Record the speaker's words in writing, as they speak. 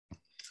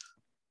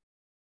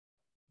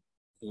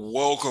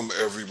Welcome,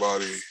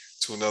 everybody,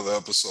 to another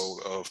episode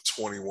of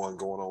 21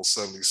 Going on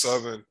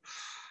 77.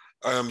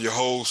 I am your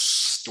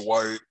host,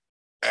 Dwight,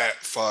 at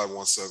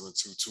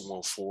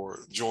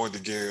 517-2214, joined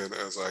again,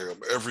 as I am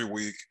every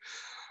week,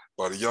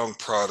 by the young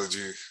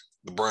prodigy,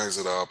 the brains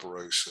of the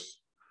operation,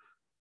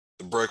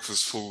 the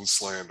breakfast food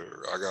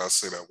slander. I got to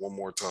say that one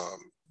more time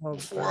Oh,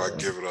 before I bro.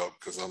 give it up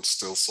because I'm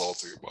still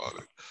salty about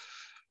it.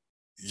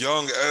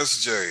 Young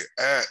SJ,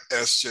 at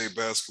SJ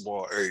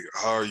Basketball 8,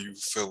 how are you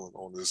feeling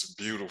on this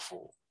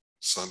beautiful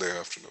Sunday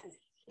afternoon?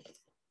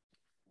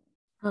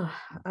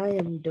 I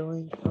am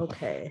doing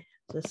okay.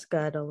 Just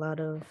got a lot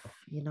of,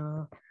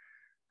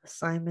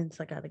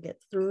 assignments I got to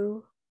get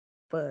through,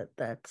 but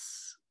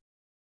that's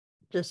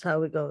just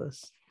how it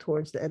goes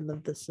towards the end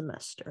of the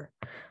semester.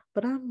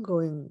 But I'm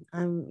doing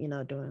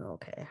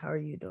okay. How are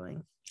you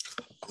doing?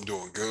 I'm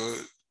doing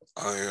good.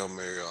 I am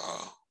a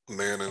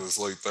man in his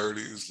late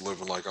 30s,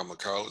 living like I'm a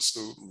college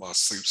student. My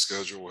sleep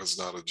schedule has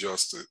not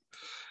adjusted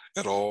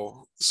at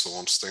all. So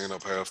I'm staying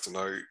up half the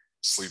night,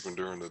 sleeping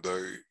during the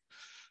day,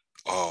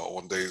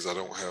 on days I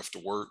don't have to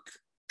work.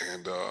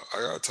 And I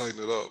got to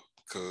tighten it up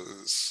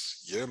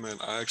because, yeah, man,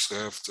 I actually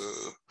have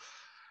to,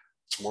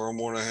 tomorrow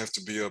morning, I have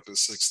to be up at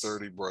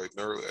 6:30 bright and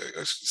early,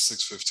 actually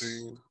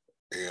 6:15.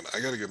 And I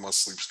got to get my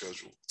sleep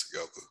schedule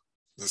together.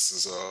 This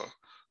is, I'm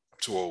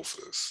too old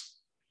for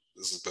this.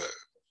 This is bad.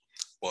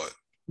 But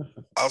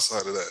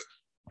outside of that,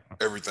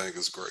 everything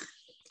is great.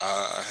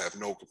 I have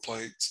no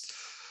complaints.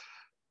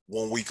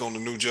 1 week on the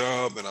new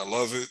job and I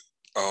love it.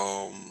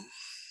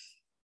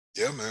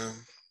 Yeah,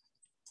 man.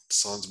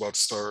 Son's about to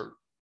start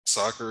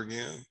soccer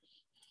again.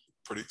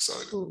 Pretty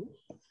excited. Ooh.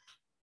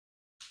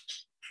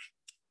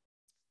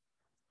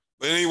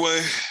 But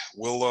anyway,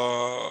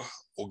 we'll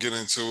get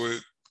into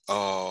it.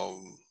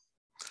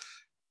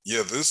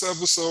 Yeah, this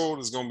episode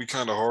is gonna be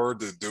kind of hard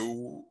to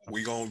do.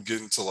 We gonna get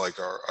into like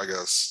our, I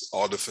guess,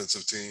 all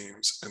defensive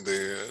teams, and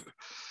then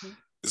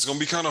it's gonna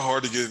be kind of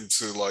hard to get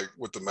into like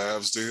what the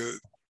Mavs did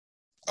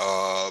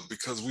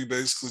because we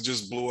basically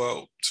just blew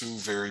out two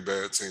very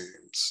bad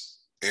teams.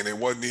 And it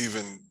wasn't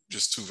even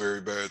just two very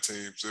bad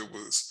teams, it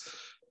was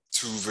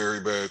two very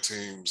bad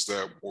teams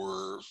that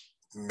were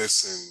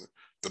missing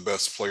the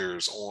best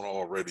players on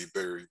already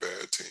very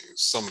bad teams,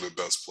 some of the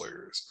best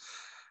players.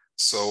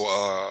 So,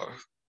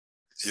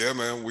 yeah,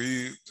 man,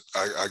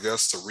 I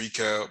guess to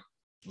recap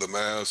the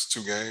Mavs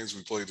 2 games,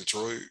 we played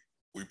Detroit,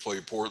 we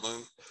played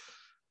Portland.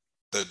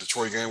 The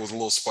Detroit game was a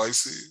little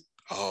spicy.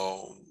 I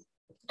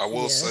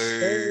will Yes, say,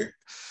 sir.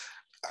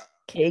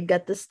 Kid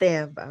got the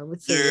stamp. I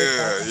would say your guy yeah,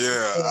 got the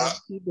yeah. stamp.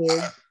 He I,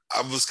 did.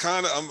 I was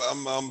kind of,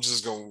 I'm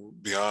just gonna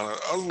be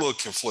honest. I was a little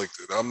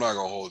conflicted. I'm not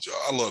gonna hold y'all.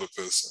 I love the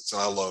Pistons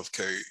and I love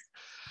Cade.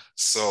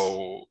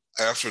 So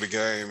after the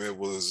game, it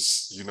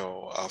was,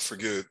 I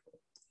forget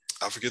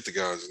the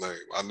guy's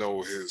name. I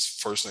know his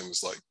first name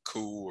is like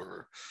Koo,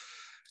 or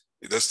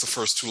that's the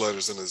first two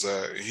letters in his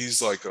ad.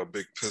 He's like a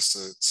big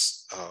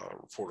Pistons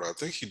reporter. I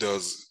think he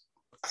does.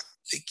 I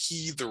think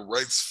he either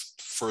writes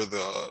for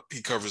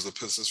he covers the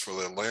Pistons for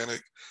the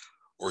Atlantic,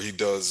 or he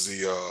does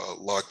the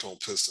Locked On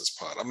Pistons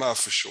pod. I'm not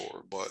for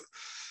sure, but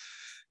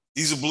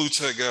he's a blue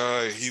check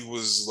guy. He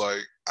was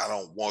like, I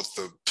don't want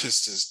the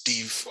Pistons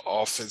deep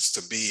offense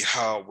to be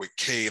how with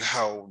Cade,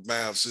 how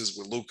Mavs is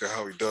with Luka,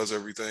 how he does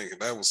everything.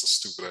 And that was a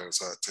stupid ass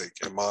hot take,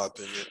 in my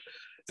opinion.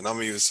 And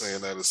I'm even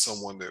saying that as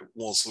someone that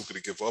wants Luka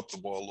to give up the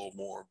ball a little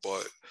more.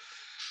 But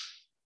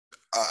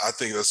I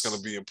think that's going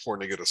to be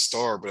important to get a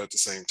star. But at the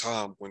same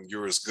time, when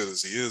you're as good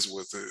as he is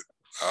with it,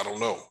 I don't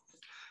know.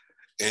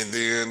 And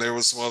then there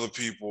was some other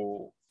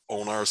people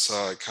on our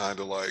side, kind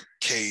of like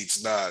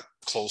Cade's not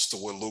close to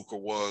what Luka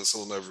was,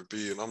 he'll never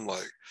be. And I'm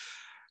like,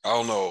 I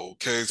don't know.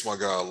 Cade's my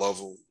guy. I love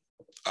him.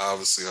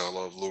 Obviously, I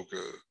love Luka.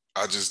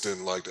 I just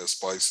didn't like that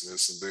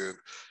spiciness. And then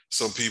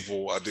some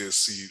people I did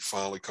see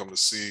finally come to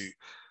see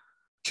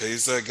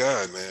Cade's that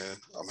guy, man.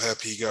 I'm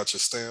happy he got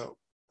your stamp.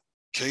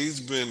 Cade's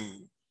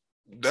been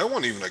that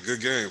wasn't even a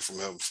good game from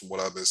him from what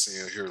I've been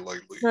seeing here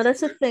lately. No,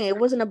 that's the thing. It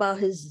wasn't about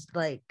his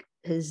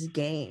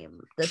game.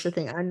 That's the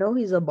thing. I know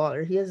he's a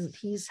baller.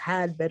 He's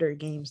had better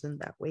games than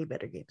that, way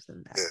better games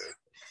than that.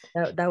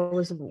 Yeah. That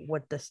was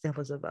what the stamp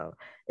was about.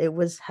 It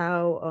was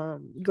how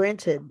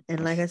granted,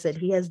 and like I said,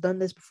 he has done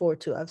this before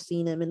too. I've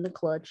seen him in the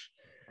clutch,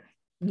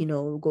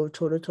 go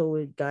toe to toe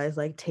with guys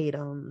like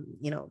Tatum,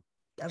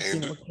 I've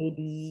seen And him with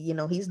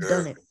KD, he's yeah,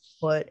 done it.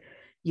 But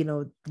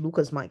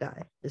Luka's my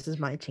guy. This is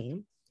my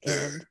team. yeah.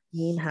 And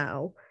seeing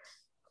how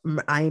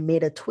I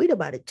made a tweet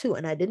about it too,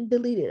 and I didn't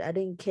delete it. I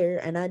didn't care,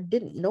 and I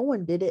didn't. No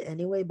one did it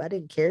anyway, but I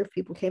didn't care if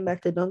people came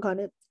back to dunk on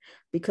it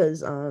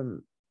because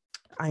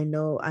I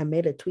know I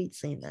made a tweet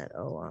saying that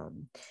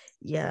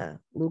yeah,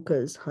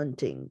 Luka's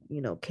hunting,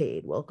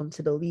 Cade. Welcome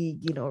to the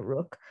league,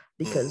 Rook,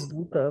 because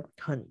Mm. Luka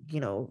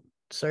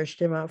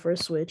searched him out for a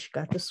switch,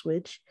 got the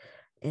switch,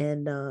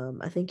 and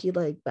I think he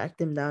like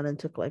backed him down and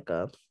took like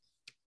a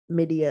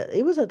midi.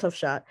 It was a tough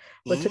shot,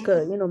 but took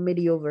a Mm.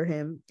 midi over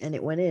him, and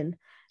it went in.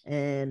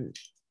 And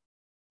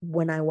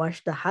when I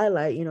watched the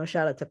highlight,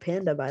 shout out to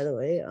Panda, by the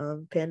way,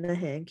 Panda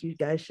Hank, you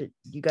guys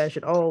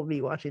should all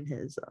be watching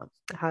his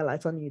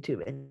highlights on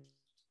YouTube, and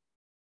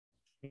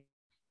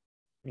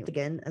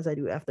again, as I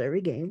do after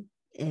every game,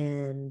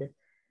 and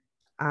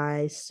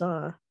I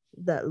saw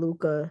that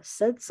Luka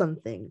said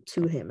something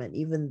to him, and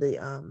even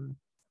the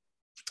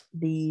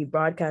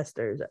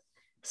broadcasters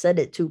said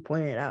it too,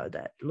 pointed out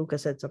that Luka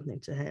said something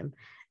to him,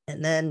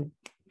 and then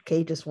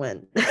K just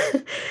went.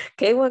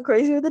 K went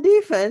crazy with the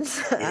defense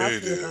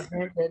after that.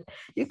 Granted,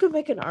 you could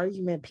make an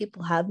argument.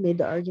 People have made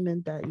the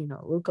argument that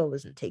Luka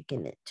wasn't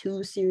taking it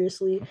too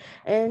seriously,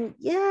 and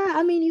yeah,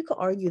 I mean you could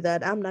argue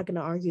that. I'm not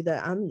gonna argue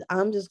that.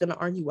 I'm just gonna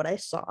argue what I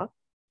saw.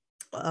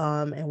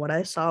 And what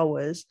I saw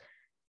was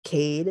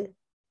Cade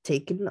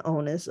taking the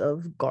onus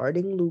of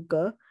guarding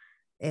Luka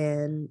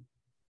and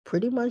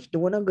pretty much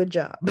doing a good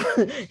job.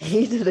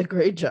 He did a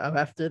great job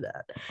after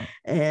that.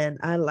 And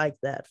I like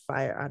that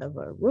fire out of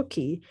a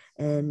rookie.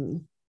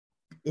 And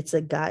it's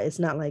a guy, it's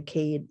not like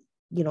Cade,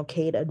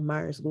 Cade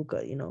admires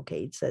Luka.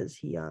 Cade says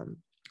he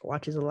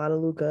watches a lot of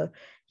Luka.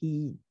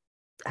 He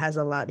has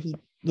a lot, he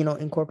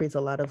incorporates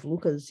a lot of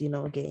Luka's,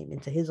 game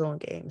into his own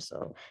game.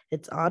 So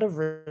it's out of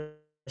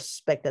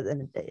respect at the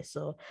end of the day.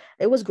 So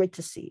it was great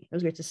to see.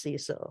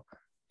 So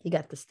he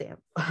got the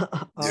stamp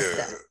off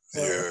that. So,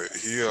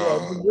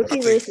 the rookie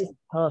race is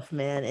tough,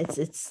 man.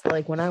 It's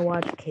like when I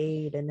watch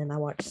Cade and then I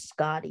watch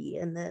Scotty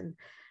and then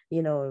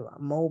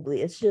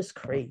Mobley, it's just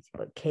crazy.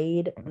 But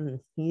Cade,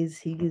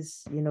 he's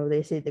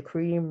they say the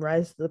cream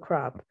rises to the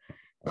crop,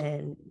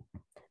 and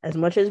as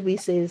much as we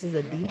say this is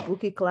a deep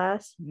rookie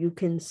class, you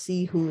can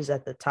see who's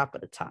at the top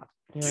of the top.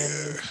 You know what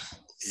I mean?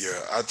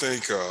 Yeah. I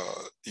think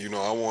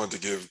I wanted to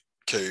give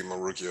Cade my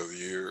rookie of the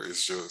year.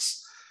 It's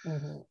just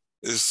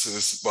it's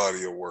this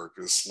body of work,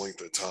 it's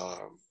length of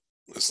time.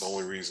 It's the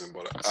only reason.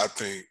 But I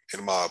think,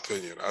 in my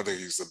opinion, I think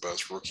he's the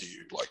best rookie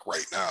like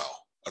right now.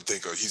 I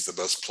think he's the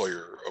best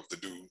player of the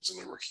dudes in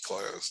the rookie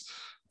class.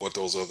 But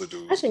those other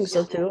dudes, I think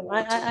so too.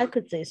 I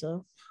could say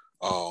so.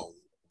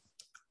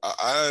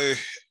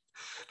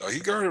 He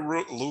guarded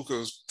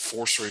Luka's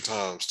 4 straight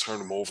times,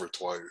 turned him over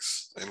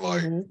twice, and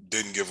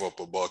didn't give up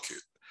a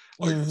bucket.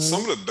 Like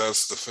some of the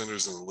best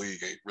defenders in the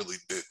league ain't really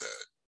did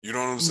that. You know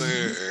what I'm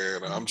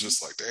saying? And I'm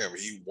just like, damn,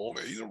 he won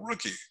it. He's a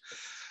rookie.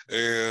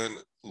 And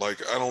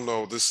like, I don't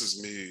know, this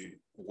is me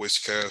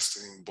wish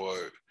casting,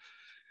 but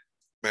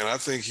man, I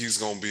think he's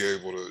going to be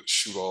able to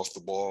shoot off the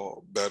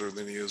ball better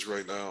than he is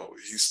right now.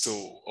 He's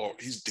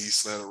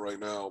decent at it right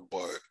now,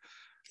 but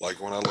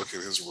like when I look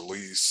at his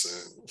release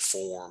and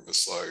form,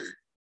 it's like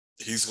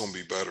he's going to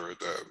be better at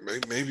that.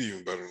 Maybe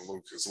even better than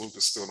Lucas.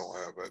 Lucas still don't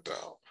have that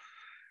down.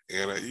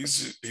 And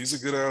he's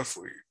a good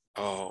athlete.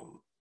 I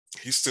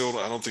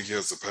don't think he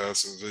has the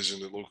passing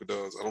vision that Luka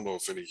does. I don't know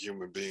if any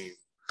human being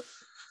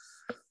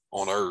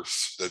on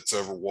Earth that's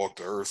ever walked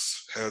the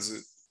Earth has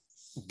it,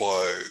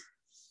 but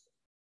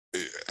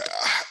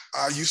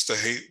I used to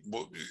hate,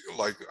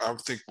 like, I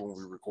think when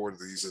we recorded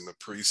these in the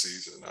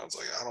preseason, I was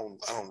like, I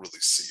don't really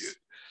see it.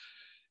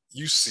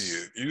 You see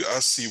it. I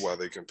see why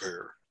they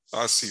compare.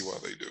 I see why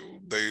they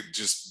do. They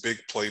just big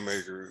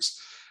playmakers.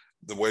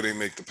 The way they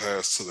make the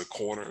pass to the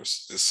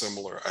corners is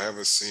similar. I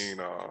haven't seen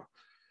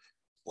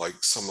like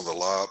some of the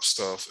lob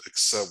stuff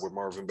except with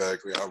Marvin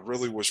Bagley. I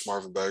really wish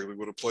Marvin Bagley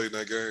would have played in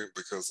that game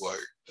because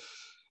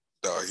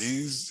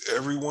he's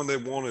everyone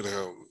that wanted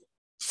him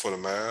for the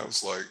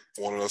Mavs, like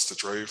wanted us to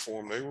trade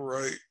for him. They were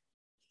right.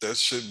 That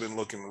shit been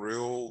looking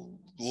real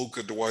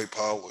Luka Dwight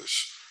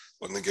polish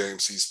in the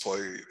games he's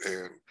played,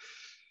 and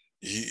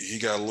he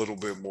got a little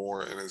bit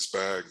more in his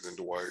bag than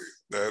Dwight.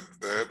 That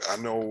I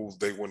know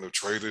they wouldn't have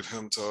traded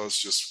him to us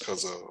just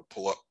because of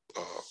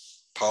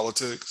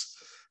politics,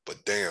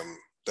 but damn,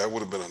 that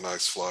would have been a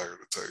nice flyer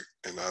to take.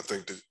 And I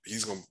think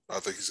he's gonna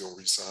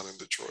resign in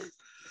Detroit.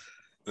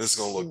 And it's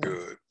gonna look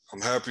good.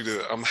 I'm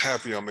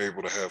happy I'm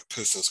able to have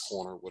Pistons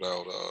corner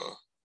without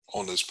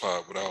on this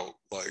pod without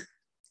like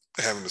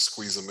having to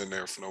squeeze them in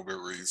there for no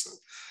good reason.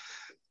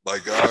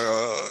 Like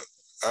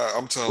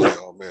I'm telling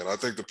y'all, man, I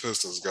think the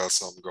Pistons got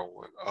something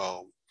going.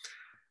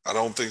 I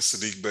don't think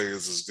Saddiq Bey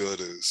is as good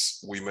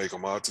as we make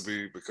him out to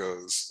be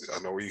because I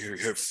know he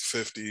hit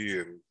 50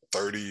 and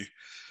 30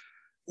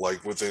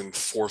 like within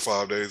 4 or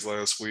 5 days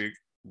last week,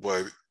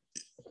 but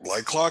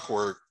like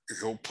clockwork,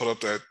 he'll put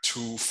up that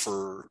 2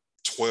 for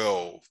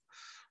 12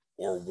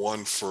 or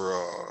 1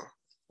 for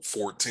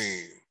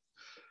 14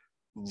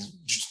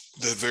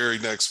 the very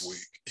next week.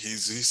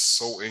 He's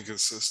so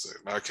inconsistent.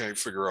 I can't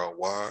figure out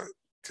why,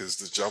 because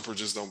the jumper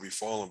just don't be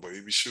falling, but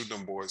he be shooting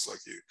them boys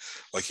like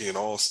he an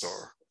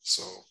all-star.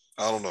 So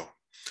I don't know.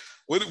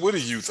 What do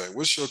you think?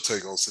 What's your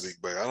take on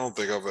Saddiq Bey? I don't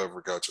think I've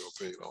ever got your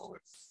opinion on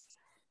it.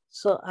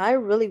 So I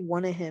really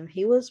wanted him.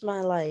 He was my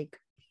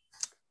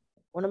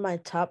one of my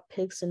top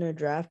picks in the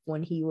draft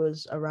when he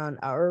was around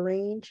our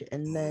range,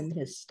 and then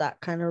his stock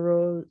kind of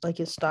rose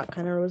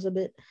a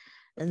bit,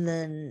 and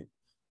then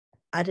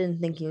I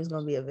didn't think he was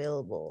going to be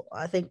available.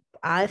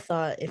 I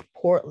thought if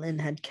Portland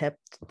had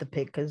kept the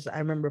pick, because I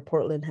remember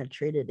Portland had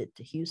traded it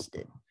to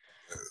Houston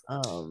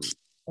a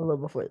little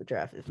before the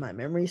draft, if my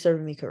memory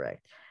serves me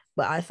correct.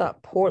 but I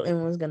thought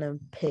Portland was gonna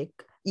pick.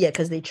 Yeah,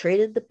 because they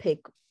traded the pick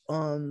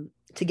to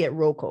get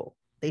Rocco.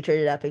 They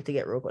traded that pick to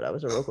get Rocco. That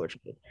was a Rocco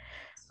trade.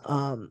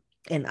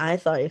 And I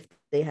thought if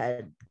they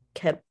had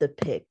kept the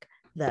pick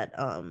that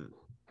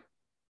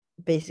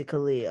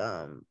basically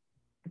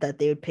that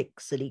they would pick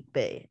Sadiq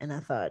Bey, and I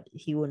thought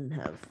he wouldn't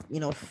have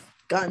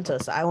gotten to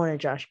us. I wanted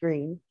Josh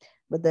Green,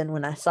 but then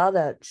when I saw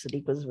that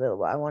Sadiq was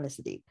available, I wanted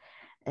Sadiq,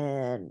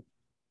 and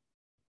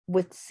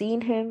with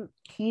seeing him,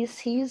 he's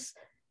he's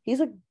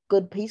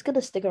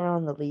gonna stick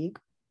around the league.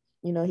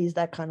 He's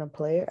that kind of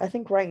player. I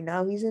think right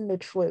now he's in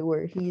Detroit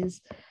where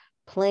he's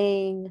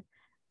playing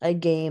a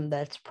game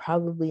that's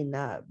probably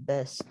not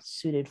best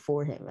suited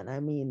for him. And I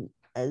mean,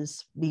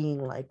 as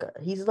being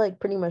he's like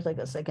pretty much like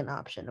a second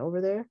option over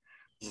there.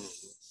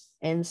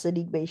 And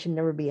Sadiq Bey should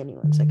never be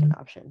anyone's second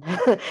option.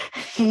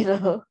 He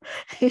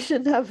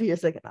should not be your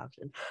second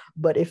option.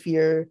 But if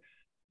you're,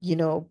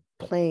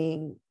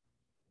 playing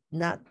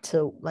not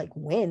to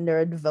win,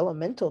 they're a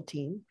developmental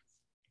team.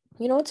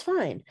 It's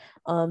fine.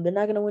 They're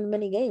not gonna win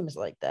many games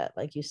like that,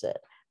 like you said.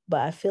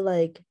 But I feel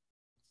like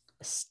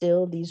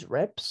still these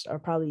reps are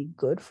probably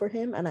good for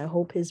him, and I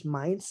hope his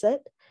mindset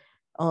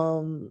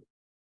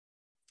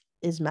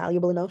is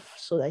malleable enough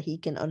so that he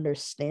can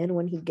understand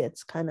when he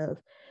gets kind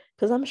of,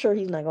 because I'm sure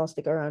he's not gonna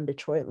stick around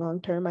Detroit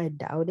long term. I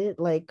doubt it.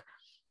 Like,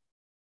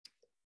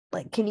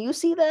 can you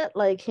see that?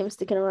 Like him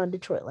sticking around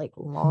Detroit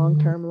long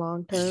term?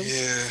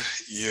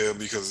 Yeah,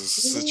 because it's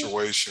a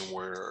situation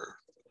where,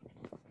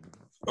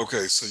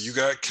 okay, so you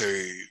got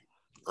Cade,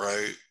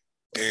 right?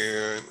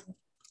 And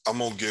I'm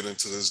gonna get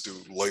into this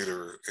dude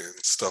later and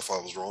stuff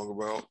I was wrong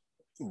about,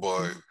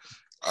 but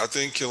I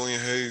think Killian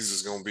Hayes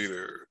is gonna be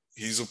there.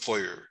 He's a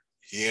player.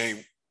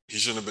 He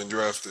shouldn't have been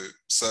drafted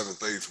 7th,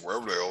 8th,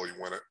 wherever the hell he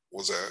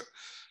was at.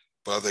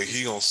 But I think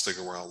he gonna stick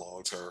around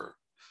long term.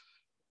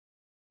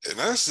 And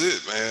that's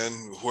it,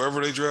 man.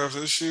 Whoever they draft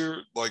this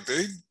year,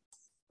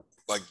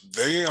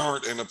 they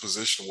aren't in a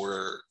position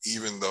where,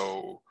 even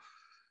though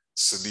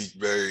Sadiq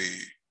Bey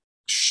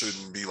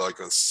shouldn't be like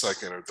a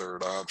second or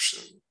third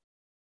option,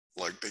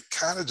 they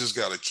kind of just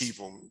got to keep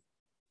him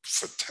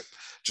for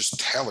just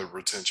talent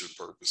retention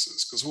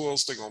purposes. Because who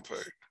else they gonna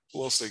pay?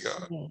 Who else they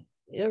got?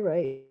 You're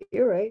right.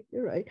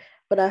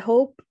 But I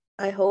hope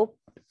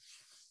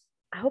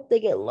they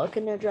get luck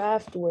in their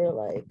draft where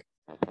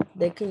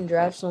they can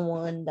draft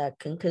someone that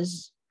can.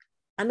 Because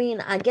I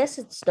mean, I guess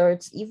it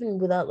starts even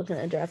without looking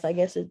at a draft. I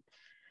guess it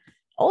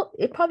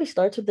probably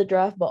starts with the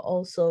draft, but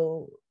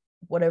also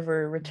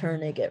whatever return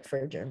they get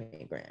for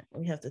Jeremy Grant.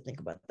 We have to think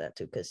about that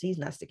too, because he's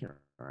not sticking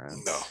around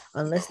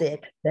unless they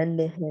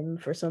extended him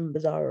for some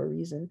bizarre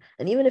reason.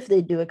 And even if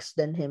they do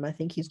extend him, I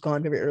think he's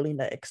gone very early in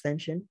that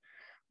extension.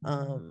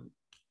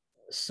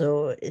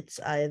 So it's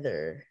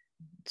either,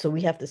 so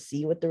we have to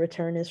see what the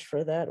return is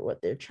for that,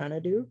 what they're trying to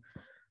do,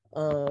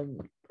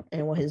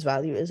 and what his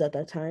value is at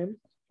that time.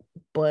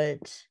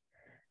 But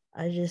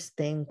I just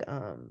think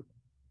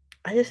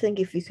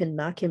if you can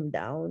knock him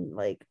down,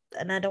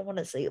 and I don't want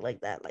to say it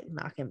like that,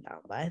 knock him down,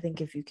 but I think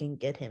if you can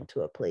get him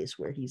to a place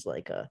where he's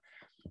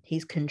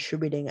he's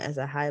contributing as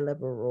a high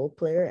level role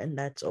player, and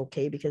that's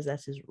okay because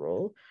that's his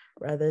role,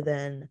 rather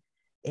than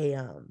a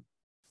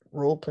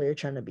role player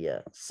trying to be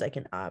a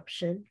second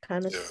option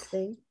kind of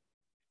thing,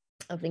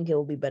 I think it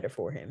will be better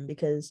for him,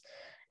 because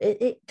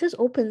it just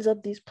opens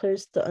up these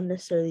players to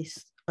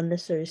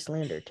unnecessary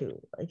slander too.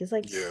 It's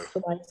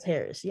Tobias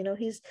Harris, he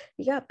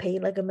got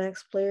paid like a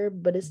max player,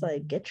 but it's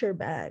get your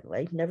bag,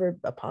 never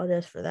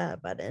apologize for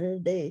that. By the end of the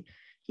day,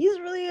 he's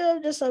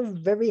really just a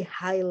very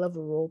high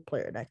level role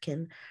player that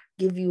can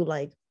give you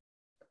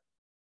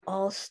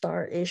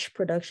all-star-ish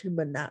production,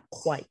 but not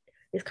quite.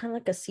 It's kind of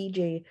like a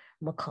CJ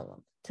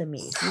McCollum to me.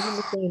 He's in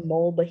the same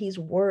mold, but he's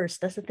worse.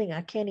 That's the thing.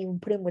 I can't even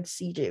put him with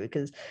CJ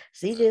because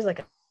CJ is a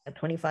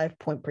 25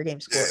 point per game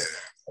scorer.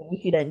 We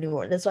see that in New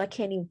Orleans. That's why I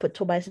can't even put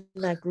Tobias in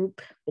that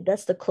group. But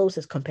that's the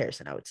closest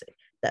comparison I would say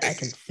that I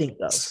can think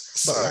of.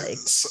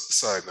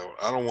 Side note,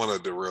 I don't want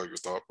to derail your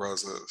thought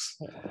process,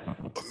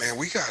 but man,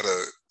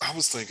 I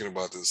was thinking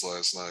about this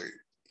last night.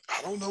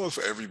 I don't know if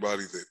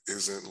everybody that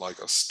isn't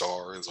a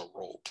star is a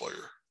role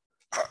player.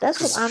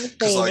 That's what I'm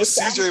saying.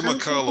 CJ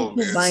McCollum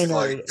is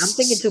binary. I'm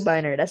thinking too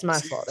binary. That's my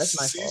fault.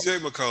 CJ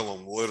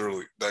McCollum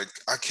literally,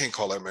 I can't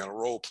call that man a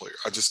role player.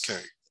 I just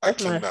can't.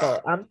 That's my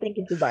fault. I'm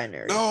thinking too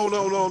binary. No.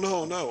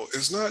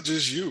 It's not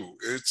just you.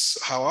 It's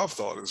how I've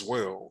thought as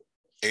well.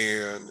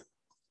 And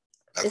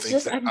I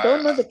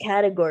don't know the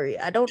category.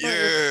 I don't know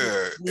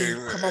if we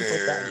come up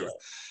with that yet.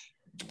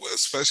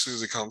 Especially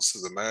as it comes to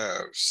the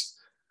Mavs,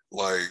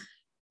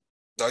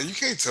 you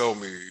can't tell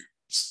me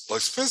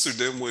Spencer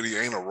Dinwiddie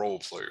ain't a role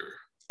player.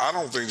 I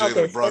don't think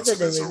Jalen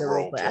Brunson is a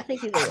role player. I don't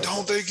think he is. I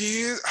don't think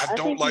he's a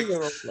role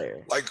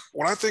player.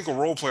 When I think of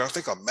role player, I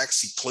think of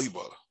Maxi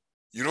Kleber.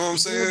 You know what I'm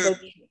saying?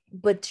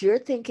 But you're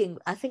thinking,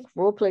 I think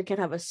role player can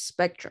have a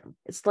spectrum.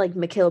 It's like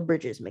Mikal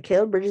Bridges.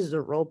 Mikal Bridges is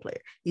a role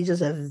player. He's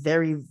just a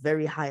very,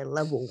 very high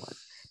level one.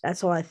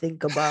 That's how I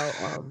think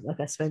about like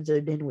a Spencer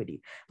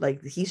Dinwiddie.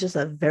 Like he's just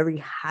a very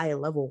high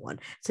level one.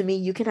 To me,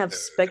 you can have Yeah,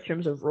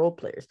 spectrums of role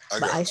players, I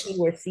but I got you. see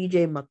where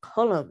CJ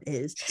McCollum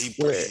is,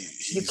 where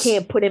you He's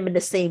can't put him in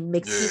the same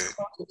mix. He's yeah,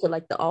 closer to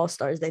like the all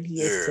stars than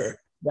he is yeah. to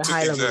the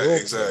high level Exactly, role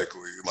player.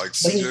 exactly. Like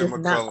But he's CJ just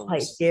not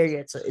quite McCollum's. there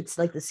yet. So it's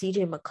like the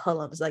CJ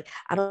McCollums. Like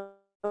I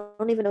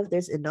don't even know if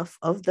there's enough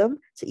of them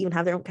to even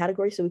have their own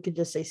category. So we could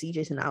just say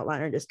CJ's an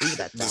outlier and just leave it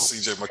at The that.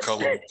 CJ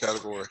McCollum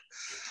category,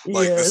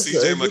 like Yeah. So The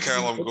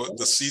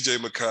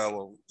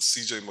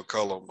CJ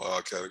McCollum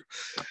category.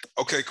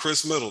 Okay,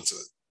 Chris Middleton.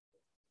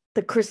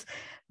 the Chris,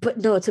 but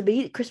no, to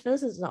be Chris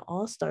Mills is an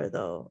all star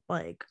though.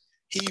 Like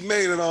He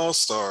made an All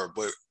Star,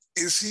 but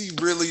is he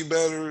really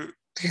better?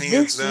 Hands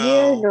this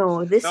year, down.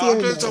 no, this No, I'm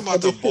year, just no. talking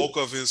about But the the two, bulk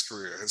of his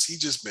career. Has he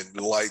just been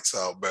lights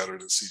out better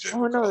than CJ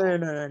oh no, McCollum? no,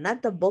 no, no,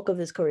 not the bulk of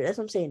his career. That's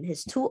what I'm saying.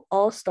 His two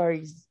all star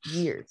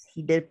years,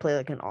 he did play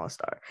like an all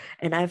star,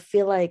 and I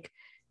feel like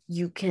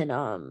you can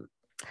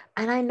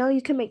and I know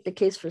you can make the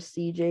case for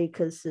CJ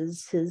because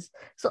his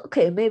so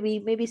okay, maybe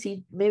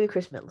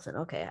Chris Middleton.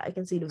 Okay, I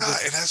can see the Nah,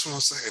 vision. and that's what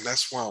I'm saying.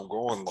 That's why I'm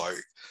going like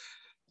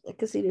I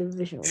can see the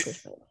vision with it,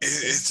 Chris Middleton.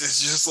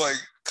 it's just like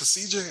because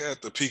CJ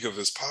at the peak of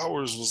his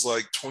powers was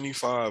like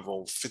 25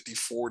 on 50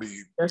 40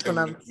 That's what and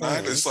I'm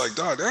nine. saying. It's like,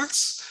 dog,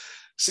 that's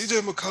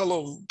CJ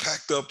McCollum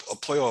packed up a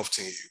playoff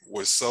team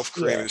with Yeah,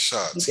 self-created he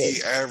shots. He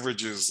did.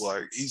 averages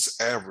like he's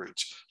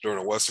average during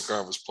a Western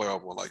Conference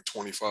playoff with like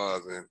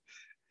 25 and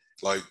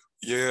like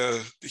yeah,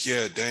 he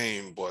had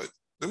Dame, but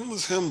then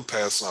was him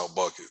passing out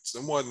buckets.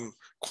 Then wasn't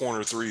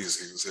corner threes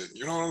he was hitting.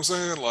 You know what I'm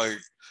saying? Like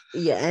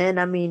Yeah, and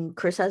I mean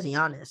Chris has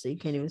Giannis, so you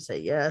can't even say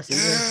yes. You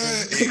know what yeah,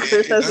 I'm saying?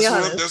 Chris has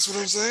Giannis. that's what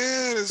I'm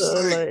saying. It's So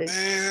like, like,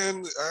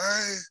 man,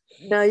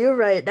 no, you're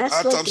right. That's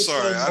like I'm the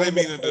sorry, thing I more didn't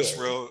mean than to players.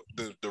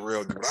 derail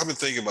you, but I've been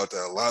thinking about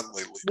that a lot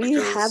lately We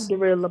have because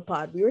derailed the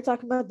pod. We were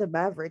talking about the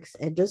Mavericks,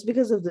 and just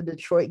because of the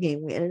Detroit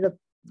game, we ended up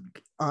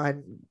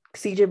on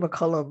CJ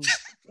McCollum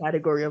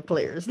category of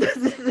players.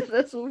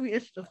 That's what we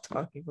ended up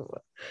talking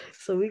about.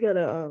 So we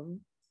gotta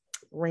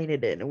rein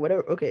it in and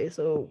whatever. Okay,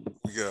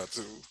 we got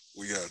to,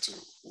 we got to,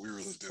 we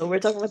really so do. we're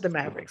talking about the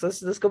Mavericks.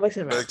 Let's go back to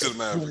the Back to the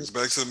Mavericks. Mavericks.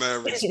 Back to the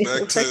Mavericks. Back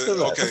Back to to the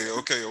Mavericks.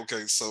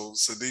 okay. So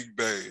Sadiq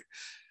Bey.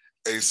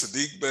 Hey,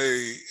 Sadiq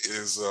Bey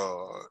is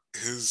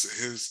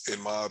his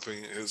in my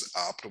opinion his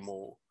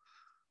optimal.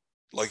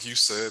 Like you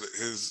said,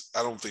 his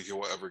I don't think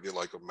he'll ever get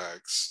like a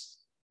max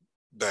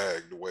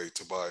bag the way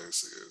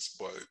Tobias is,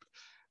 but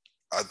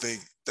I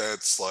think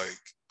that's like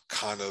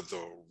kind of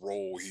the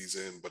role he's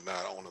in, but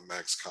not on a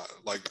max kind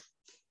of like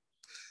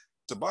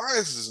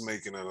Tobias is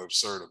making an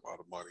absurd amount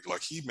of money.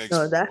 Like he makes No,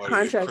 more that money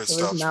than contract was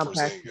Kristaps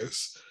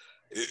malpractice.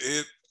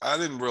 Porzingis. I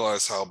didn't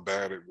realize how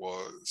bad it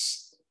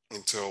was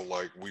until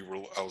like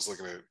I was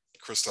looking at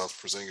Kristaps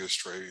Porzingis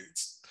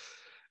trades.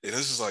 And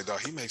it's just like,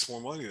 dog, he makes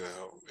more money than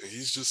him. And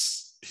he's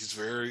just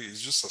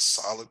a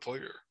solid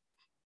player.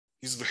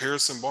 He's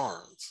Harrison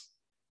Barnes.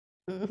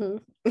 Mm-hmm.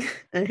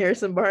 And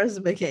Harrison Barnes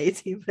is making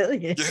 18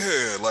 million.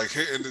 Yeah, like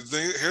and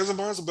Harrison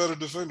Barnes is a better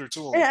defender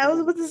too on the Yeah, I was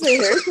perimeter. about to say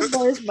Harrison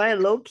Barnes my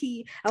low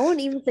key. I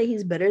wouldn't even say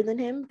he's better than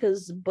him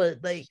but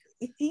like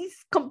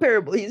he's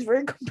comparable. He's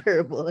very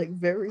comparable. Like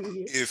very.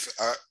 If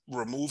I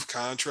remove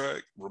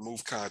contract,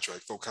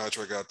 throw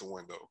contract out the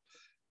window.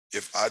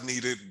 If I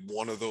needed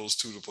one of those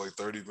two to play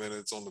 30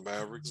 minutes on the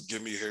Mavericks,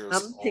 give me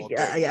Harrison I'm all taking.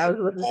 day. I was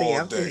about to say All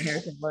I'm day. taking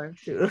Harrison Barnes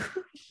too.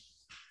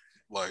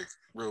 Like,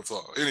 real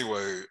talk.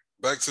 Anyway,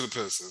 back to the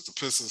Pistons. The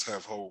Pistons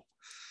have hope.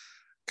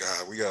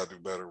 God, we gotta do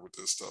better with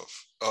this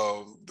stuff.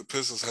 The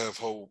Pistons have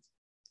hope.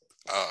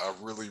 I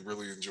really,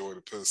 really enjoy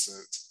the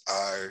Pistons.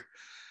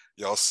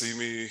 Y'all see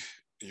me,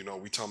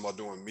 we talking about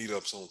doing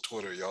meetups on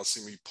Twitter. Y'all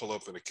see me pull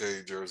up in a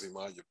K jersey,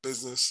 mind your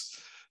business.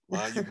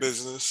 Mind your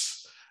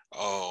business.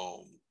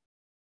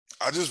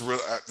 I just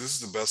really, this is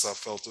the best I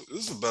felt.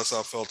 This is the best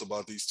I felt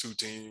about these two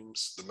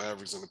teams, the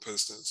Mavericks and the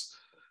Pistons.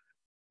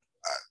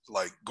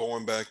 Like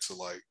going back to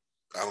like,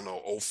 I don't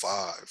know,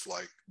 '05,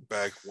 like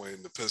back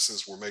when the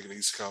Pistons were making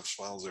these conference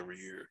finals every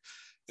year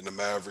and the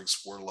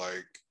Mavericks were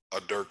like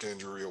a Dirk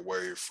injury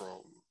away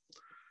from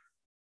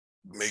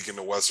making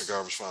the Western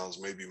Conference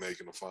Finals, maybe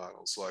making the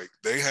finals. Like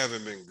they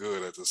haven't been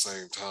good at the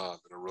same time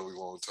in a really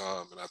long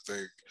time. And I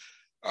think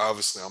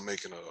obviously I'm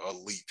making a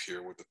leap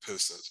here with the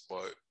Pistons,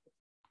 but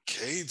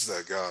Cade's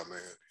that guy,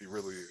 man. He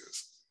really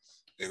is.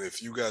 And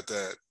if you got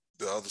the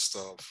other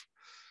stuff,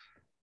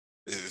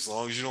 as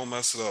long as you don't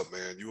mess it up,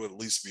 man, you at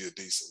least be a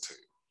decent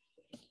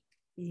team.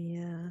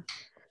 Yeah.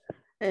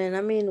 And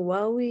I mean,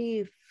 while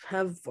we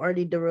have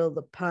already derailed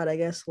the pod, I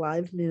guess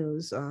live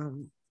news,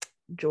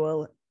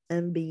 Joel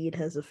Embiid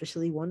has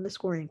officially won the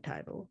scoring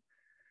title.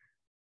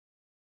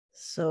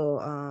 So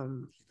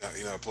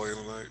He not playing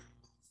tonight.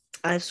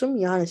 I assume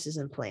Giannis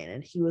isn't playing,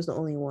 and he was the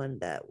only one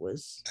that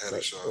was Had a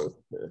like shot. close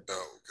to,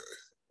 Oh, okay.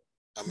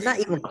 I mean, not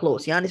even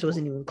close. Giannis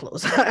wasn't even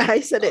close. I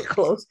said it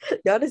close.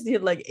 Giannis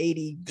needed like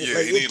 80. yeah,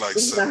 Like he need like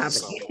it's not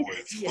 70 happening. some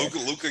points.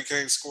 Yeah. Luka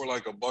can't score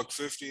like a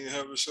 $150 and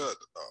have a shot.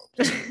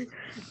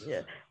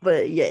 Yeah,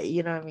 but yeah,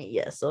 you know what I mean.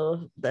 Yeah,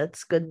 so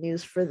that's good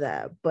news for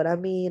that. But I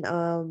mean,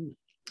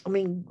 I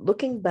mean,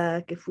 looking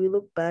back, if we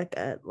look back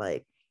at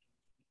like,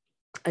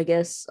 I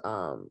guess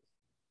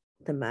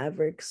the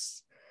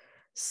Mavericks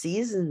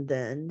season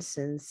then,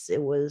 since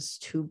it was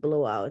two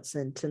blowouts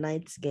and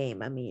tonight's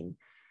game, I mean,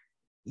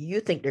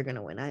 you think they're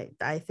gonna win.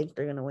 I think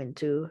they're gonna win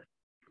too.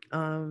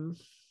 Um,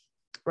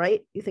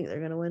 right? You think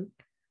they're gonna win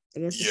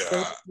against the Spurs?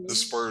 Yeah, the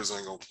Spurs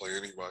ain't gonna play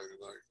anybody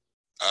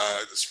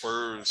tonight. The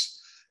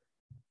Spurs.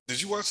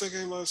 Did you watch that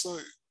game last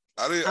night?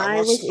 I did. I I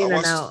was watched. I in and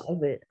watched. out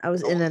of it. I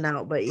was I, in and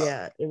out, but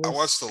yeah, it I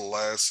watched was. the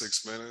last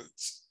 6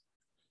 minutes,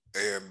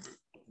 and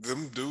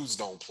them dudes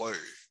don't play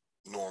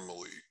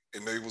normally,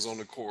 and they was on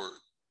the court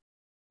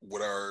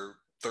with our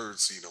third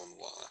seed on the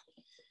line.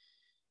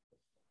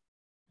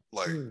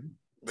 Like Mm.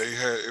 they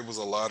had, it was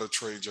a lot of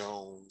Trey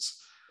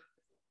Jones,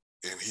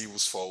 and he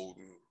was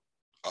folding.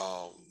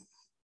 Um,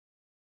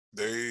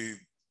 they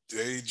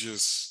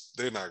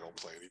they're not gonna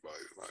play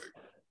anybody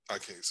tonight. I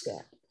can't see Yeah.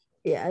 it.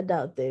 Yeah, I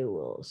doubt they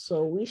will.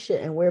 So we should,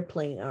 and we're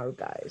playing our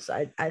guys.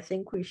 I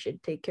think we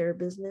should take care of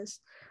business.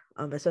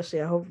 Especially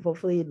I hope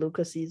hopefully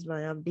Lucas sees my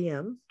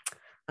DM.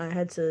 I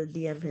had to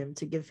DM him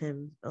to give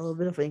him a little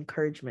bit of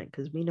encouragement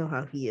because we know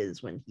how he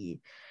is when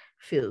he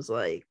feels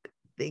like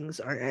things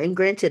are. And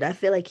granted, I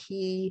feel like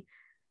he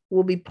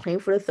will be playing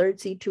for the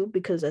third seed too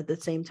because at the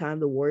same time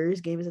the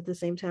Warriors game is at the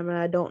same time, and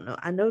I don't know.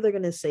 I know they're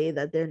gonna say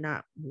that they're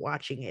not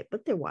watching it,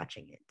 but they're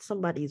watching it.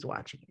 Somebody's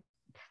watching it.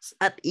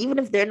 Even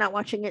if they're not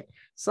watching it,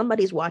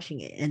 somebody's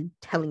watching it and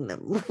telling them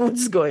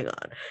what's going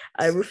on.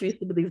 I refuse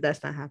to believe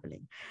that's not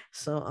happening.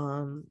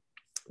 So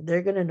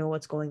they're gonna know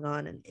what's going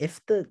on. And if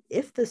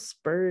the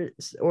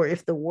Spurs or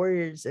if the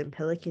Warriors and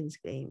Pelicans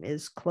game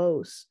is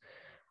close,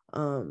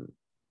 um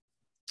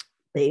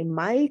they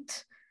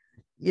might,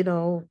 you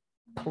know,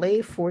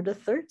 play for the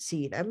third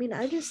seed. I mean,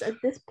 I just at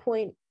this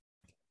point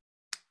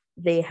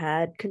they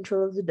had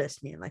control of the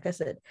destiny. And like I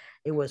said,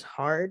 it was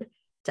hard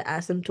to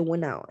ask them to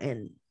win out.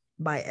 And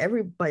by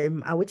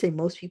I would say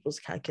most people's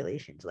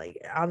calculations, like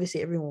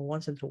obviously everyone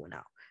wants them to win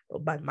out.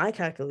 But by my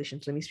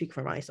calculations, let me speak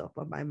for myself.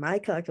 But by my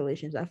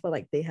calculations, I felt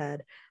like they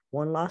had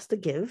one loss to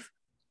give.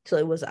 So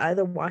it was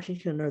either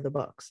Washington or the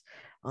Bucks.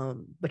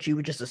 But you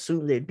would just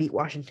assume they'd beat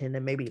Washington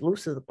and maybe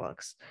lose to the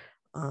Bucks.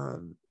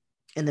 Um,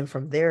 and then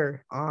from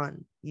there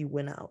on, you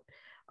win out.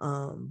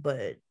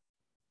 But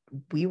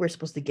we were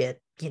supposed to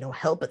get,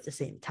 help at the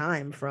same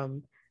time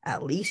from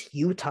at least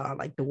Utah.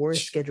 Like the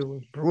Warriors schedule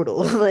was brutal.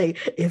 Like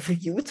if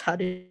Utah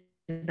did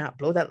not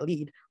blow that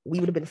lead, we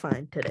would have been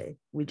fine today.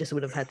 We just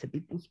would have had to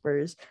beat the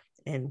Spurs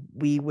and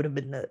we would have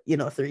been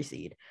the, 3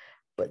 seed.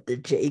 But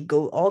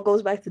all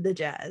goes back to the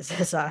Jazz.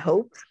 So I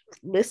hope,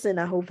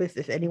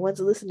 if anyone's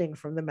listening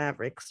from the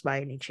Mavericks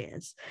by any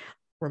chance,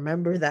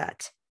 remember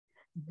that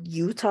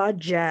Utah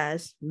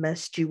Jazz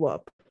messed you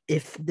up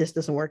if this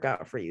doesn't work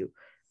out for you.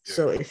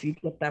 So Yeah, if you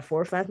get that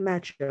 4 or 5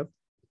 matchup,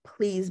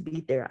 please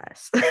beat their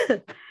ass.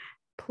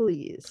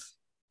 Please.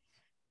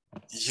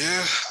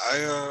 yeah.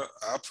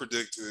 I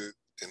predicted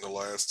in the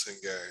last 10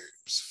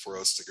 games for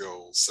us to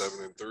go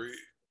 7-3,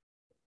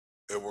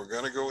 and we're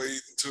gonna go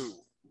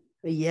 8-2,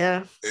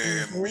 Yeah.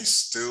 and we Mhm.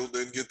 still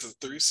didn't get the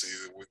 3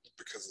 seed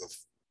because of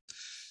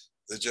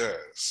the Jazz. I The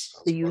was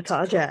about to Utah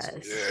call.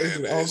 Jazz. Yeah, It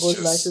and all it's goes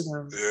back to just,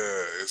 them.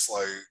 yeah, it's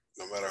like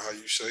no matter how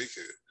you shake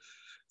it,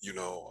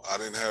 I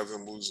didn't have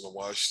them losing to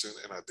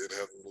Washington, and I did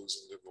have them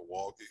losing to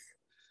Milwaukee,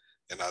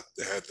 and I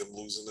had them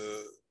losing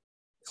to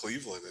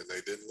Cleveland, and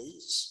they didn't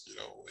lose,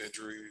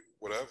 injury,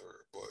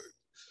 whatever. But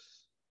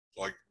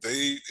like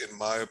in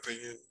my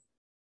opinion,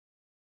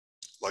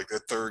 like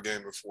that third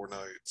game in 4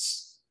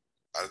 nights,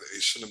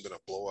 it shouldn't have been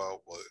a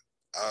blowout, but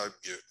I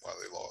get why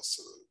they lost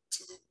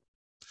to the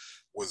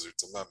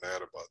Wizards. I'm not mad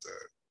about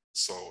that.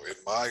 So, in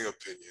my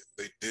opinion,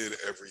 they did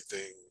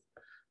everything,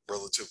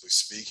 relatively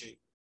speaking,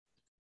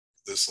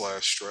 this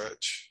last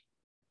stretch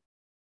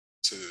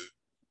to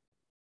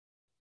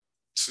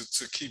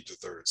to keep the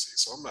third seed.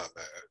 So I'm not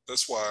mad.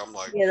 That's why I'm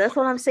like, Yeah, that's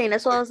what I'm saying.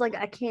 That's why I like, was like,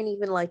 I can't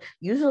even like.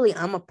 Usually,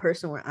 I'm a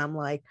person where I'm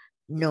like,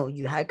 no,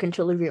 you had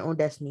control of your own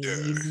destiny. yeah,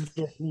 You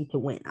just need to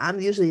win. I'm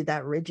usually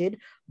that rigid,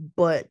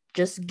 but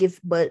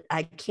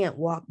I can't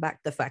walk back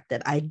the fact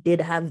that I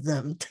did have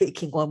them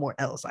taking one more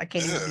else. I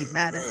can't even yeah, be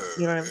mad at it. yeah.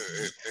 You know what I'm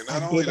saying? And I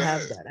not only did that,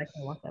 have that. I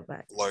can't walk that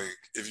back. like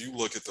if you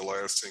look at the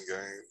last 10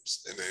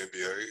 games in the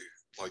NBA,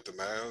 like the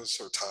Mavs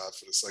are tied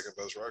for the second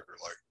best record.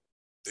 Like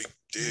they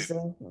did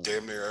Exactly.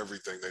 damn near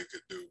everything they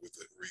could do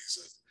within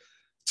reason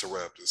to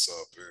wrap this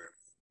up. And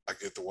I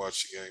get to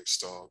watch the game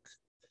stunk,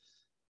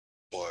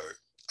 but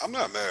I'm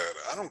not mad.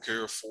 I don't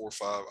care 4 or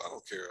 5. I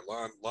don't care.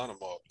 Line them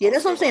up. Yeah,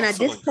 that's what I'm saying. I'm At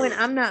this feeling point, good.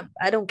 I'm not.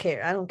 I don't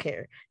care. I don't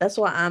care. That's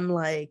why I'm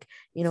like,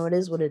 it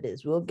is what it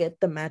is. We'll get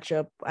the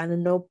matchup. I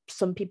know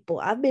some people.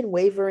 I've been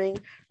wavering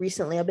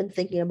recently. I've been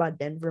thinking about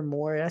Denver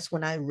more. That's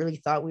when I really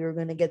thought we were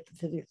going to get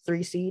the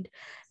 3 seed,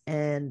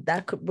 and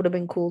that would have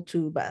been cool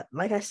too. But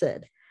like I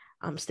said,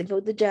 I'm sticking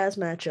with the Jazz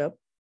matchup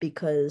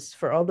because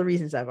for all the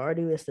reasons I've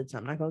already listed, so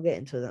I'm not going to get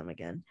into them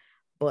again.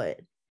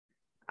 But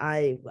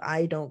I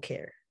don't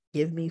care.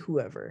 Give me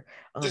whoever.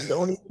 Yeah, The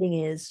only thing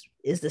is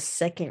the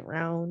second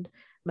round.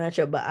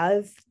 matchup, but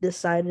I've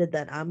decided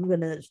that I'm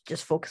gonna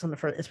just focus on the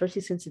first,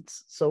 especially since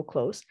it's so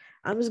close.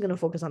 I'm just gonna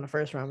focus on the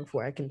first round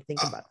before I can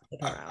think I, about the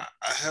second round.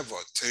 I have a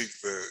take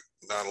that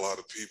not a lot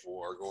of people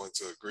are going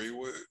to agree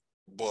with,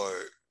 but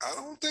I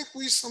don't think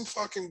we some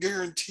fucking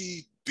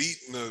guaranteed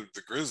beating the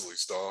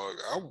Grizzlies, dog.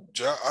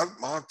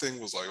 My thing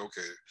was like,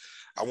 okay,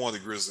 I want the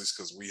Grizzlies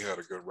because we had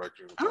a good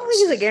record in the I don't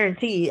think it's a postseason.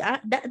 guarantee. I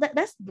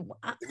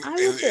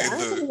will say I In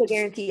don't think the it's a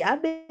guarantee.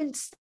 I've been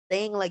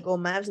saying like go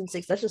Mavs in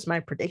six. That's just my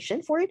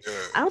prediction for it. yeah,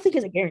 I don't think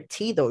it's a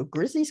guarantee though.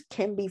 Grizzlies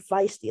can be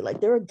feisty. Like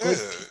they're a good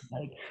yeah, team.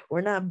 Like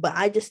we're not, but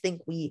I just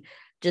think we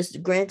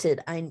just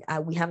granted I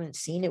we haven't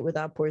seen it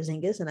without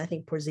Porzingis, and I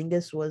think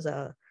Porzingis was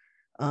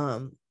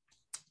um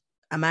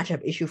a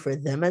matchup issue for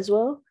them as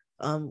well.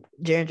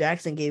 Jaren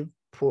Jackson gave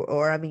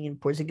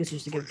Porzingis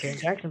used to give he Jaren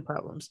Jackson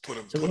problems. put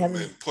him So we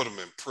haven't. put him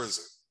in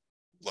prison,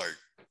 like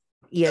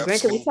Yeah,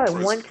 granted, we absolute saw it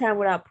prison. one time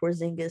without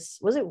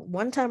Porzingis. Was it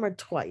one time or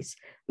twice?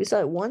 We saw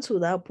it once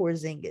without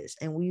Porzingis,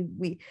 and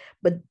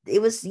but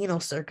it was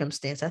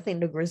circumstance. I think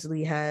the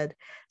Grizzly had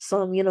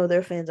some,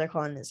 their fans are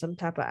calling it some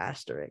type of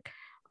asterisk.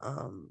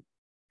 Um,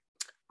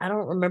 I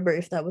don't remember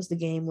if that was the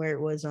game where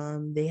it was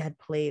they had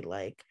played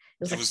like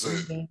it was It like was a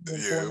 3 games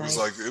in yeah, four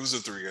nights. it was a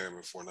 3 game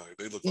in 4 night.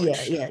 They look like Yeah,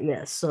 shit, yeah,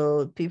 yeah.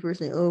 So people are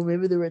saying, "Oh,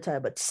 maybe they were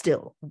tired," but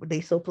still,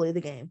 they still play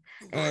the game,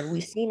 and we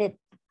right? seen it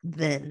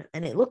then,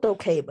 and it looked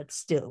okay, but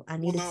still,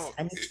 Well, no,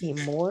 I need to see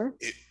more.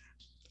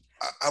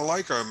 I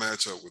like our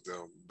matchup with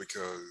them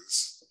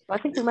because I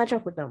think we it, match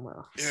up with them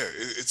well. yeah,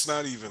 it's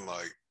not even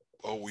like,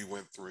 oh, we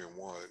went 3-1.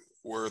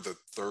 We're the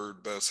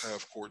third best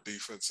half court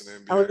defense in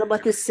the I NBA. was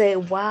about to say,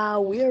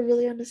 wow, we are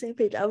really on the same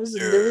page. I was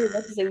literally Yeah,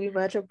 about to say we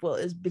match up well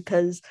is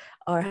because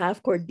our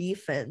half court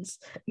defense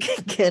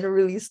can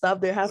really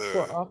stop their half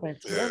court yeah,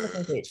 offense. We're on yeah. the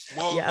same page.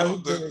 Well, Yeah, I no,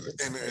 was literally just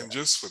gonna say and that.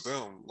 just for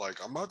them,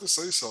 like I'm about to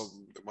say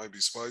something that might be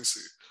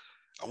spicy.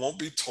 I won't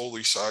be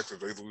totally shocked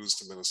if they lose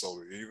to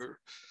Minnesota either,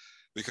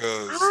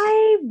 because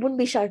I wouldn't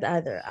be shocked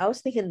either. I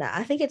was thinking that.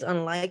 I think it's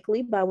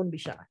unlikely, but I wouldn't be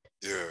shocked.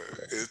 yeah,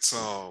 it's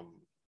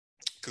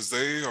because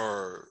they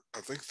are, I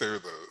think they're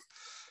the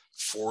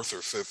fourth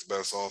or fifth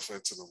best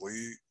offense in the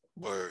league,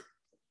 but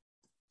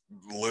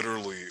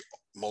literally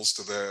most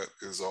of that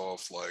is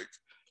off like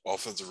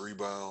offensive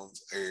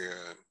rebounds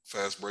and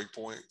fast break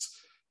points,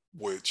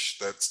 which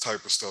that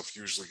type of stuff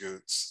usually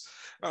gets.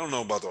 I don't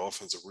know about the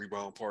offensive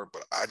rebound part,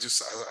 but I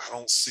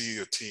don't see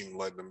a team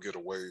letting them get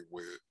away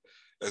with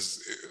as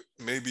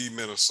maybe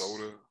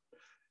Minnesota,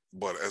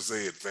 but as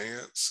they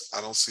advance,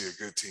 I don't see a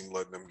good team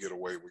letting them get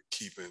away with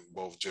keeping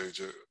both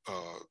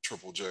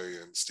Triple J,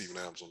 and Steven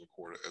Adams on the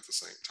court at the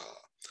same time.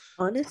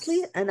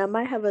 Honestly, and I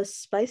might have a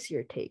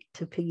spicier take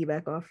to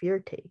piggyback off your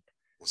take.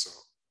 What's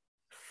up?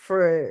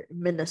 For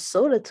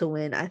Minnesota to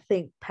win, I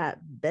think Pat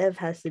Bev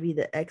has to be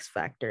the X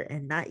factor,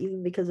 and not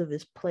even because of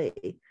his play,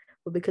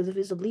 but because of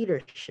his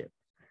leadership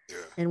Yeah,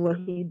 and what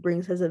he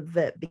brings as a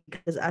vet.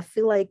 Because I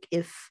feel like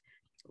if,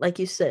 like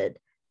you said,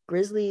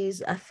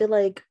 Grizzlies, I feel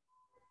like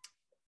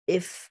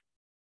if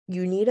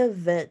you need a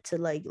vet to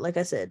like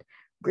I said,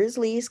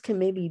 Grizzlies can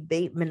maybe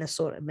bait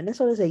Minnesota.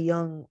 Minnesota's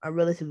a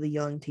relatively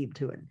young team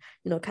too,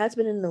 and Cat's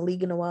been in the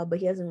league in a while, but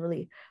he hasn't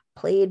really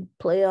played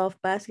playoff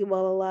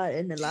basketball a lot.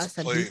 And the he's last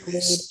time he played and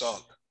he's played,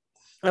 stunk.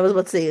 I was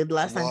about to say the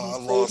last time he I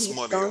played, lost he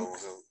money stunk. on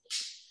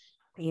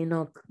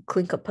him.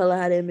 Clint Capella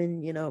had him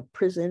in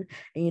prison,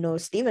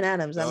 and Steven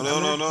Adams. No, no,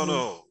 I'm no, no, actually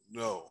no,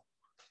 no.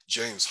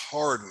 James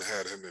Harden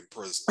had him in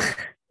prison,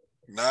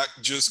 not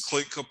just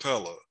Clint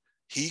Capella.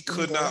 He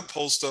could yeah, not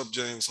post up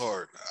James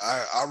Harden.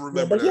 I yeah,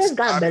 remember but he that. has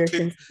gotten better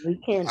since. We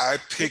can't. I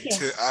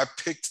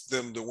picked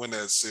them to win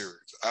that series.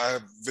 I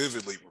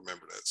vividly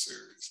remember that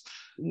series.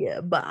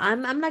 Yeah, but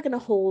I'm not gonna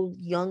hold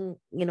young,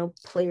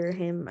 player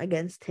him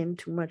against him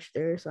too much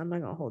there. So I'm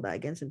not gonna hold that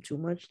against him too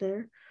much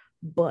there.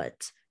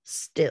 But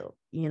still,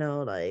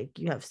 like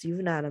you have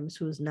Steven Adams,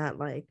 who's not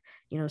like,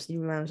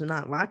 Steven Adams is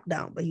not locked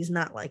down, but he's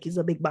not like he's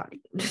a big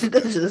body. Yeah,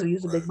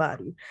 He's a big right.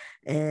 body.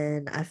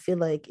 And I feel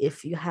like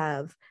if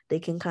they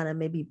can kind of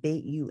maybe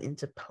bait you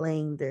into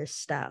playing their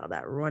style,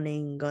 that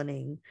running,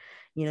 gunning,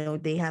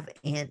 they have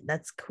Ant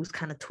that's who's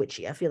kind of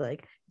twitchy. I feel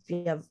like if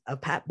you have a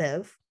Pat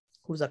Bev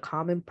who's a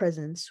common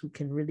presence who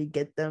can really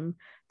get them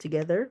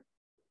together,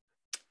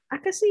 I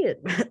can see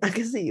it. I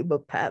can see it.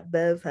 But Pat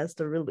Bev has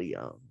to really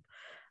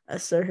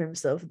assert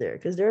himself there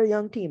because they're a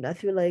young team. I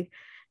feel like,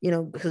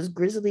 because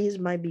Grizzlies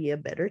might be a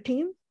better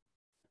team,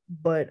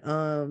 but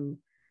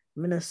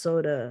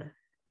Minnesota,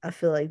 I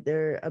feel like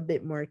they're a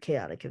bit more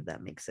chaotic, if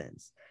that makes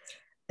sense.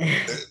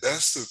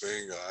 That's the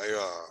thing.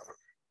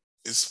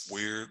 It's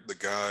weird. The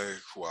guy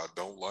who I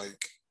don't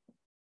like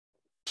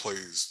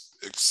plays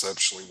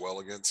exceptionally well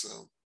against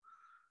him.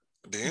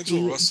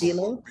 D'Angelo Russell,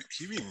 D'Lo?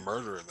 he be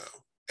murdering them,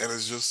 and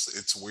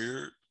it's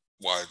weird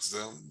why it's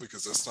them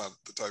because that's not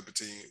the type of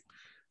team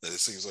that it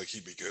seems like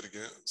he'd be good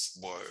against.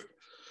 But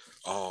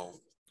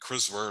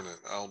Chris Vernon,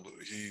 I don't know,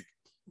 he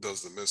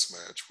does the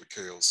mismatch with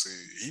KLC.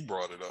 He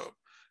brought it up,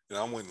 and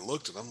I went and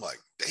looked, and I'm like,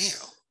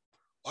 damn,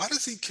 why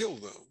does he kill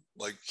them?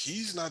 Like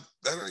he's not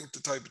that ain't the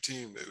type of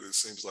team that it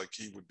seems like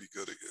he would be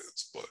good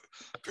against, but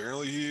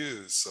apparently he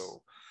is.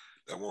 So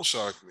That won't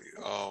shock me.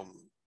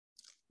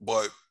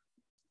 But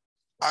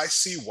I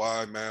see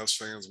why Mavs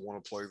fans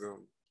want to play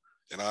them,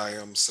 and I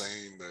am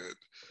saying that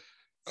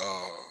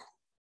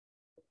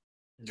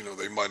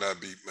they might not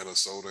beat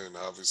Minnesota, and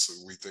obviously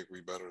we think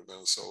we better than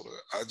Minnesota.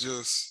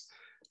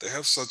 They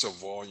have such a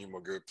volume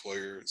of good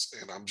players,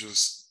 and I'm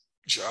just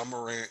Ja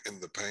Morant in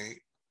the paint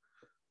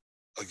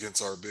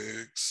against our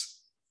bigs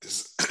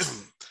is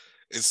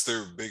it's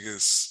their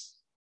biggest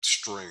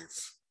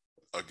strength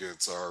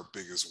against our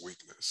biggest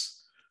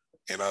weakness.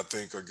 And I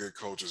think a good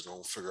coach is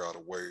going to figure out a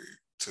way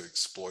to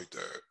exploit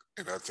that.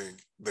 And I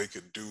think they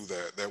could do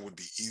that. That would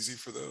be easy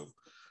for them.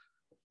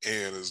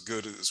 And as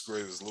great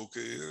as Luka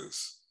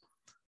is,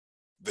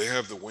 they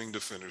have the wing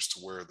defenders to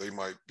where they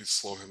might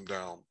slow him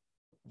down,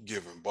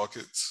 give him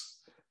buckets,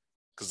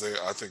 because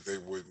I think they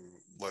wouldn't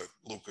let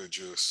Luka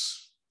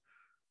just.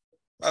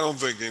 I don't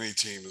think any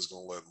team is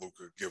going to let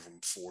Luka give them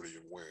 40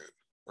 and win,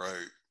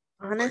 right?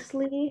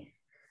 Honestly,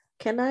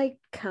 can I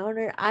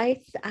counter?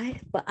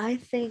 But I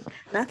think,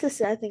 not to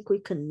say I think we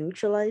can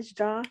neutralize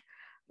Ja,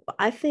 but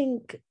I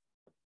think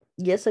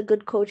yes, a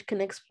good coach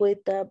can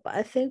exploit that, but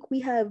I think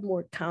we have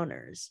more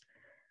counters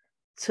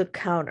to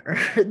counter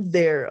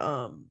their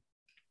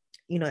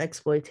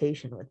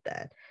exploitation with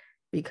that.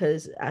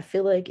 Because I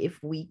feel like if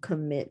we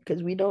commit,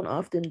 because we don't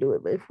often do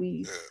it, but if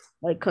we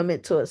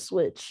commit to a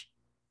switch,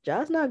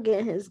 Ja's not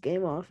getting his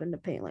game off in the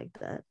paint like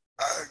that.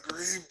 I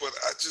agree, but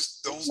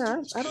those dudes I can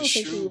don't think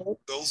he shoot. would.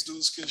 Those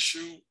dudes can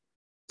shoot.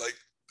 Like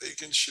they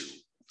can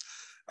shoot.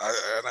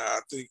 I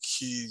think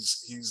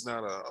he's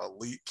not an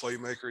elite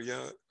playmaker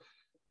yet.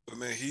 But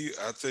man,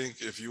 I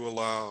think if you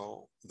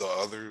allow the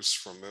others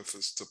from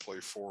Memphis to play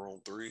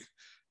 4-on-3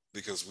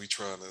 because we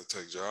trying to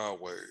take Ja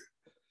away,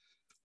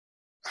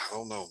 I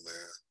don't know,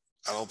 man.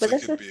 I don't But think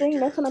that's the it'd be a thing.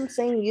 That's what I'm guarantee.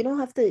 saying. You don't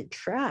have to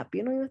trap.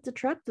 You don't even have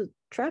to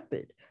trap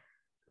it.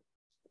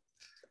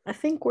 I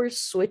think we're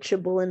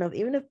switchable enough.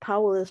 Even if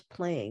Powell is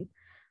playing,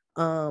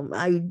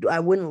 I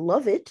wouldn't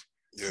love it,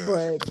 Yeah.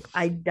 but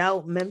I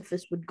doubt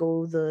Memphis would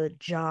go the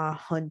Ja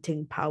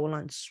hunting Powell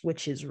on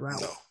switches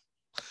route No.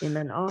 in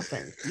an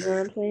offense. You know Hey,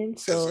 what I'm saying?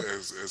 as So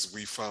as as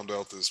we found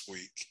out this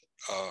week,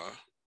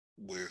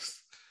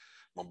 with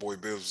my boy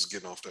Bibbs was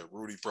getting off that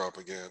Rudy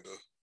propaganda.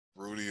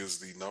 Rudy is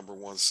the number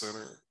one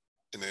center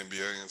in the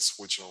NBA and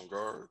switching on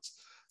guards.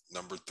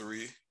 Number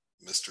 3,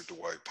 Mr.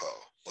 Dwight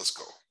Powell. Let's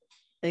go.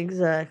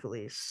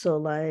 exactly. So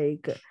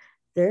like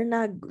they're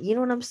not, you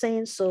know what I'm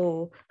saying?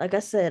 So like I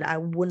said, I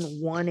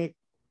wouldn't want it,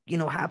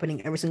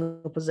 happening every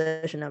single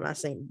possession. I'm not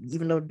saying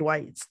even though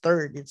Dwight's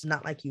third, it's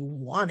not like you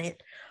want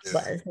it, Yeah.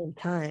 but at the same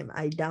time,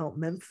 I doubt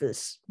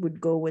Memphis would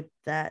go with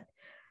that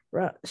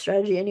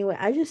strategy anyway.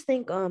 I just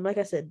think like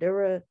I said,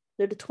 they're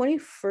the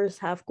 21st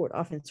half court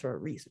offense for a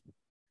reason.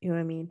 You know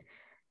what I mean?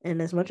 And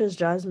as much as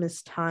Ja's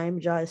missed time,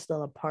 Ja is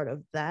still a part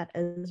of that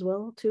as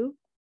well too.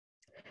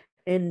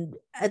 And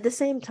at the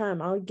same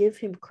time, I'll give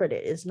him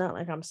credit. It's not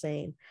like I'm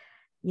saying,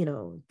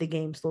 the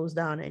game slows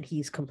down and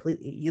he's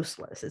completely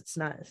useless. It's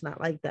not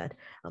like that.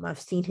 I've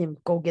seen him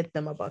go get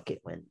them a bucket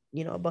when,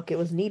 a bucket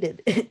was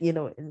needed,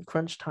 in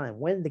crunch time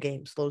when the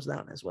game slows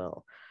down as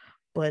well.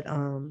 But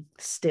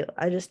still,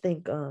 I just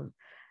think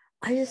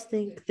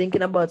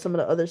thinking about some of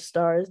the other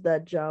stars,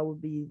 that Ja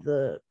would be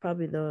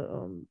probably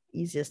the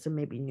easiest to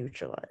maybe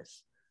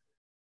neutralize.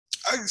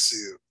 I can see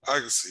it. I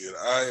can see it.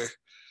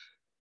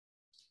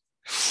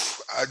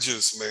 I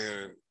just,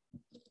 man,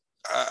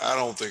 I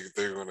don't think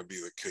they're going to be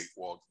the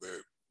cakewalk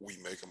that we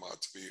make them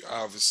out to be.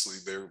 Obviously,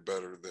 they're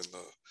better than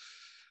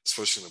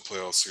especially in the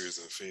playoff series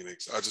in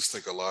Phoenix. I just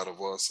think a lot of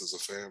us as a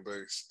fan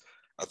base,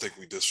 I think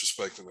we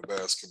disrespecting the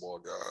basketball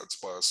gods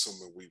by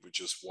assuming we would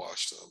just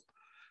watch them.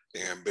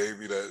 And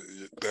baby,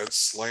 that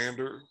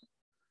slander,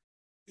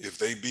 if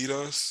they beat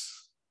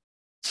us,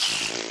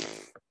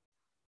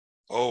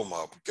 oh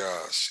my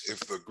gosh. If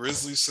the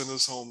Grizzlies send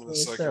us home in the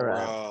It's second a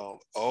wrap. round,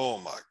 oh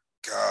my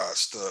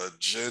gosh, the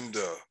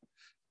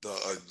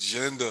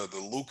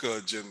Luka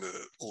agenda,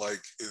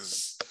 like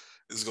is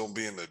gonna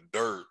be in the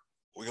dirt.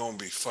 We're gonna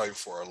be fighting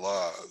for our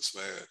lives,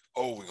 man.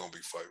 Oh, we're gonna be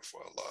fighting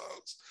for our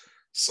lives.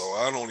 So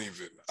I don't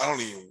even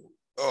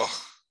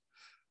oh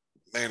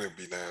man, it'd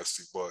be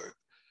nasty. But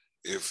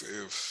if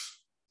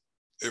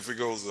if it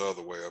goes the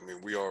other way, I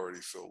mean, we already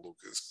feel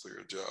Luka's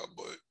clear job,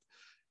 but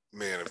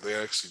man, if they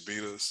actually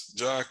beat us,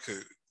 Ja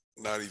could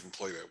not even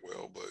play that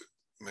well, but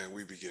man,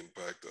 we be getting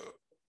packed up.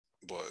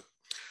 But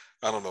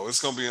I don't know.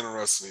 It's gonna be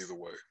interesting either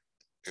way.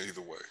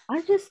 Either way.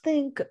 I just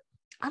think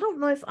I don't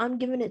know if I'm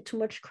giving it too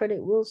much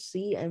credit. We'll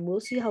see, and we'll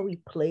see how he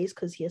plays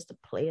because he has to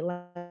play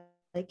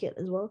like it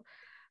as well.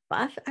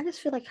 But I just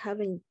feel like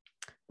having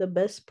the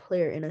best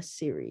player in a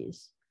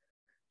series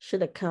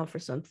should account for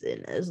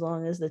something, as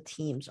long as the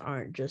teams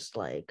aren't just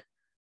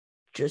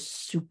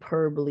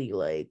superbly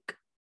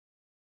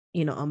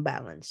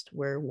unbalanced,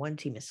 where one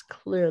team is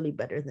clearly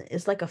better than.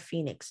 It's like a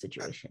Phoenix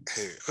situation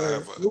Hey, I where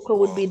have Luka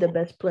would be the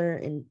best player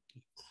in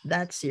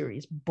that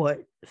series,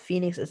 but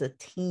Phoenix as a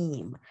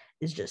team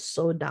is just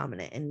so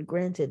dominant. And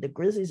granted, the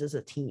Grizzlies as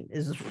a team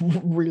is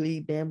really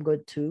damn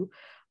good too,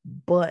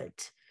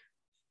 but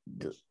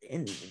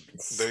And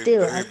They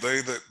still,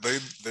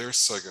 their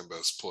second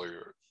best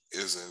player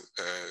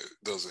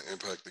doesn't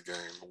impact the game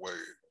the way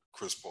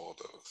Chris Paul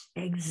does.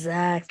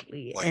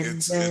 exactly. Like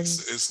And then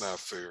it's not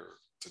fair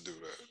to do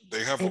that.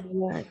 They have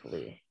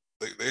exactly.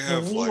 they And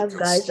have we like have a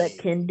guys that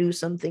scheme. can do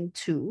something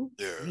too,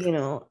 Yeah. you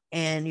know,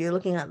 and you're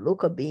looking at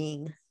Luka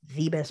being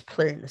the best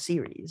player in the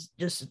series,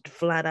 just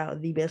flat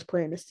out the best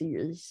player in the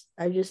series.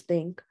 I just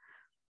think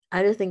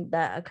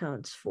that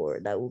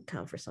will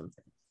count for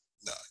something.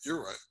 Nah,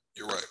 you're right.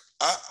 You're right.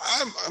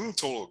 I'm in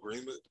total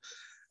agreement.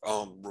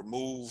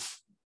 Remove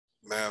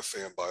Mad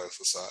fan bias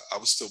aside, I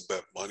would still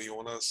bet money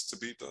on us to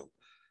beat them.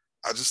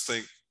 I just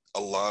think a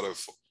lot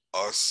of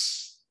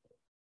us,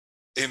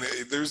 and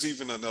there's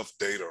even enough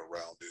data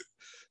around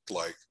it.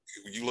 Like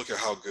you look at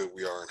how good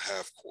we are in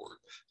half court,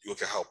 you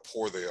look at how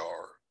poor they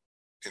are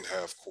in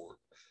half court.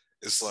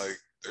 It's like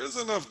there's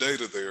enough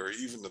data there.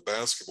 Even the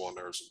basketball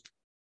nerds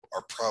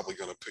are probably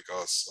going to pick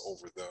us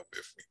over them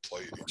if we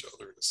played each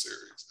other in a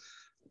series.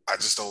 I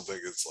just don't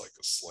think it's like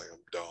a slam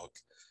dunk.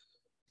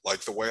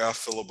 Like the way I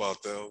feel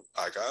about them,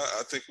 like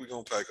I think we're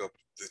gonna pack up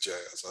the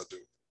Jazz. I do.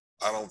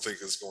 I don't think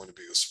it's going to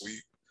be a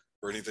sweep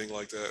or anything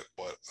like that,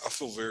 but I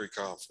feel very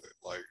confident.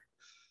 Like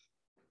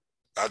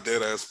I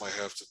dead ass might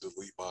have to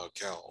delete my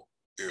account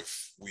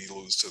if we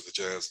lose to the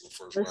Jazz in the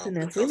first round Listen,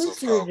 if we because lose of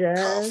to the how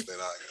Jazz,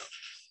 confident I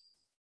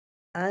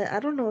am. I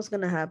don't know what's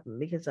gonna happen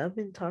because I've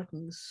been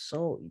talking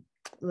so.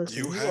 Listen,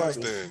 You you have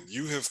already been.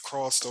 You have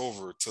crossed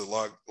over to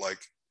like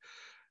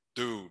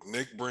dude,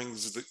 Nick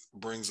brings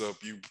up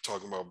you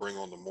talking about bring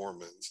on the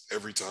Mormons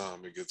every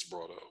time it gets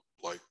brought up.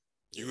 Like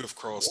you have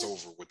crossed yeah.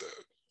 over with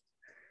that.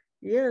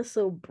 Yeah,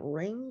 so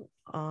bring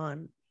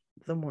on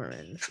the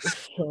Mormons.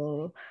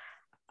 So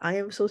I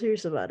am so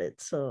serious about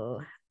it.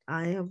 So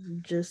I am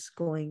just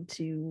going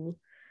to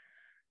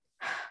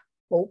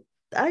hope.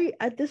 I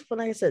at this point,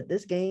 like I said,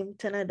 this game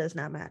tonight does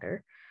not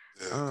matter.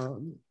 Yeah.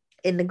 Um,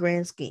 in the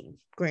grand scheme,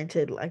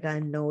 granted, like I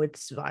know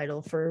it's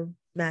vital for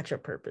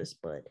matchup purpose,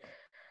 but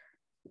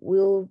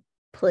we'll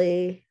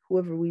play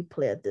whoever we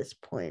play at this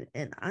point.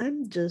 And I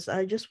just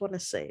want to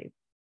say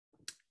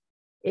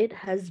it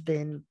has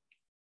been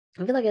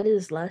I feel like I did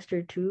this last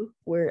year too,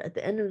 where at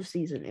the end of the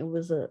season it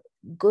was a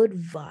good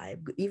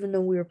vibe, even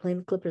though we were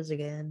playing Clippers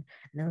again,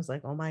 and I was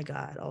like, oh my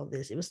god, all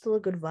this. It was still a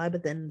good vibe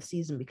at the end of the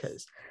season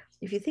because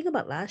if you think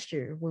about last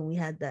year when we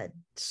had that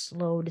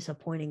slow,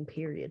 disappointing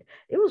period,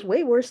 it was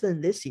way worse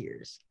than this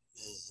year's.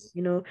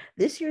 You know,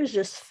 this year's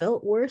just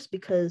felt worse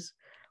because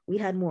we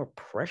had more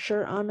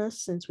pressure on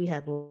us since we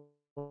had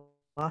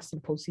lost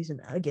in postseason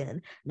again.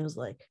 And it was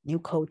like new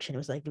coach,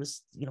 and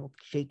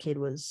J Kid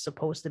was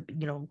supposed to be,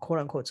 quote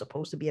unquote,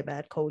 supposed to be a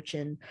bad coach,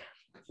 and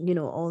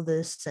all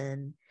this,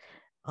 and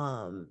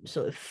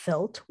so it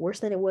felt worse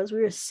than it was.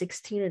 We were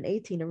 16 and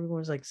 18. Everyone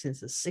was like,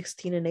 since the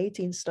 16 and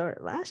 18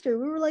 start last year,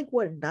 we were like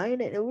what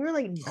 9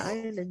 and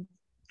Yeah.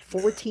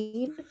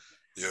 14.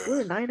 Yeah. We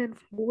were 9 and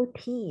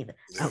 14 at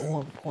Yeah.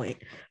 one point,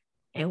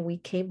 and we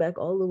came back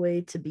all the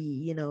way to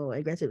be,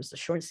 I granted it was a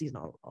short season,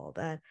 all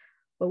that,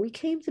 but we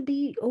came to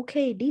be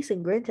okay,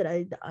 decent.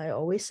 Granted, I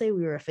always say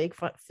we were a fake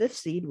fifth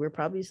seed. We're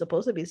probably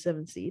supposed to be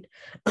seventh seed,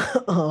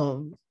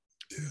 um,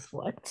 Yeah.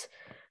 but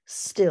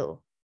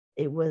still,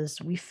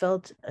 we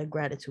felt a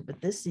gratitude.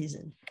 But this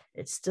season,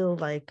 it's still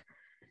like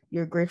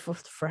you're grateful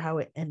for how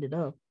it ended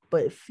up,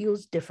 but it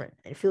feels different.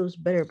 It feels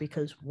better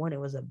because one, it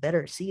was a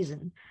better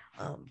season,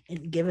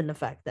 and given the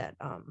fact that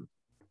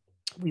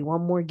we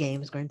won more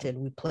games. Granted,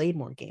 we played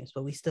more games,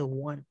 but we still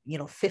won.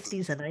 50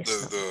 is a nice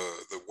number.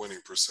 The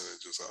winning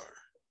percentage is higher.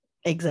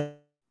 Exactly.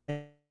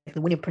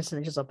 The winning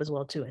percentage is up as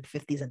well too, and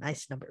 50 is a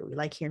nice number. We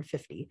like hearing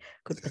 50.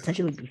 Could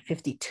potentially be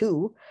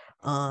 52,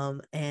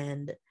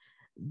 and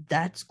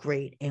that's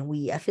great.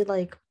 And I feel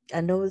like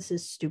I know this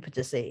is stupid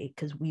to say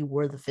because we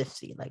were the fifth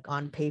seed. Like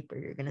on paper,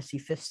 you're gonna see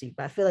fifth seed,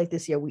 but I feel like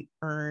this year we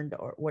earned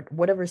or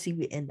whatever seed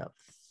we end up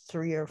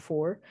 3 or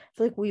 4. I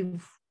feel like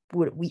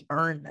we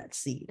earned that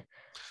seed.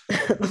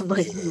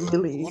 Like Yeah. Well,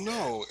 really.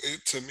 no.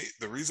 To me,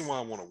 the reason why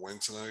I want to win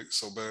tonight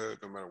so bad,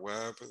 no matter what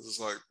happens, is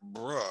like,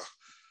 bruh,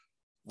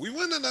 we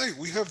win tonight.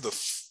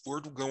 We're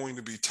going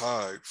to be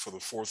tied for the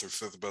fourth or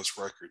fifth best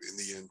record in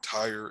the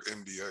entire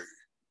NBA.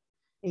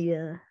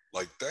 Yeah.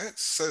 Like that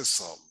says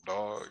something,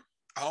 dog.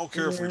 I don't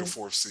care if we're the Yeah.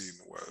 fourth seed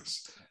in the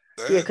West.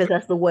 Yeah, That because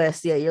that's the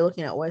West. Yeah, you're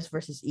looking at West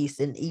versus East.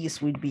 In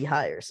East, we'd be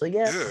higher. So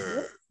yeah, yeah,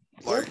 yep.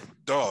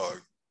 like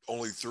dog.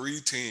 Only 3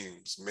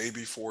 teams,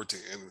 maybe 14.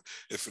 And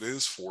if it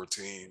is 4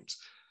 teams,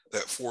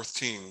 that fourth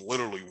team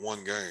literally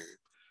one game,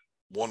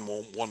 one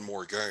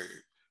more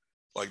game.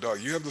 Like dog,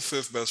 you have the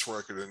fifth best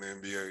record in the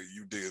NBA.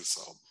 You did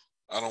something.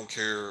 I don't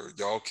care.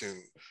 Y'all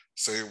can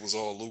say it was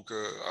all Luka.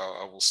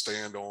 I will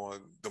stand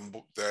on them.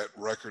 That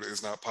record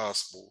is not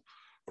possible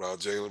without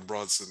Jalen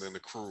Brunson and the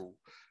crew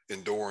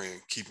and Dorian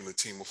keeping the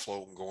team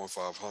afloat and going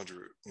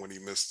 500 when he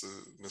missed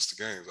the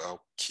games.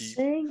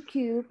 Thank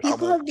you.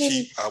 People have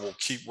been. I will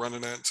keep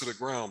running that into the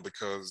ground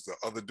because the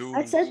other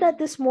I said dudes. that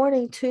this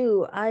morning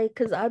too.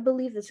 Because I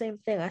believe the same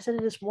thing. I said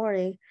it this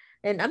morning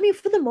And I mean,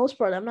 for the most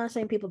part, I'm not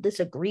saying people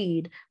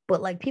disagreed,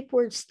 but like people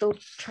were still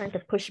trying to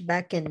push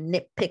back and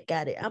nitpick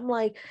at it. I'm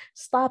like,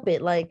 stop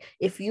it. Like,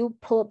 if you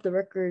pull up the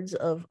records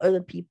of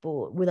other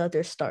people without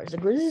their stars, the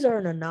Grizzlies are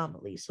an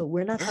anomaly. So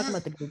we're not talking Yeah.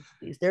 about the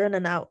Grizzlies.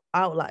 They're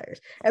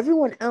outliers.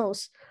 Everyone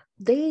else,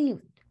 they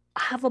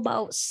have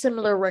about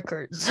similar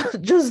records,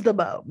 just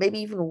about, maybe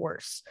even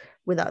worse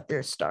without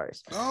their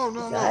stars. No, The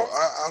no, no.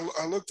 guys,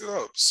 I looked it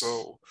up.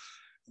 So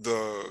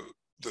the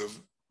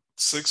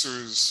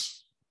Sixers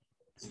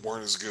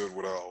weren't as good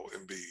without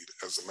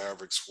Embiid as the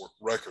Mavericks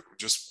record,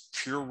 just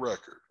pure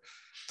record.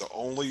 The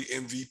only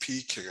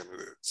MVP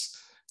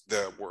candidates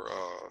that were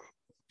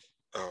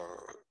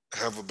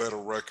have a better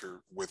record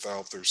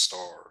without their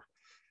star,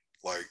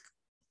 like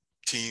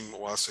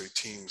I say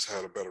teams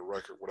had a better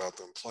record without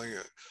them playing,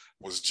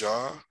 was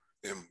Ja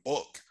and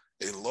Book.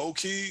 And low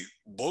key,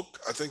 Book,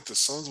 I think the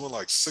Suns went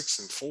like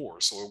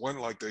 6-4, so it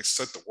wasn't like they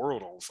set the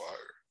world on fire.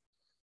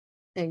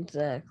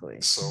 exactly.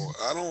 So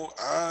I don't,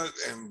 I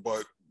and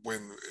but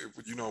when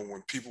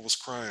when people was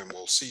crying,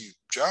 well, see,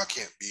 Ja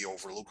can't be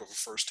over Luka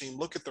for first team.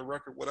 Look at the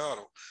record without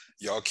him.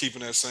 Y'all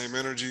keeping that same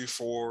energy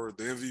for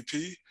the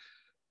MVP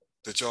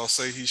that y'all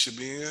say he should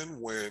be in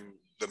when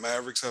the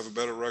Mavericks have a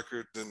better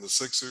record than the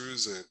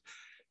Sixers and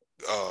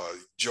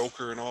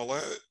Joker and all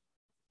that.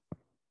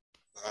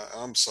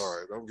 I'm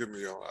sorry, don't get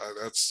me on.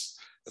 That's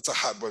a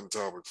hot button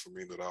topic for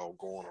me that I'll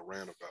go on a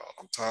rant about.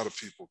 I'm tired of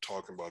people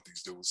talking about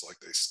these dudes like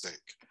they stink.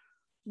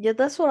 Yeah,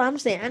 that's what I'm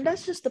saying, and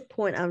that's just the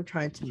point I'm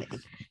trying to make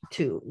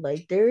too.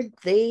 Like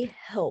they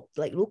helped.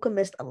 Like Luca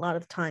missed a lot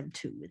of time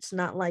too. It's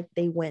not like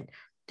they went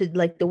to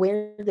like the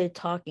way they're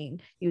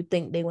talking. You'd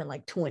think they went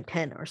like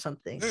 2-10 or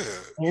something.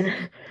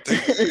 Yeah,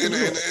 And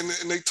they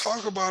and they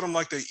talk about them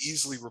like they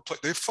easily replace.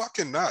 They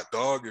fucking not,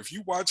 dog. If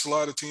you watch a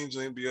lot of teams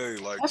in the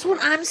NBA, like that's what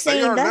I'm they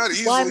saying. are That's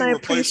not why easily my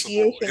replaceable,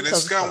 appreciation and it's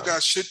comes got from.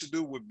 got shit to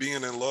do with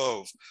being in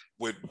love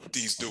with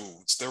these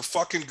dudes. They're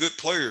fucking good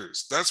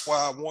players. That's why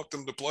I want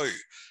them to play.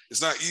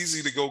 It's not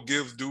easy to go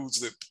give dudes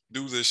that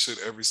do this shit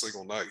every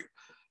single night,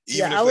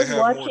 even Yeah, if I they was have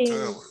more watching.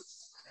 talent.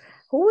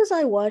 Who was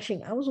I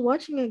watching? I was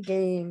watching a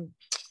game.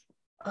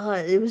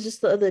 It was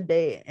just the other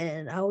day,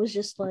 and I was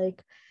just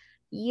like,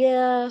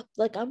 yeah,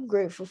 like I'm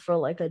grateful for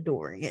like a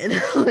Dorian,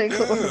 like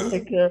or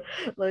Yeah,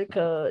 like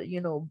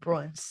a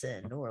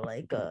Brunson or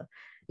like a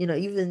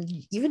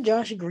even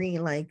Josh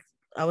Green. Like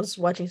I was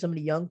watching some of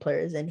the young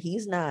players, and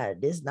he's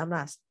not this. I'm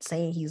not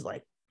saying he's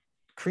like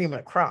cream of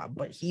the crop,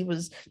 but he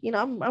was.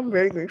 I'm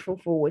very grateful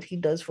for what he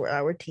does for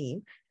our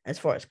team as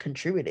far as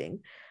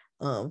contributing.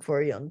 For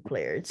a young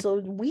player, so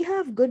we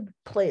have good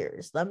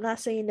players. I'm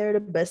not saying they're the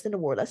best in the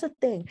world. That's the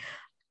thing.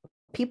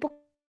 People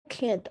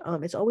can't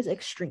it's always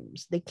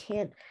extremes. They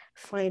can't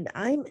find.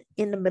 I'm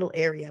in the middle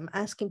area. I'm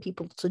asking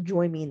people to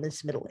join me in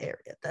this middle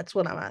area. That's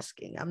what I'm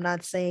asking. I'm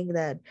not saying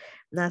that.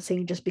 I'm not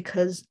saying just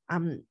because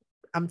I'm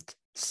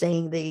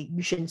saying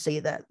you shouldn't say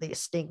that they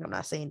stink. I'm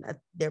not saying that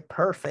they're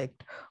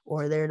perfect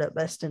or they're the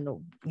best in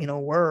the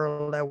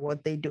world at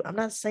what they do. I'm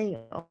not saying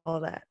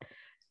all that.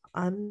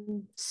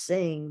 I'm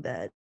saying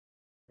that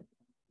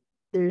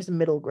there's a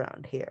middle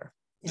ground here.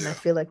 And I yeah,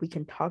 feel like we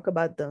can talk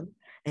about them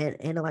and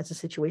analyze the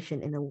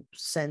situation in a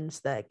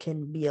sense that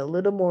can be a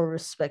little more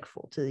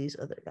respectful to these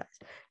other guys.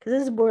 Because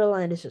this is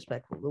borderline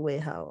disrespectful the way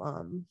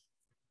how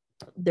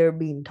they're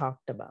being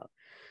talked about.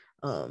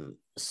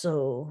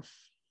 So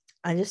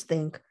I just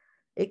think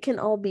it can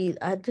all be.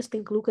 I just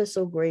think Luka's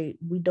so great.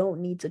 We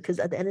don't need to, because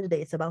at the end of the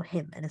day, it's about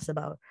him and it's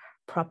about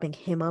propping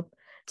him up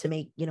to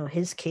make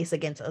his case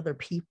against other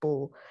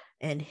people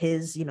and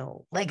his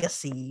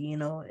legacy. In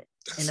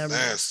that's a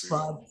nasty.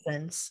 broad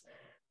sense,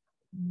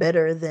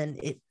 better than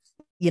it.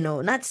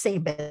 Not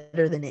saying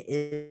better than it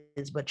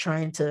is, but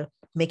trying to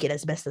make it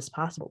as best as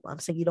possible. I'm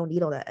saying you don't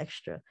need all that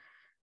extra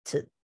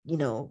to you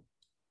know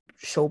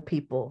show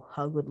people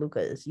how good Luka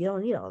is. You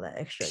don't need all that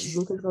extra. He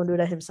Luka's gonna do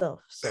that himself.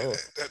 So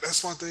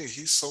that's one thing.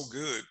 He's so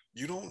good.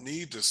 You don't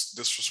need to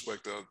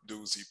disrespect the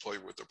dudes he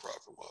played with to prop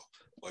him up.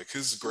 Like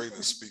his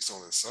greatness speaks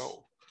on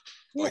itself.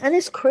 yeah, Like and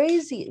it's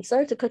crazy.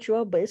 Sorry to cut you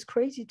off, but it's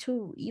crazy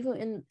too.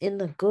 Even in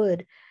the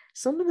good,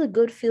 some of the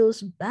good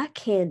feels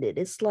backhanded.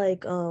 It's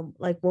like when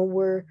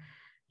we're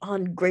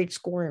on great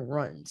scoring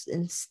runs,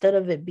 instead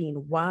of it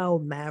being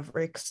wow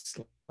Mavericks,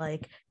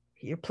 like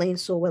you're playing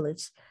so well,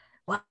 it's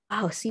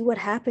wow, see what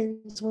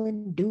happens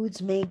when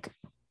dudes make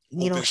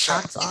open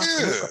shot. shots off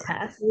Yeah. Luka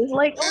passes.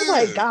 Like, oh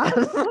my Yeah. god,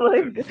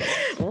 like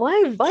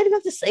why do you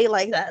have to say it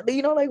like that?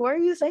 Like, why are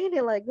you saying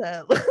it like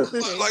that?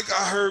 Like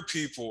I've heard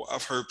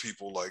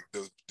people like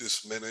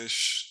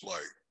diminish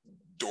like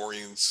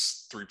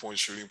Dorian's 3-point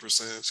shooting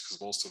percentage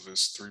because most of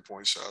his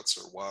 3-point shots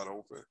are wide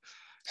open.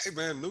 Hey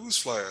man,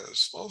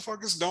 newsflash,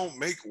 motherfuckers don't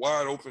make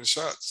wide open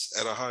shots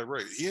at a high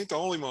rate. He ain't the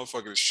only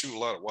motherfucker to shoot a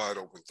lot of wide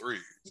open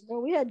threes.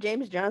 Well, we had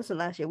James Johnson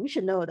last year. We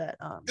should know that.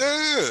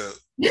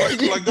 Yeah,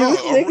 like Dudes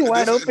no, making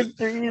wide this open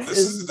threes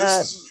is this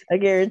not is a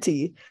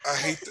guarantee. I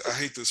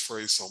hate this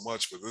phrase so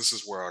much, but this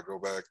is where I go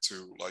back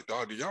to like,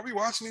 dog, do y'all be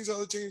watching these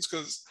other teams?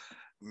 Because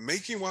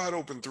making wide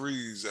open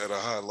threes at a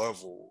high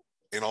level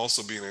and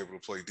also being able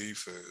to play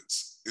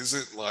defense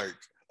isn't like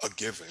a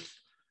given.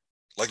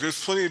 Like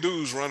there's plenty of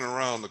dudes running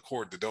around the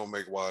court that don't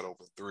make wide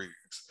open threes,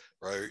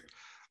 right?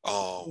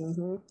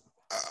 Mm-hmm.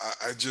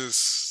 I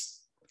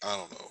just I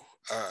don't know.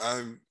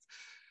 I'm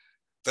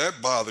that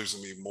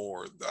bothers me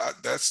more.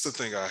 That's the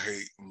thing I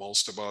hate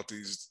most about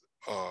these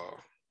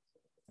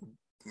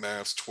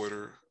Mavs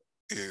Twitter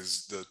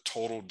is the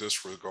total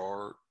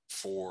disregard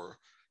for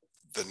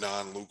the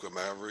non-Luka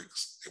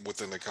Mavericks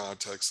within the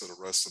context of the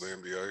rest of the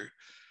NBA.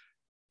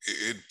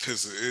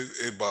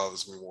 It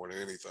bothers me more than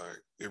anything.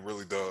 It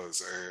really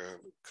does, and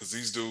because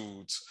these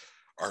dudes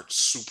aren't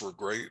super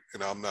great,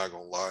 and I'm not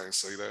gonna lie and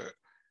say that,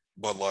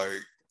 but like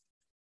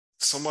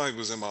somebody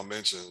was in my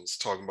mentions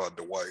talking about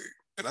Dwight,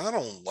 and I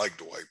don't like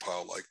Dwight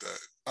Powell like that.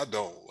 I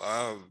don't.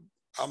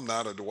 I'm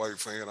not a Dwight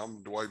fan.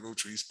 I'm Dwight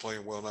neutral. He's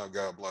playing well now.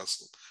 God bless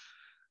him.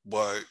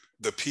 But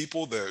the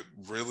people that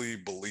really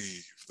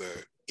believe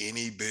that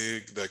any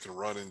big that can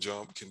run and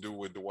jump can do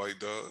what Dwight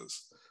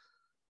does,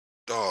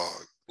 dog,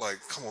 like,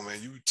 come on,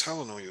 man, you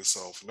telling on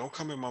yourself. Don't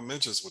come in my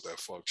mentions with that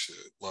fuck shit.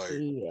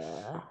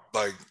 Yeah.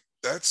 Like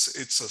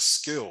it's a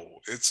skill.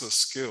 It's a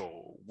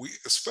skill. We,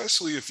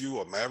 especially if you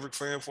a Maverick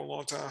fan for a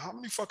long time, how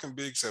many fucking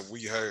bigs have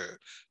we had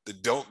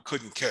that don't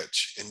couldn't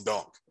catch and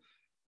dunk?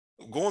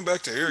 Going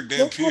back to Eric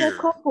Just had a Dampier,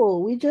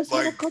 couple. We just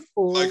had a like like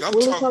couple. I'm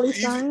Willie talking Cauley even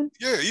Stein.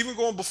 yeah, even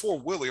going before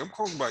Willie, I'm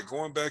talking about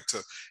going back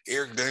to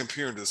Eric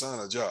Dampier and design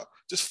a job.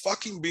 Just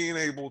fucking being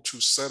able to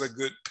set a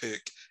good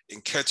pick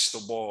and catch the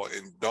ball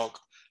and dunk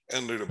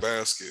under the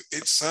basket.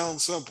 It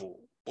sounds simple,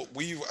 but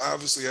we've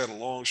obviously had a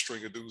long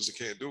string of dudes that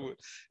can't do it,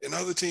 and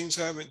other teams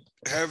haven't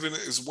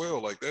it as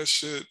well. Like that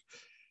shit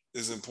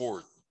is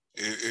important.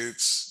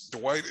 It's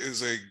Dwight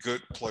is a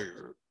good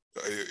player,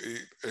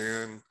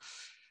 and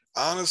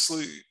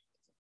honestly,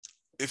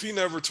 if he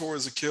never tore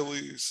his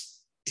Achilles,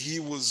 he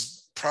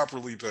was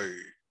properly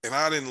paid. And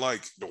I didn't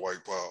like Dwight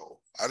Powell.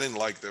 I didn't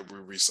like that we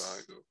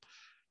re-signed him.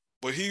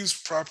 But he's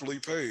properly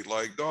paid.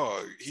 Like,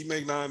 dog, he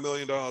make $9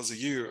 million a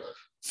year.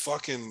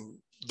 Fucking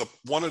the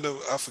one of the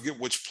I forget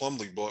which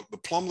Plumlee book, the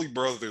Plumlee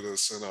brother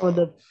that's in Oh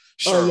the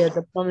oh yeah, Charlotte.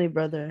 the Plumlee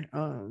brother.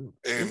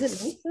 Is And it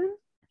Mason?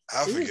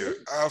 I Is it forget,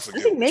 Mason? I I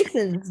forget think which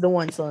Mason's the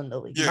one still in the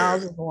league. yeah.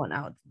 Miles is the one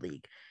out of the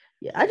league.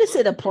 Yeah, I just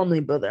said the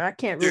Plumlee brother. I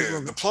can't Yeah,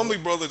 remember. the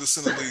Plumlee brother that's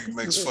in the league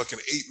makes fucking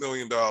 $8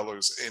 million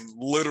and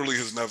literally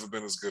has never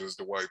been as good as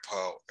Dwight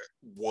Powell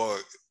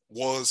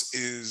was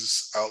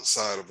is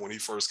outside of when he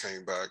first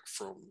came back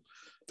from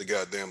the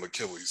goddamn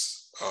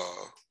Achilles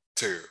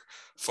tear.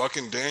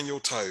 Fucking Daniel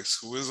Tice,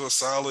 who is a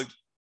solid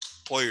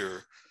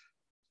player,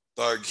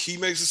 like he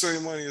makes the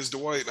same money as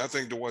Dwight, and I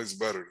think Dwight's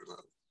better than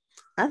him.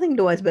 I think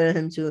Dwight's better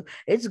than him too.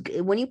 It's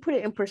when you put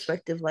it in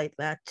perspective like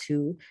that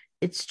too.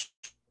 It's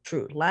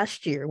true.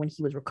 Last year when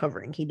he was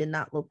recovering, he did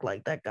not look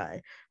like that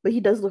guy, but he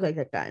does look like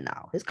that guy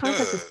now. His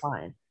contract is Yeah,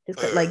 fine. His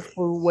like yeah.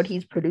 for what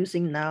he's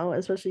producing now,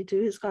 especially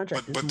too, his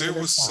contract is But more there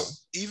than was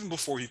fine. even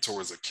before he tore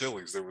his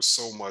Achilles, there was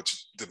so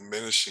much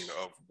diminishing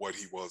of what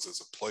he was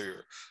as a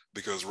player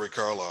because Rick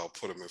Carlisle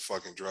put him in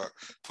fucking drop,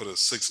 put a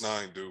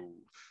 6'9" dude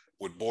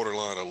with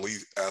borderline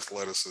elite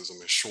athleticism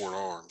and short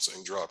arms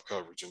and drop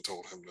coverage and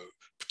told him to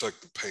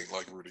protect the paint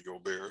like Rudy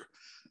Gobert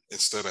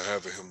instead of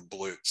having him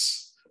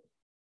blitz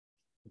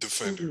Yeah.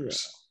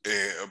 defenders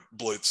and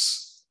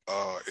blitz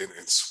and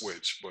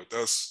switch. But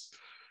that's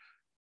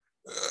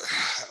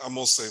I'm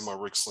gonna say my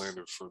Rick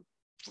slander for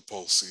the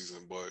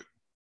postseason, but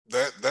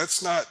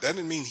that's not that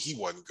didn't mean he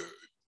wasn't good.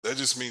 That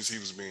just means he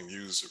was being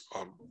used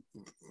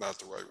not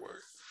the right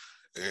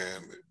way.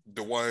 And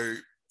Dwight,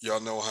 y'all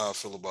know how I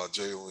feel about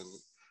Jalen.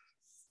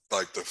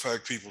 Like the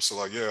fact people say,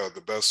 like, yeah,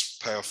 the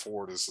best path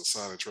forward is to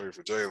sign a trade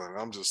for Jalen.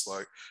 I'm just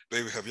like,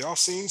 baby, have y'all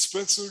seen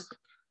Spencer?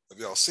 Have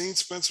y'all seen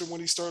Spencer when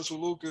he starts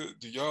with Luka?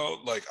 Do y'all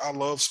like? I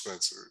love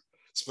Spencer.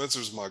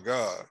 Spencer's my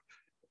guy.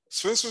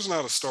 Spencer's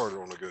not a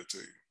starter on a good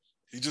team.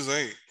 He just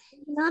ain't.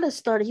 He's not a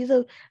starter. He's a.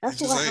 He That's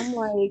just why ain't. I'm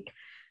like.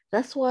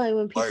 That's why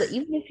when people, Like,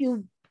 even if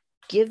you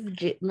give,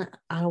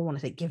 I don't want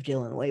to say give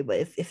Jalen away, but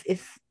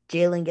if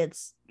Jalen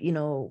gets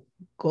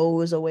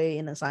goes away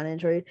in a sign and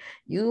trade,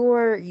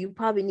 you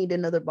probably need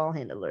another ball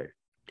handler,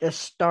 a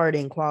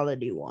starting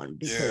quality one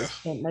yeah,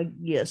 because like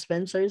yeah,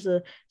 Spencer's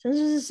a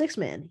six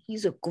man.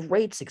 He's a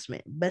great six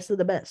man, best of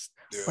the best,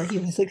 yeah. but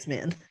he's a six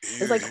man.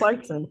 It's like He,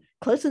 Clarkson.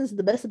 Clarkson's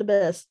the best of the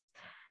best.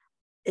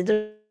 It's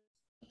a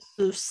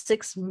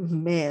six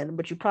man,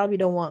 but you probably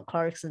don't want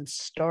Clarkson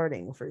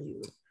starting for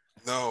you.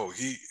 no,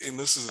 and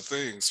this is the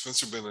thing.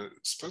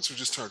 Spencer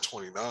just turned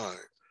 29.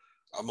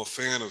 I'm a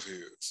fan of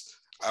his.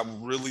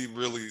 I'm really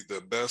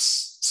the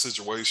best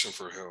situation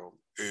for him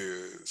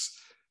is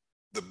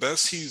the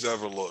best he's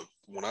ever looked.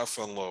 When I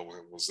fell in love with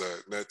him was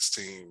that Nets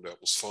team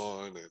that was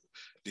fun and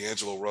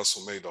D'Angelo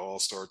Russell made the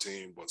All-Star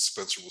team, but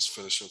Spencer was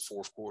finishing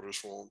fourth quarters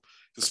for him.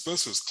 Because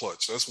Spencer's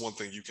clutch. That's one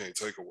thing you can't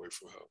take away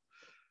from him.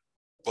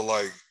 But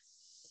like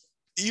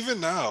even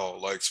now,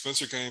 like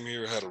Spencer came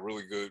here, had a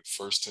really good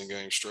first 10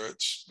 game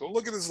stretch. Go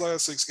look at his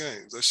last 6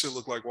 games. That shit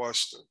looked like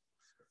Washington.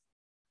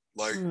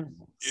 Like Mm.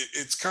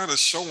 it's kind of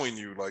showing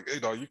you, like, hey,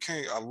 dog, you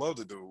can't. I love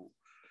the dude,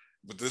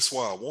 but this is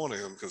why I wanted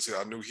him because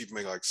I knew he'd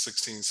make like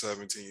 16,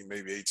 17,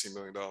 maybe $18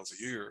 million a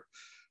year.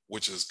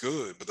 which is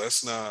good, but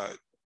that's not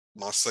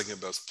my second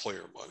best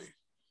player money.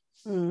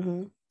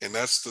 Mm-hmm. And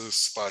that's the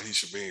spot he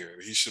should be in.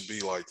 He should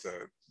be like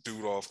that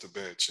dude off the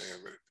bench.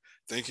 And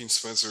thinking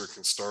Spencer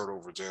can start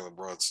over Jalen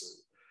Brunson,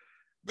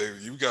 baby,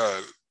 you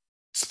got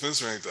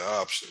Spencer ain't the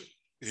option.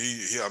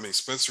 I mean,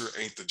 Spencer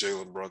ain't the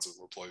Jalen Brunson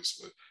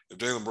replacement. If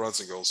Jalen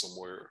Brunson goes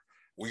somewhere,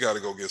 we got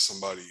to go get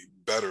somebody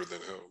better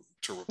than him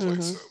to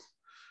replace him.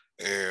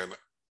 And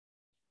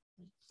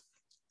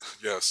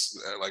yes,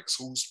 like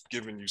who's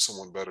giving you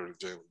someone better than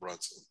Jalen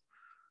Brunson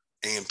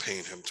and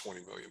paying him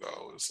 $20 million?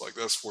 Like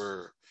that's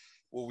where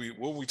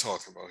what we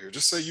talking about here?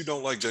 Just say you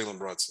don't like Jalen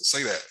Brunson.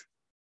 Say that.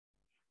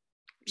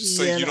 Just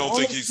say Yeah, you the don't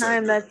only think he's that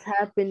time good. that's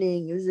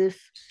happening is if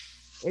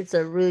it's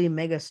a really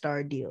mega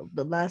star deal.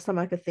 The last time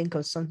I could think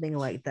of something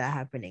like that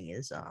happening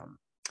is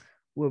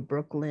with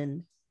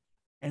Brooklyn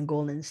and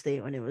Golden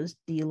State when it was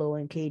D'Lo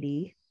and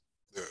KD.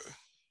 Yeah.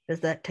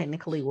 Because that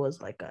technically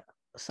was like a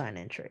sign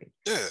and trade.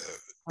 Yeah.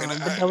 And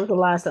But that was the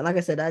last time. Like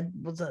I said, that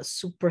was a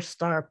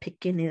superstar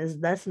picking his.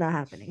 That's not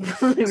happening.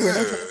 We're not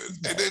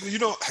yeah. And then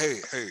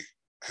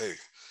hey.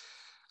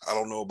 I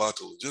don't know about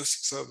the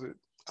logistics of it.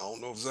 I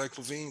don't know if Zach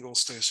LaVine gonna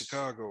stay in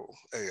Chicago.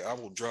 Hey, I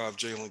will drive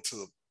Jalen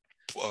to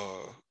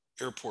the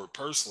airport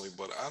personally,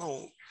 but I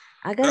don't.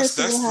 I gotta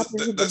see what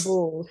happens with the That's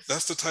Bulls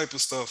the type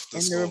of stuff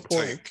that's and the gonna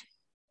report. take.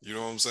 You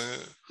know what I'm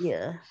saying?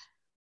 Yeah.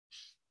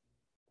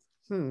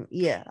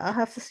 Yeah, I'll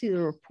have to see the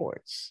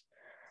reports.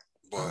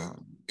 But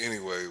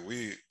anyway,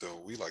 we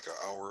like an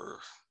hour.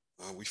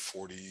 We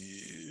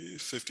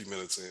 50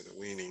 minutes in, and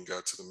we ain't even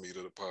got to the meat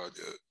of the pod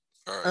yet.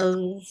 All right. I was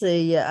gonna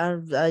say, yeah,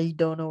 I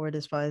don't know where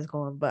this fight is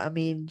going, but I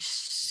mean,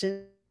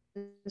 since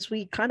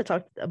we kind of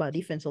talked about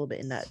defense a little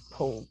bit in that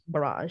whole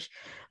barrage,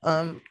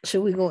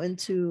 should we go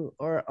into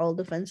our all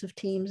defensive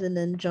teams and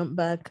then jump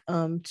back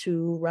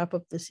to wrap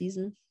up the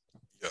season?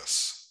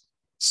 Yes.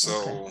 So,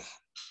 Okay.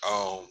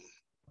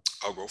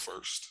 I'll go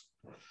first.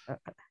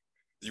 Okay.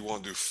 You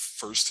want to do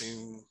first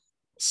team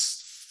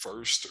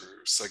first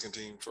or second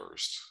team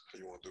first? How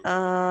you want to do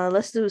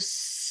Let's do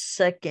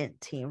second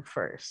team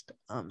first.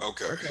 it?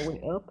 Okay. Work our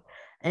way up.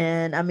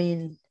 And I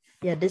mean,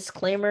 yeah,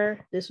 disclaimer,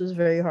 this was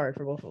very hard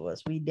for both of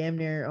us. We damn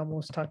near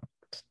almost talked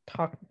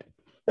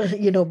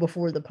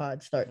before the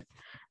pod started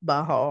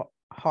about how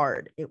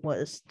hard it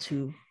was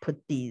to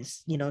put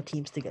these,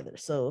 teams together.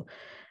 So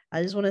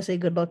I just want to say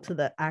good luck to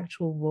the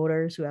actual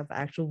voters who have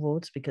actual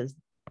votes, because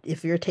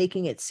if you're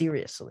taking it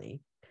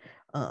seriously,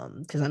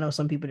 because I know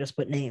some people just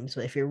put names,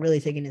 but if you're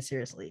really taking it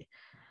seriously,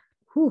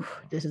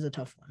 this is a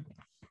tough one.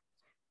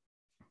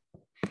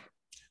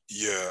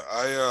 Yeah,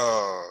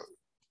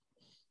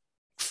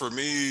 for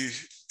me,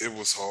 it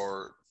was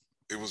hard.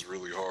 It was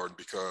really hard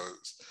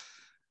because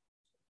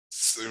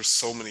there's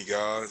so many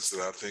guys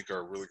that I think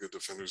are really good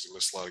defenders and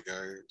miss a lot of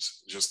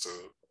games. Just a,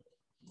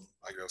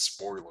 I guess,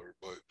 spoiler,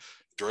 but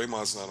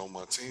Draymond's not on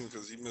my team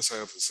because he missed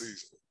half the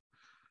season.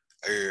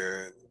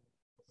 And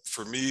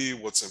for me,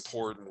 what's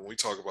important when we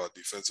talk about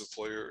defensive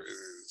player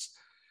is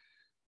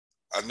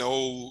I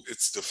know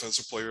it's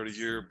defensive player of the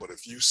year, but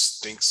if you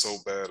stink so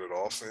bad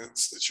at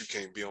offense that you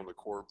can't be on the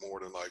court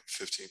more than like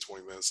 15,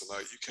 20 minutes a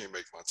night, you can't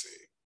make my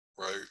team,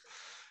 right?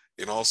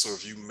 And also,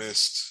 if you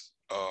missed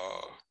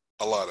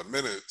a lot of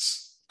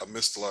minutes, I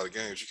missed a lot of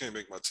games, you can't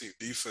make my team.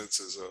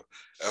 Defense is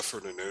a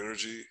effort and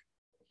energy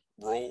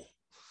role.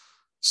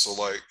 So,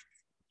 like,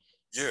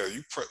 yeah,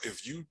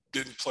 if you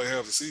didn't play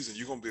half the season,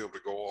 you're gonna be able to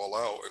go all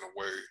out in a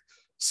way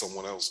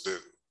someone else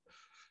didn't.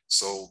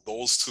 So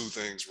those two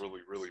things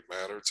really, really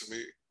matter to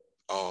me.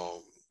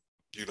 Um,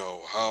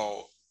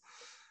 how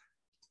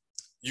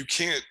you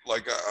can't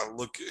like I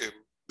look at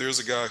there's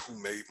a guy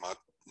who made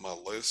my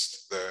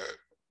list that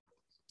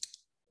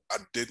I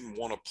didn't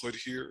want to put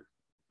here,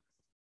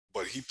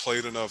 but he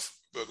played enough.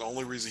 But the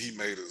only reason he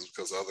made it is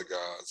because other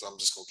guys, I'm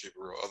just gonna keep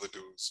it real, other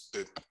dudes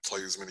didn't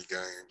play as many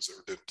games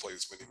or didn't play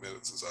as many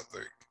minutes as I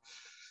think.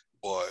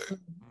 But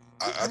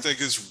I think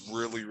it's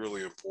really,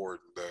 really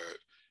important that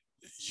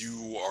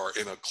you are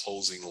in a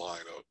closing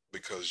lineup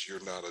because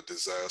you're not a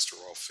disaster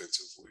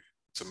offensively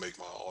to make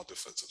my all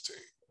defensive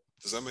team.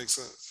 Does that make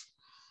sense?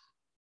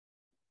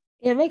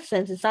 Yeah, it makes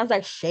sense. It sounds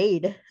like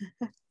shade.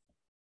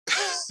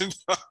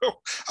 No,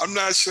 I'm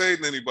not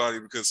shading anybody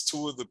because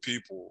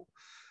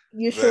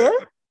You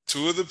sure?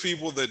 two of the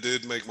people that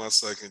did make my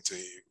second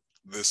team,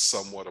 this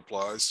somewhat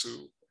applies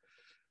to.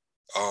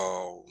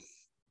 And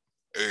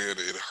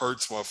it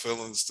hurts my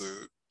feelings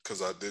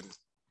because I didn't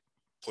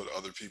put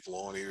other people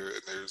on here,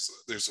 and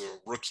there's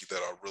a rookie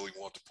that I really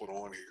want to put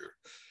on here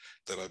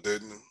that I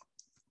didn't,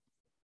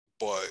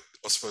 but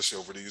especially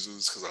over these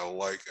because I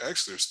like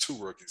actually there's two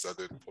rookies I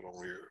didn't put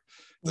on here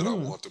that I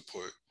want to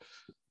put,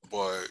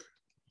 but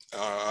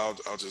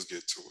I'll just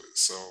get to it.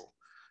 So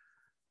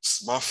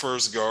my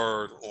first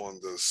guard on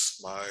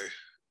my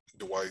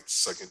Dwight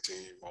second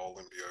team All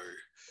NBA,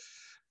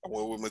 I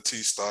went with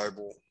Matisse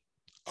Thybulle.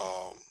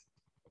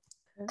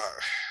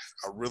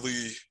 I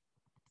really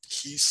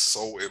he's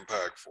so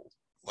impactful.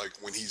 Like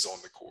when he's on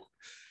the court,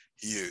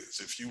 he is.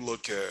 If you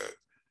look at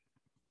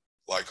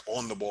like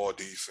on the ball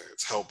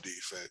defense, help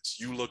defense.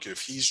 You look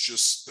if he's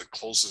just the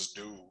closest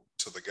dude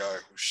to the guy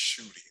who's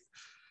shooting.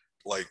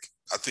 Like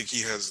I think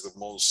he has the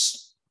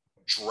most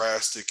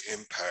drastic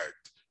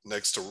impact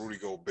next to Rudy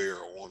Gobert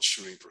on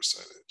shooting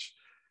percentage.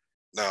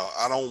 Now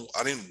I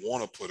didn't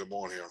want to put him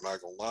on here. I'm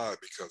not gonna lie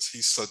because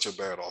he's such a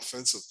bad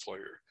offensive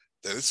player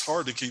that it's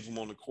hard to keep him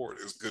on the court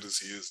as good as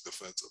he is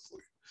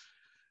defensively.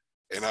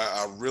 And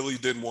I really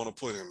didn't want to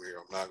put him here.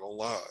 I'm not gonna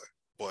lie,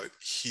 but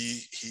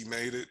he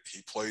made it.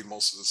 He played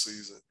most of the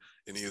season,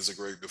 and he is a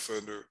great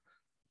defender.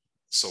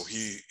 So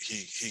he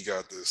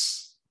got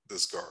this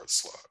guard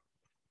slot.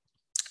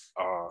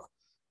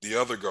 The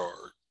other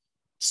guard,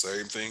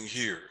 same thing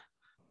here.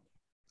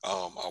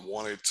 I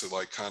wanted to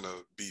like kind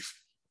of be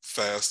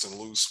fast and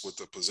loose with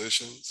the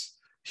positions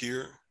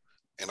here,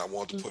 and I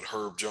wanted to put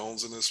Herb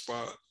Jones in this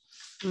spot.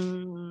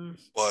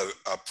 But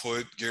I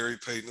put Gary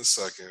Payton a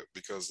second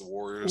because the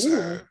Warriors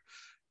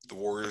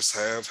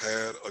have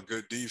had a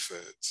good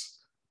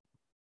defense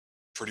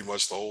pretty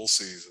much the whole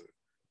season.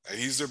 And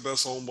he's their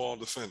best home ball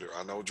defender.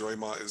 I know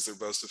Draymond is their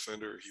best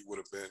defender. He would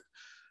have been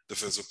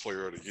defensive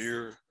player of the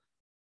year.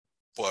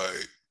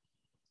 But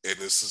and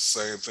it's the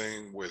same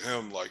thing with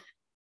him. Like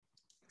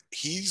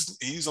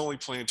he's only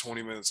playing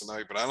 20 minutes a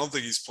night, but I don't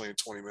think he's playing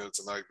 20 minutes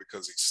a night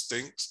because he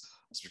stinks.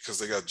 It's because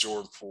they got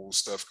Jordan Poole,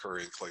 Steph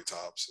Curry, and Klay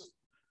Thompson.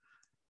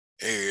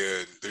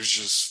 And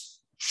there's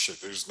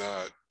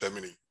not that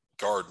many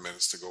guard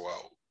minutes to go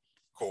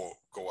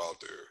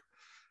out there.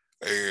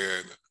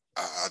 And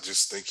I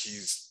just think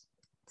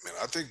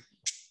I think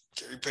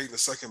Gary Payton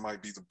II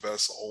might be the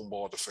best home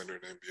ball defender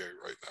in the NBA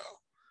right now.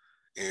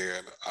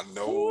 And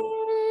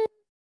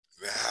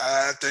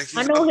I think he's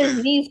I know his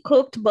there. knees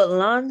cooked, but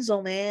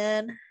Lonzo,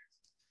 man,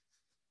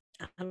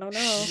 I don't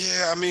know.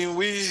 Yeah, I mean,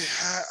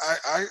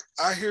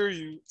 I hear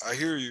you,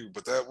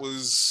 but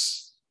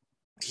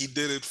he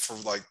did it for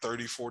like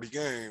 30, 40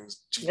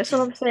 games. That's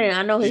what I'm saying.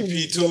 I know his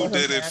GP2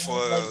 did it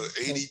for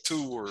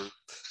 82 or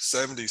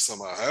 70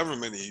 somehow, however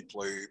many he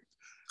played.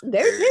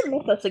 They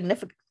missed a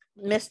significant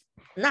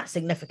not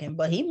significant,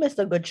 but he missed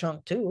a good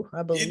chunk too,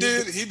 I believe.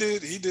 He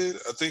did.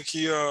 I think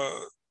you're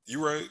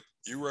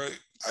right.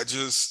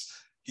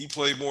 He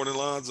played more than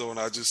Lonzo, and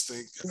I just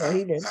think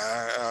he did.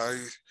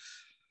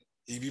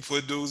 he be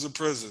put dudes in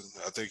prison.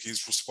 I think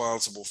he's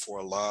responsible for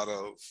a lot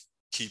of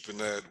keeping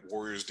that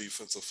Warriors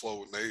defense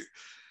afloat. And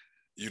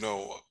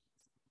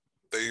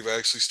they've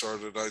actually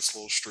started a nice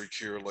little streak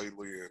here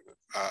lately. And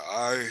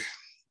I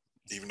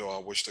even though I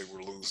wish they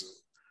were losing,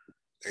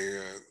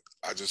 and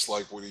I just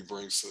like what he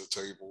brings to the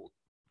table.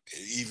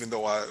 Even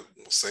though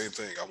same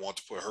thing, I want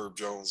to put Herb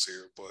Jones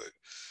here, but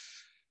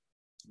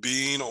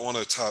being on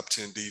a top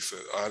 10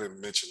 defense, I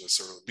didn't mention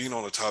this earlier, being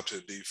on a top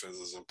 10 defense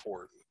is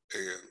important.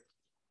 And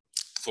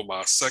for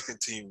my second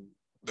team,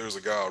 there's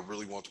a guy I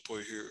really want to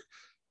put here,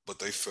 but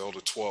they fell to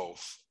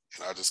 12th,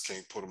 and I just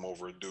can't put him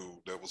over a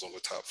dude that was on the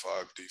top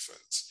 5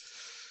 defense.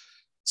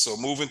 So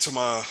moving to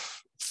my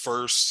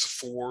first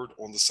forward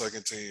on the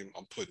second team,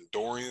 I'm putting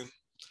Dorian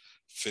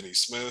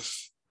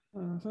Finney-Smith.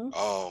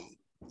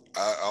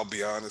 I'll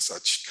be honest, I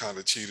kind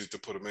of cheated to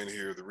put him in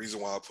here. The reason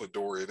why I put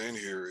Dorian in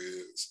here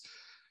is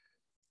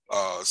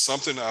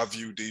something I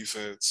view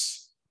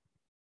defense,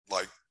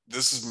 like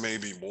this is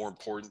maybe more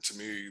important to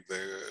me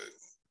than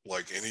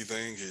like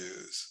anything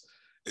is,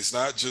 it's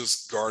not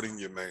just guarding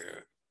your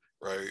man,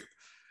 right?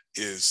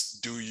 Is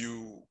do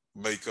you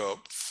make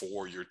up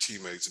for your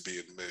teammates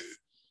being mid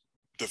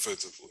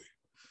defensively,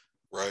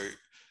 right?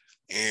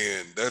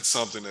 And that's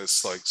something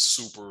that's like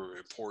super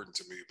important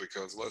to me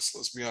because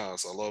let's be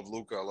honest, I love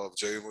Luka, I love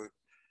Jalen.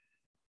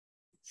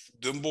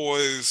 Them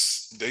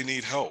boys, they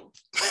need help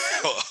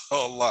a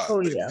lot. Oh,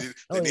 yeah.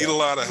 They need a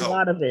lot of help. A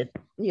lot of it.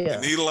 Yeah.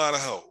 They need a lot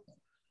of help.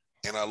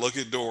 And I look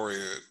at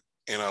Dorian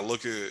and I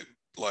look at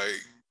like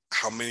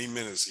how many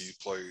minutes he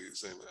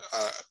plays. And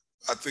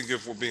I think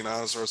if we're being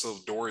honest with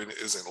ourselves, Dorian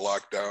isn't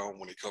locked down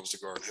when it comes to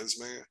guarding his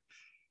man,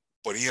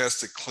 but he has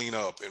to clean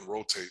up and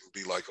rotate and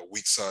be like a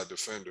weak side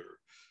defender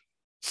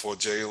for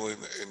Jalen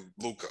and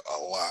Luka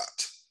a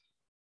lot.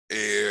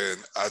 And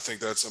I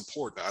think that's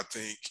important. I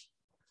think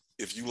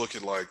if you look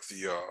at like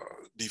the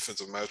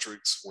defensive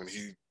metrics when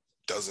he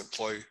doesn't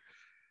play,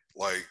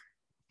 like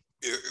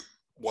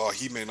while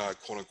he may not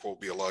quote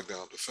unquote be a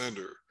lockdown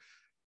defender,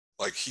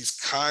 like he's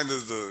kind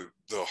of the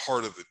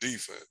heart of the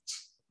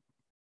defense.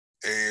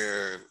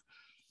 And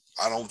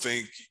I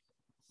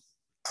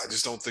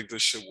just don't think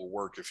this shit will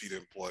work if he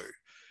didn't play.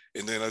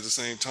 And then at the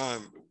same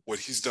time, what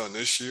he's done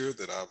this year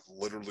that I've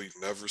literally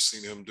never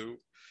seen him do,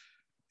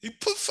 he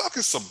put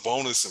fucking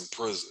Sabonis in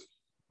prison.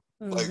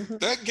 Like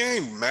that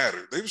game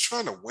mattered. They was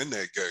trying to win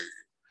that game.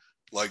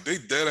 Like they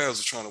dead ass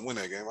was trying to win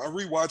that game. I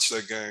rewatched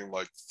that game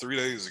like 3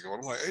 days ago.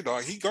 I'm like, hey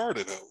dog, he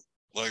guarded him.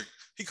 Like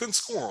he couldn't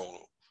score on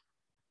him.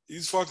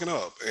 He's fucking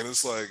up. And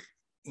it's like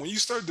when you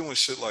start doing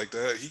shit like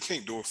that, he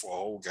can't do it for a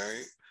whole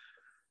game.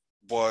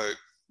 But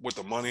with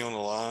the money on the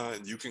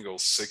line, you can go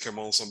sick him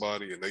on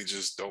somebody and they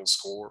just don't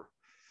score.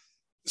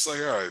 It's like,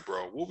 all right,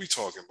 bro, what we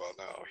talking about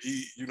now?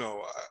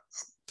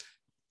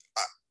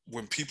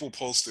 When people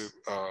posted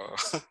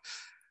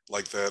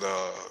like that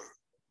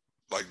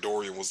like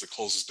Dorian was the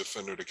closest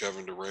defender to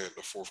Kevin Durant in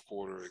the fourth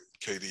quarter, and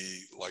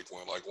KD went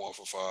 1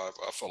 for 5.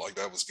 I felt like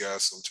that was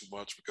gassing too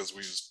much because we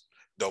was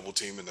double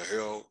teaming the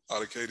hell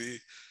out of KD.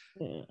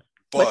 Yeah.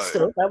 But But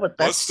still,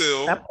 but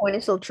still, that point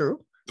is still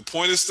true. the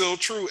point is still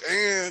true.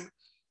 And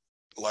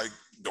like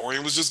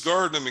Dorian was just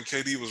guarding him, and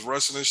KD was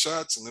rushing his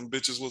shots, and them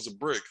bitches was a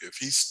brick. If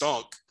he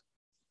stunk,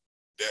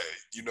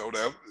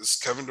 that is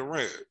Kevin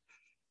Durant.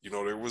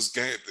 There was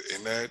game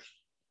in that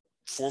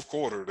fourth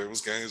quarter. There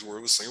was games where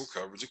it was single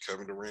coverage, and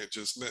Kevin Durant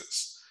just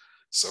missed.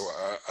 So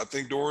I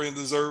think Dorian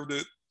deserved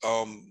it.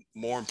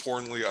 More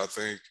importantly, I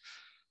think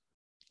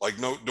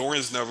no,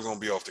 Dorian's never going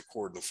to be off the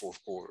court in the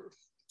fourth quarter.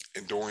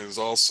 And Dorian has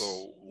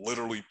also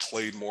literally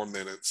played more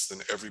minutes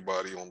than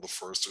everybody on the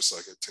first or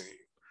second team.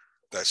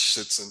 That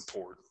shit's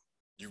important.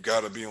 You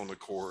got to be on the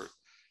court.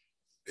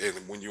 And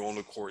when you're on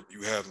the court,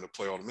 you having to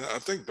play all the minutes. I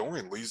think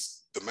Dorian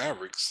leads the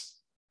Mavericks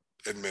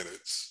in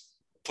minutes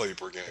played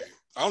per game.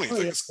 I don't even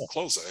think it's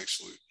close,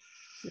 actually.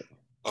 Yeah.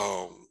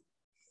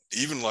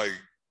 Even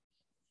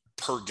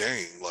per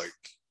game,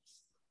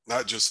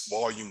 not just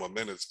volume of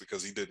minutes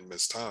because he didn't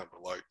miss time,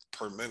 but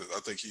per minute.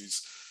 I think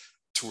he's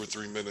 2 or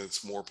 3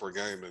 minutes more per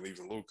game than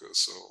even Luka.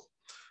 So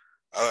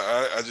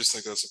I just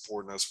think that's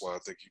important. That's why I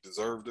think he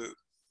deserved it.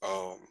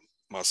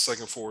 My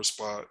second forward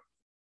spot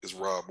is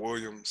Rob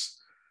Williams.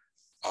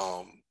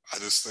 I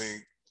just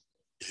think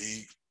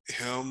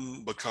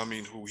him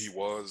becoming who he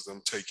was,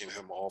 them taking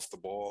him off the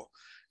ball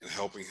and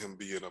helping him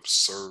be an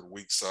absurd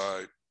weak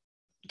side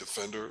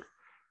defender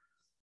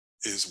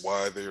is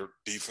why their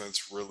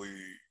defense really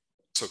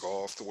took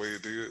off the way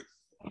it did.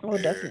 Oh,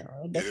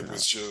 definitely. It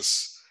was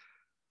just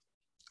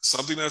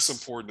something that's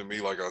important to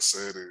me. Like I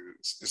said,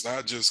 it's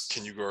not just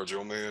can you guard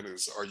your man,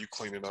 are you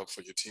cleaning up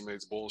for your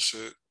teammates'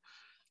 bullshit?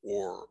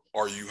 Or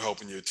are you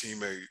helping your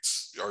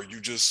teammates? Are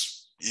you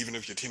just, even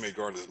if your teammate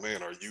guarded his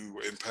man, are you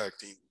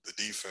impacting the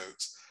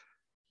defense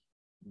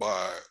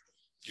by,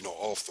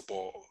 off the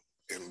ball?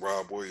 And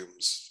Rob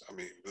Williams, I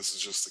mean, this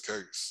is just the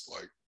case.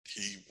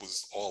 He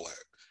was all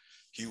that.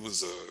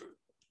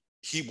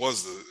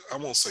 I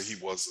won't say he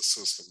was the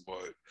system,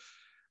 but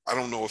I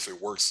don't know if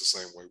it works the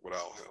same way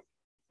without him.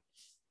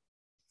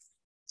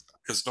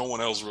 Because no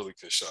one else really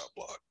can shot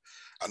block.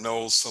 I know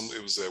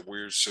it was that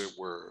weird shit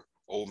where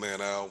Old Man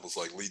Al was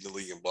leading the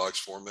league in blocks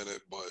for a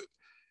minute, but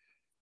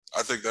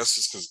I think that's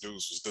just because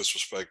dudes was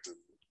disrespecting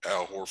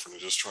Al Horford and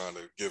just trying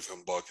to give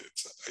him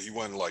buckets. He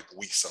wasn't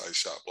weak side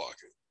shot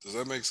blocking. Does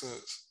that make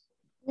sense?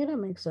 Yeah, that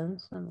makes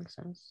sense.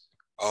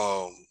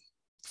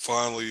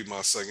 Finally,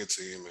 my second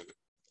team, and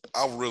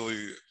I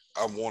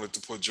wanted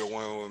to put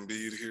Joel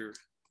Embiid here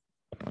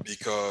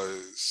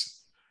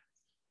because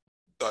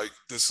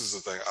this is the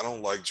thing. I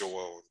don't like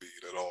Joel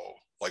Embiid at all.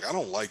 I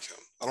don't like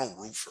him. I don't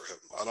root for him.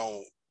 I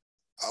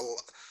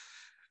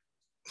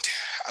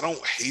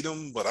don't hate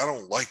him, but I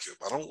don't like him.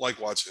 I don't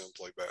like watching him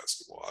play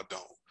basketball. I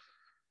don't.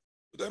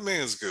 But that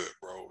man's good,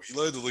 bro. He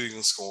led the league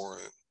in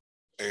scoring,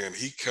 and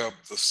he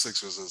kept the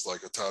Sixers as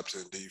a top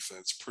 10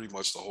 defense pretty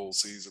much the whole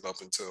season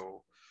up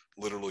until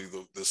literally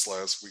this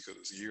last week of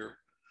this year.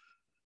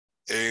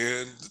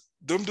 And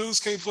them dudes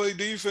can't play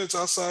defense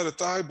outside of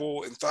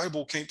Thibault, and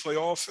Thibault can't play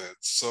offense.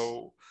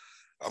 So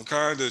I'm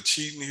kind of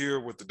cheating here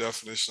with the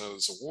definition of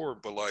this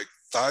award, but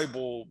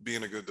Thibault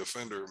being a good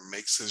defender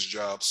makes his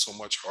job so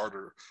much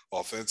harder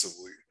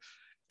offensively.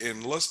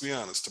 And let's be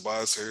honest,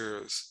 Tobias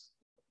Harris,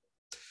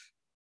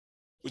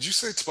 would you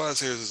say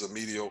Tobias Harris is a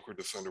mediocre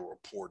defender or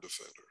a poor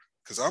defender?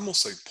 Because I'm going to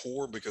say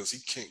poor because he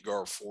can't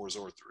guard fours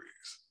or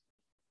threes.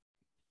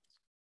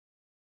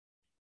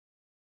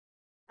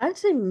 I'd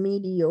say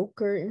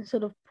mediocre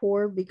instead of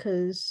poor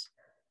because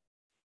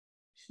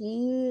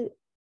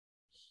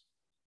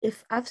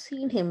if I've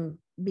seen him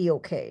be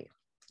okay.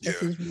 Yeah. If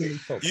he's really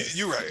focused.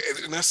 You're right.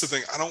 And that's the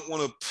thing. I don't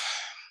want to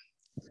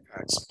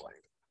explain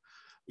it.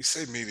 We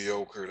say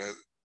mediocre.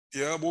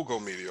 We'll go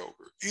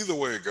mediocre. Either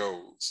way it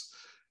goes,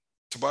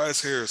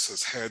 Tobias Harris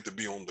has had to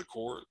be on the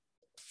court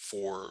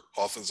for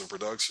offensive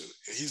production,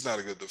 and he's not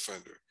a good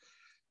defender.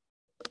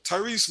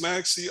 Tyrese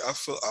Maxey,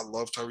 I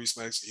love Tyrese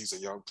Maxey. He's a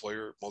young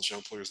player. Most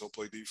young players don't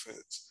play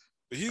defense,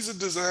 but he's a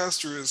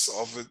disastrous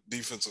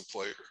defensive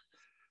player.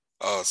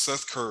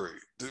 Seth Curry,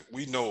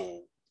 we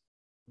know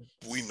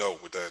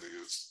what that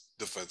is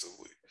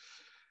defensively.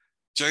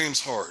 James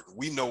Harden,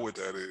 we know what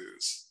that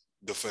is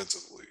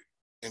defensively.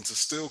 And to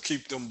still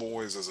keep them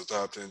boys as a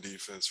top 10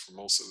 defense for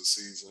most of the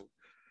season,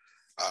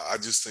 I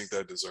just think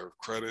that deserved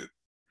credit.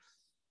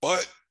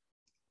 But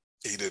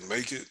he didn't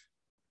make it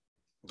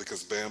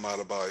because Bam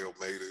Adebayo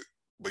made it,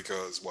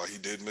 because while he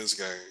did miss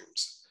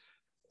games,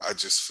 I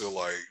just feel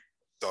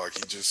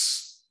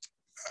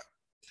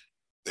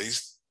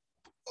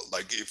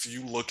if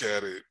you look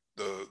at it,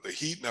 the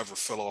Heat never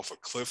fell off a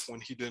cliff when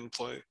he didn't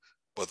play,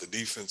 but the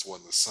defense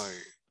wasn't the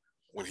same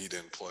when he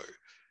didn't play.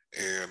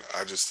 And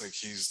I just think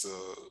he's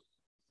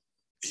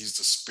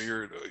the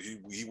spirit.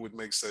 He would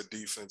make that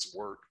defense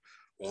work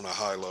on a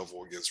high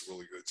level against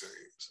really good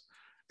teams.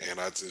 And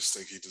I just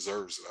think he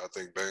deserves it. I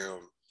think Bam,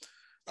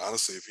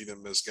 honestly, if he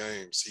didn't miss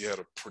games, he had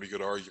a pretty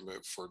good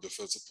argument for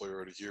Defensive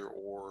Player of the Year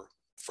or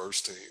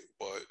first team,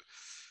 but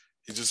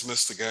he just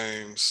missed the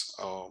games.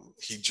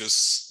 He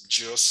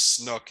just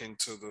snuck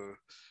into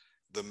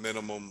the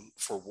minimum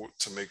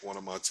to make one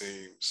of my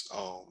teams.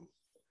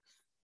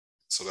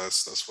 So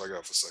that's what I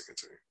got for second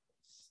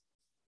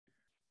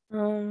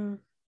team.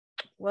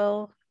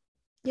 Well,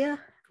 yeah.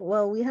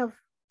 Well, we have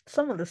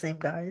some of the same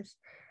guys,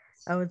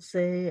 I would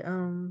say.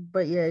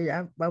 But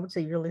yeah, I would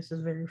say your list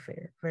is very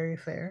fair, very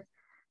fair.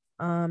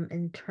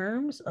 In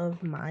terms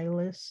of my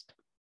list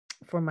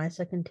for my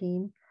second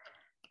team,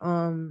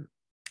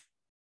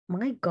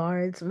 my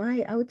guards,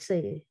 I would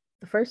say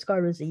the first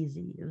guard was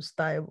easy. It was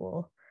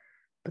Thibault,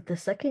 but the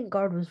second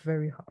guard was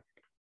very hard,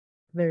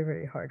 very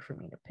very hard for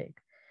me to pick.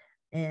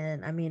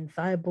 And I mean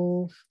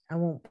Thibault, I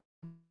won't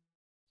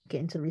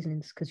get into the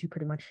reasons because you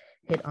pretty much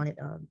hit on it.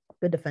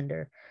 Good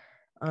defender.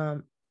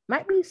 Um,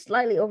 might be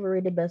slightly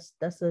overrated.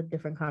 That's a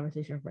different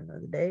conversation for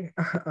another day.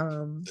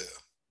 Yeah.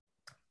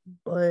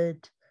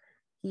 But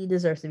he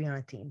deserves to be on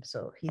a team,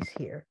 so he's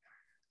here.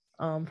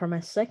 For my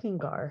second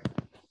guard,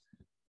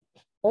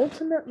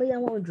 ultimately I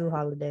went with Drew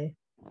Holiday.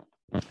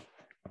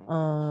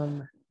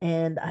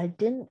 And I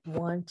didn't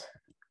want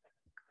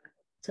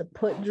to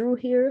put Drew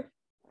here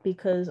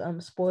because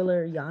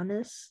spoiler,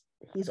 Giannis,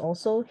 he's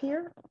also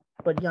here,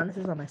 but Giannis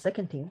is on my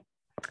second team.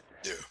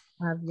 Yeah.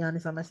 I have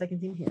Giannis on my second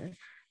team here.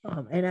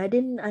 And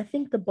I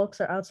think the Bucks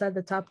are outside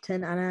the top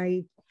 10, and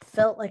I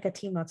felt like a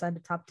team outside the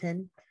top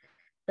 10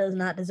 does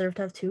not deserve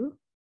to have two.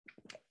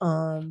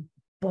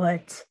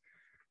 But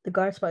the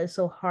guard spot is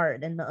so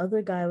hard. And the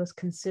other guy I was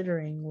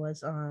considering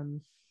was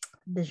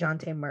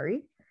DeJounte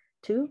Murray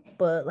too.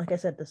 But like I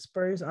said, the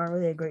Spurs aren't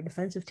really a great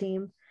defensive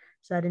team.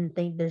 So I didn't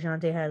think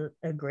DeJounte had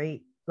a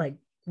great, like,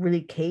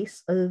 really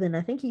case, other than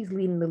I think he's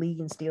leading the league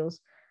in steals.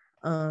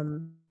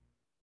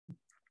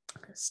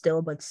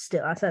 Still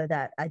outside of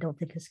that, I don't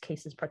think his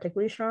case is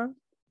particularly strong.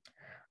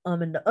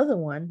 And the other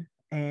one,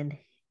 and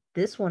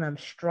this one I'm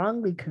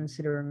strongly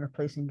considering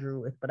replacing Drew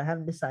with, but I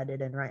haven't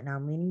decided, and right now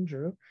I'm leaning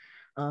Drew.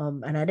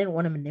 And I didn't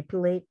want to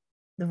manipulate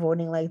the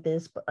voting like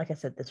this, but like I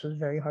said, this was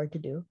very hard to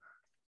do.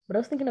 But I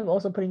was thinking of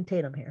also putting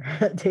Tatum here.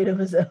 Tatum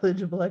is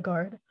eligible at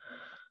guard.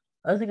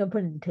 I was thinking of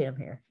putting Tatum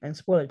here. And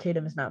spoiler,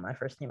 Tatum is not my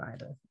first team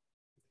either.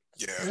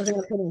 Yeah. I was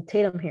thinking of putting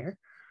Tatum here.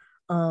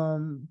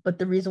 But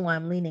the reason why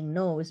I'm leaning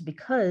no is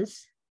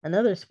because,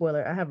 another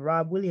spoiler, I have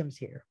Rob Williams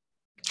here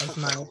as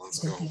my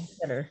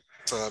better.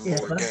 Time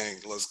Lord gang,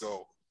 let's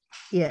go.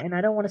 Yeah, and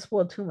I don't want to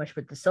spoil too much,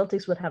 but the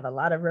Celtics would have a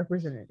lot of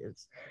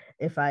representatives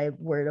if I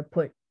were to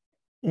put,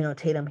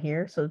 Tatum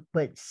here. So,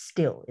 but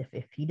still,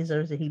 if he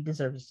deserves it, he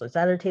deserves it. So it's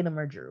either Tatum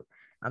or Drew.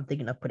 I'm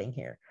thinking of putting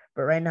here.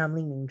 But right now I'm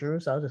leaning Drew,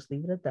 so I'll just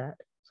leave it at that.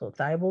 So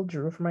Thibault,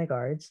 Drew for my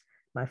guards.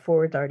 My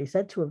forwards, already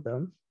said two of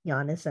them,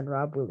 Giannis and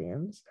Rob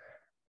Williams.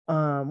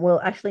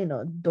 Well, actually,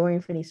 no.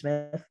 Dorian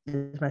Finney-Smith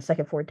is my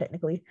second forward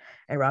technically,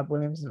 and Rob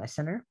Williams is my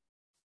center.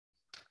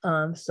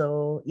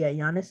 So yeah,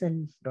 Giannis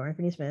and Dorian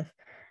Finney-Smith.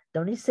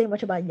 Don't need to say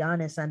much about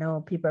Giannis. I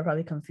know people are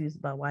probably confused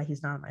about why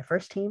he's not on my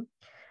first team,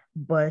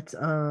 but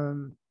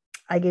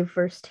I gave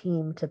first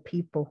team to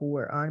people who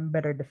were on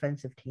better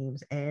defensive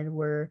teams and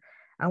were,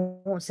 I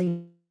won't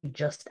say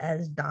just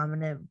as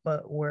dominant,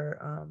 but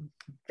were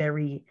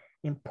very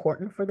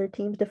important for their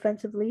teams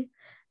defensively.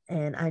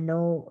 And I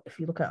know if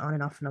you look at on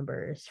and off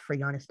numbers for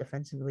Giannis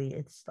defensively,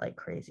 it's like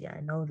crazy.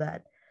 I know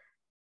that,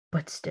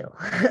 but still,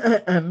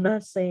 I'm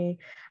not trying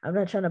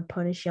to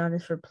punish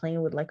Giannis for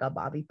playing with like a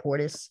Bobby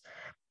Portis,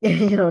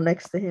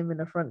 next to him in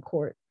the front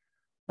court.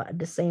 But at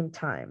the same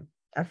time,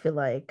 I feel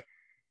like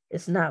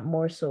it's not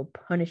more so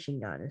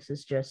punishing Giannis,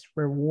 it's just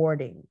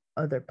rewarding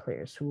other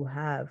players who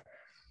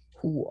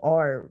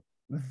are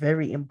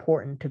very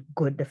important to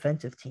good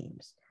defensive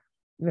teams.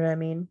 You know what I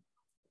mean?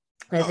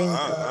 I think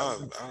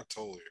I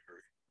totally agree.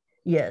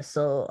 Yeah,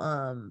 so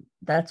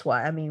that's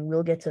why, I mean,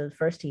 we'll get to the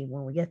first team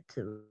when we get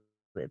to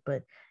it,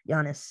 but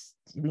Giannis,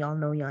 we all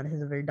know Giannis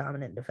is a very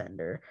dominant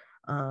defender,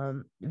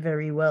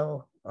 very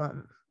well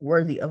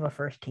worthy of a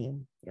first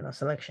team,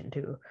 selection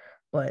too.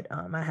 But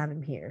I have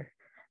him here.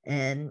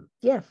 And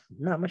yeah,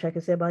 not much I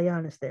can say about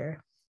Giannis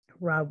there.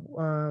 Rob,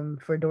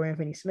 for Dorian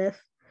Finney-Smith,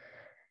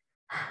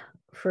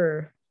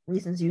 for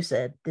reasons you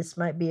said, this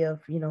might be a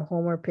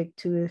homework pick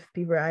too. If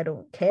people, I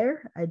do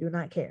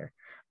not care.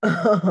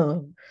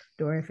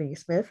 Dorian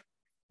Finney-Smith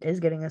is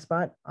getting a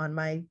spot on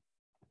my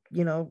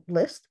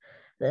list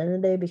at the end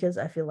of the day, because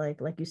I feel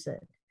like you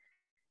said,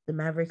 the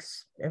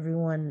Mavericks,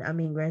 everyone, I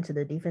mean, granted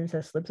the defense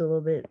has slipped a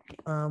little bit,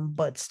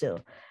 but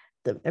still,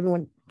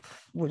 everyone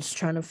was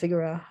trying to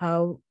figure out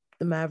how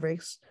the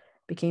Mavericks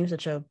became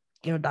such a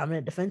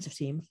dominant defensive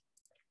team,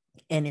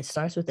 and it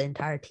starts with the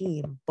entire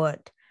team.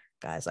 But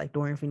guys like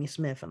Dorian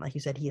Finney-Smith, and like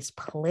you said, he has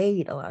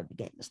played a lot of the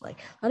games. Like,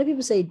 a lot of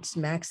people say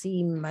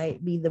Maxey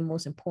might be the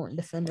most important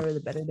defender or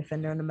the better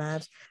defender on the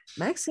Mavs.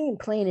 Maxey ain't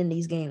playing in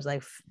these games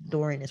like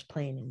Dorian is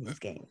playing in these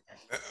games.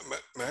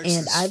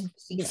 And I've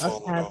seen us have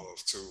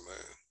off too,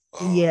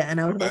 man. Yeah, and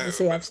I was about to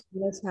say, I've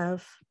seen us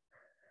have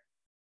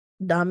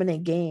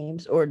dominant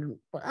games, or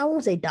I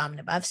won't say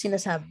dominant, but I've seen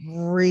us have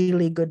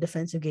really good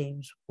defensive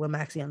games with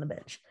Maxey on the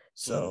bench.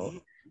 So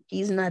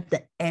he's not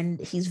the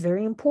end. He's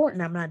very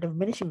important. I'm not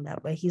diminishing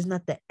that, but he's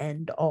not the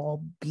end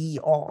all be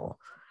all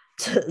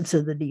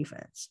to the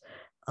defense.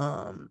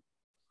 And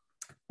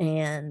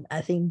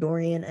I think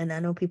Dorian, and I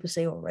know people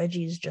say, well,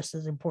 Reggie is just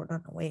as important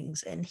on the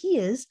wings, and he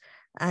is.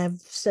 I've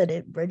said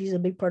it. Reggie's a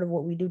big part of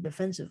what we do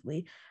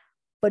defensively.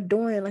 But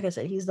Dorian, like I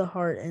said, he's the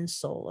heart and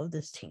soul of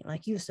this team.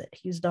 Like you said,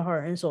 he's the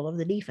heart and soul of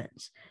the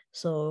defense.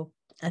 So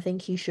I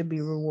think he should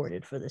be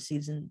rewarded for the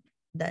season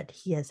that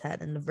he has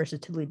had and the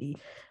versatility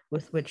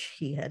with which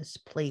he has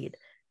played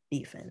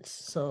defense.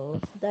 So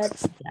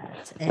that's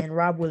that. And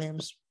Rob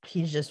Williams,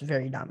 he's just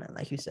very dominant,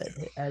 like you said,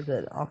 as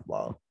an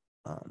off-ball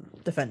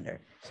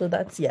defender. So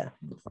that's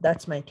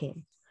my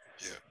team.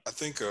 Yeah, I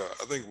think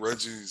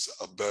Reggie's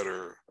a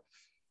better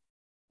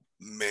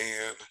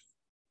man.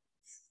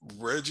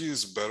 Reggie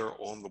is better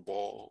on the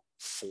ball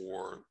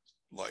for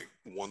like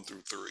 1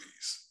 through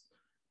 3s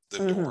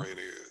than Dorian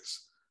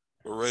is.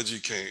 But Reggie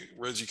can't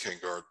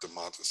guard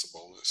Domantas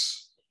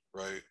Sabonis,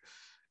 right?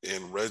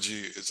 And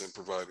Reggie isn't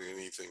providing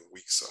anything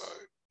weak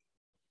side.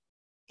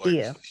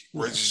 Like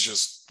Reggie's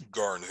just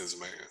guarding his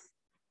man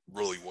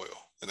really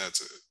well, and that's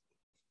it.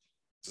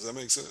 Does that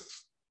make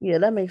sense? Yeah,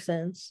 that makes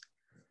sense.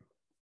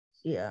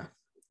 Yeah.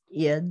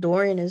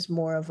 Dorian's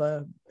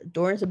a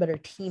better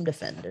team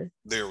defender.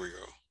 There we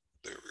go.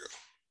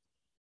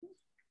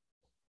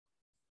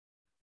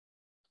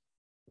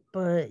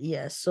 But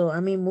yeah, so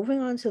I mean,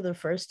 moving on to the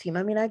first team.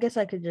 I mean, I guess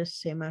I could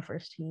just say my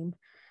first team.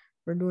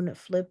 We're doing it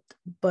flipped.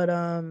 But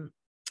for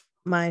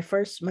my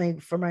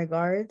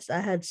guards, I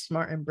had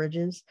Smart and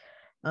Bridges.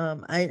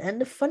 And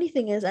the funny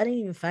thing is I didn't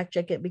even fact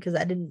check it because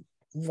I didn't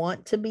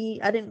want to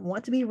be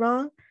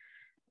wrong.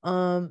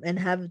 And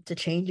have to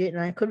change it.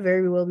 And I could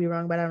very well be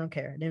wrong, but I don't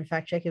care. I didn't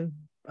fact check if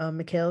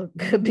Mikal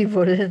could be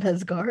voted in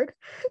as guard.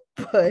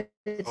 But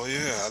oh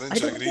yeah, I didn't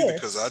check it either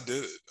because I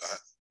did it.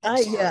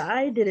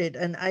 I did it,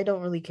 and I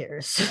don't really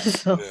care.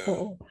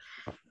 So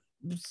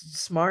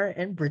Smart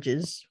and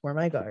Bridges were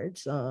my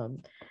guards.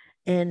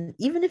 And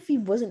even if he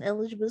wasn't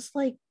eligible, it's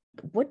like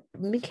what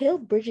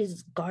Mikal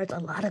Bridges guards a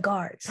lot of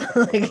guards.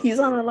 Like he's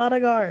on a lot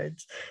of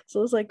guards.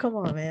 So it's like, come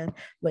on, man.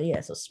 But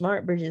yeah, so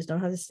Smart Bridges, don't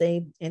have to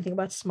say anything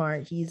about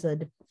Smart. He's a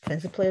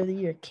defensive player of the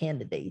year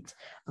candidate.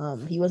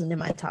 He wasn't in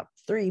my top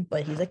 3,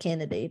 but he's a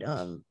candidate.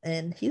 And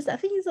I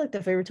think he's like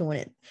the favorite to win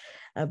it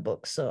at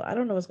books. So I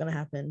don't know what's gonna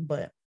happen,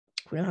 but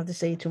we don't have to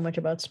say too much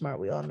about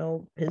Smart. We all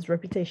know his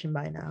reputation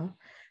by now.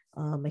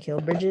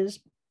 Mikal Bridges.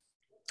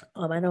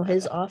 I know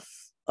his on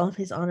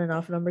and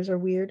off numbers are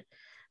weird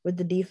with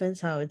the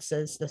defense, how it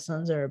says the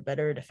Suns are a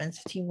better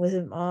defensive team with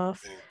him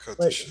off.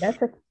 But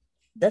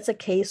that's a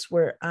case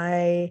where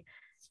I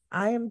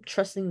am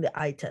trusting the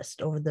eye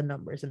test over the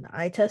numbers. And the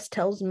eye test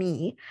tells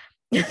me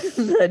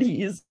that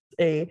he's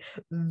a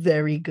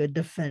very good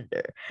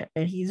defender.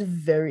 And he's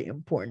very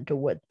important to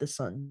what the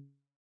Suns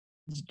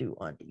do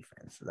on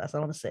defense. So that's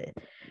all I want to say.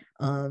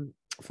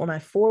 For my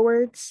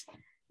forwards,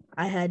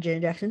 I had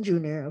Jaren Jackson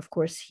Jr. Of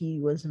course, he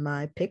was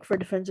my pick for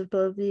Defensive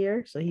Player of the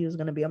Year, so he was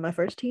going to be on my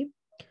first team.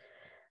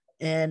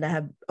 And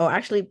I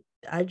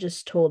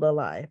just told a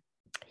lie.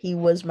 He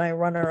was my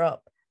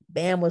runner-up.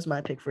 Bam was my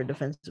pick for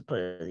Defensive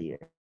Player of the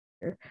Year.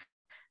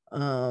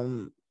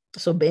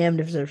 So Bam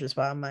deserves a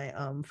spot on my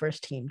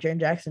first team. Jaren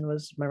Jackson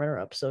was my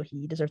runner-up, so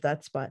he deserved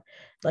that spot.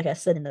 Like I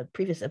said in the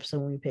previous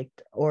episode when we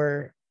picked,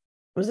 or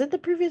was it the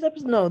previous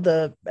episode? No,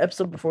 the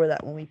episode before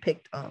that when we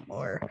picked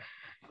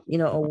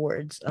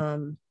awards.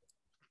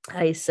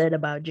 I said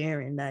about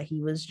Jaren that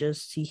he was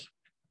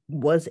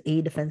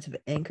a defensive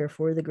anchor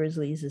for the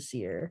Grizzlies this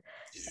year.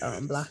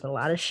 Blocked a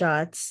lot of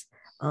shots.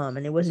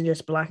 And it wasn't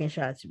just blocking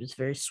shots, it was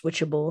very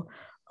switchable.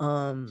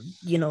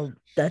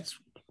 That's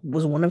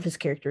was one of his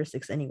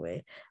characteristics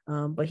anyway.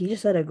 But he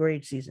just had a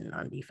great season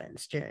on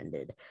defense, Jaren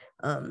did.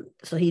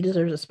 So he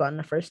deserves a spot in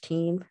the first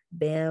team.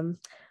 Bam.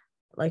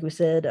 Like we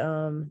said,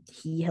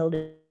 he held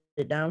it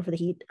down for the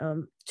Heat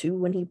too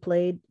when he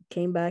played,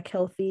 came back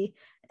healthy,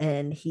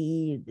 and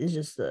he is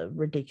just a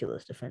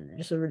ridiculous defender.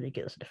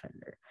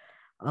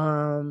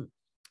 And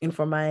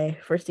for my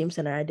first team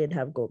center, I did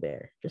have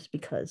Gobert, just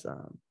because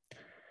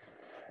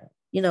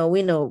we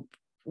know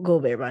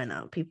Gobert by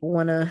now. People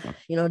want to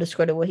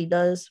discredit what he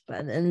does, but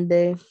at the end of the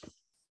day,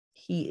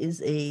 he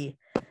is a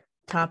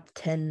top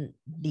 10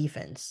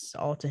 defense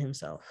all to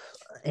himself.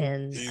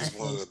 And he's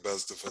one of the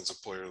best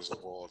defensive players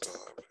of all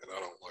time, and I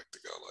don't like the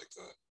guy like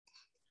that.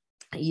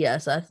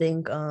 Yes, I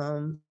think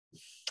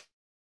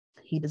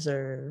he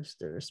deserves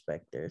the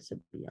respect there to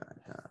be on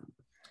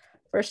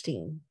first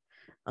team.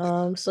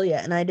 So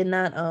yeah, and I did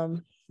not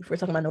if we're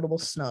talking about notable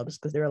snubs,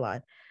 because they're a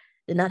lot,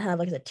 did not have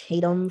like a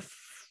Tatum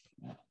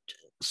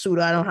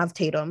Suda. I don't have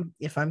Tatum.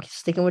 If I'm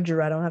sticking with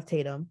Drew, I don't have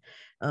Tatum,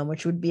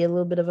 which would be a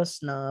little bit of a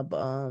snub.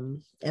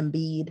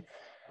 Embiid,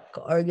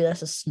 could argue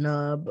that's a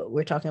snub.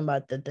 We're talking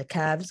about the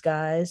Cavs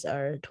guys,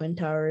 our Twin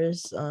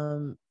Towers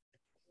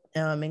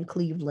in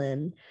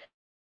Cleveland.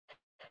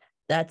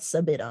 That's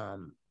a bit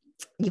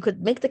you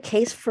could make the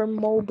case for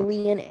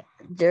Mobley and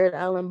Jared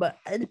Allen, but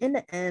in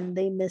the end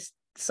they missed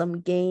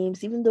some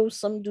games, even though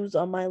some dudes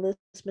on my list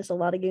missed a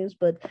lot of games,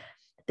 but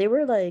they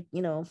were like,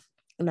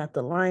 not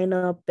the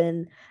lineup,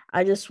 and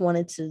I just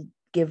wanted to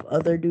give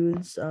other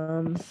dudes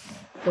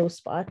those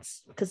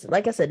spots because,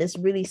 like I said, it's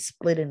really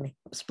splitting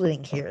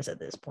hairs at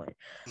this point.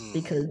 Mm-hmm.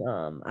 Because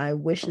I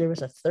wish there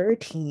was a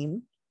third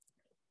team,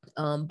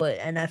 but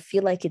and I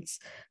feel like it's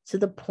to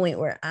the point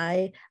where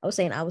I was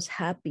saying I was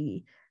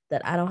happy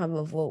that I don't have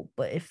a vote,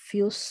 but it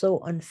feels so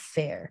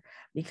unfair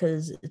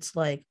because it's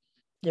like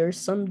there's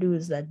some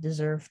dudes that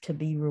deserve to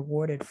be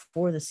rewarded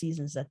for the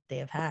seasons that they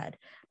have had,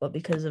 but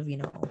because of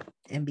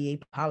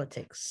NBA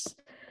politics,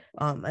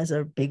 as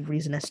a big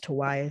reason as to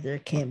why there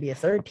can't be a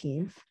third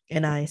team.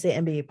 And I say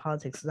NBA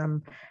politics,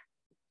 I'm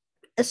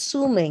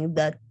assuming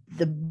that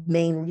the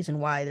main reason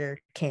why there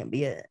can't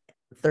be a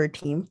third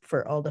team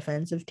for all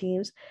defensive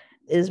teams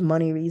is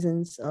money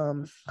reasons,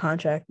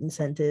 contract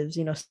incentives,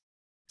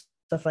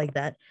 stuff like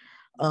that.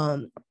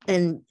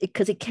 And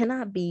because it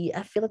cannot be,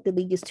 I feel like the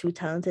league is too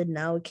talented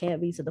now. It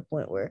can't be to the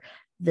point where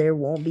there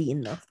won't be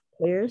enough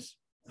players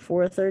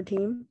for a third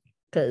team.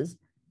 Because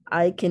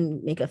I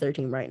can make a third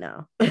team right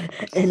now, and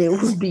Oh, it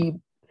would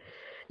easily.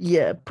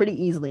 be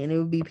pretty easily, and it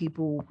would be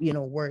people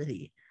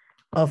worthy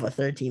of a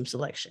third team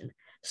selection.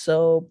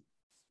 So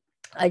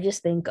I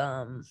just think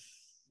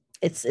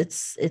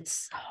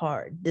it's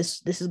hard.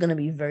 This is going to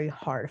be very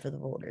hard for the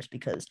voters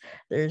because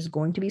there's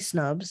going to be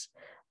snubs,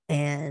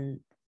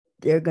 and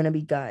there are going to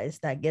be guys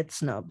that get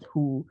snubbed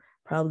who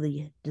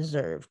probably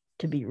deserve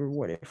to be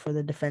rewarded for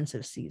the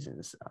defensive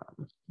seasons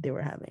they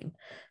were having.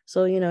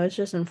 So it's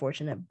just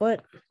unfortunate,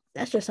 but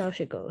that's just how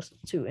shit goes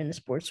too in the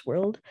sports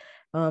world.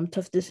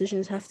 Tough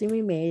decisions have to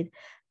be made,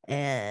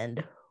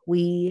 and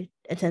we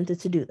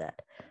attempted to do that.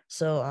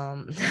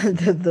 So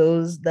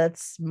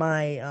that's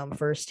my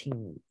first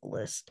team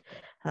list.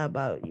 How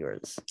about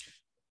yours?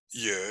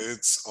 Yeah,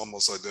 it's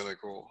almost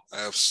identical.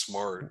 I have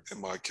Smart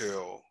and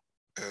Michael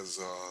as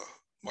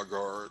my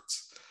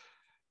guards.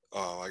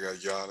 I got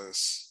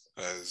Giannis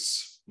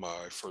as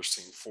my first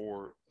team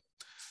forward.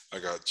 I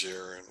got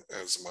Jaren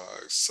as my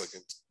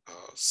second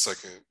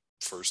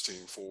first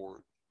team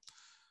forward.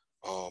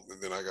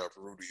 And then I got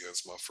Rudy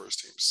as my first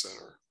team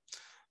center.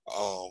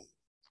 Um,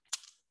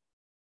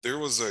 there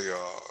was a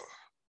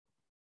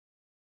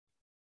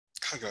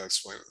how can I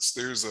explain this?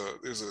 There's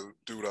a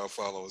dude I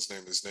follow. His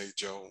name is Nate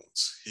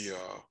Jones.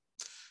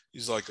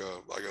 He's like a,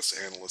 I guess,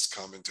 analyst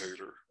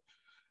commentator,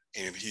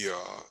 and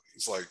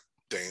he's like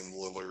Dame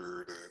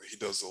Lillard, and he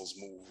does those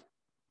move.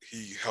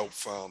 He helped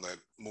found that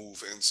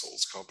Move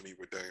Insults company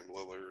with Dame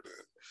Lillard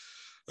and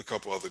a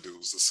couple other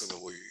dudes that's in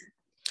the league.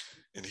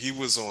 And he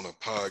was on a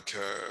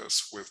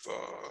podcast with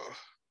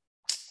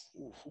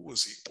who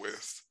was he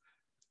with?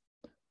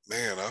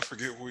 Man, I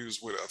forget who he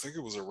was with. I think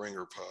it was a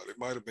Ringer pod. It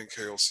might have been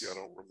KLC. I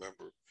don't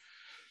remember.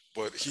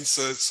 But he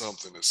said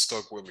something that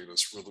stuck with me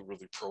that's really,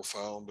 really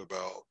profound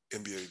about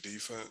NBA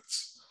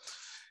defense.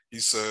 He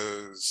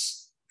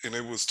says, and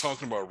it was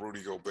talking about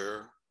Rudy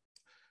Gobert.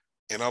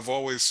 And I've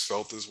always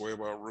felt this way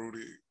about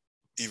Rudy,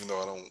 even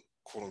though I don't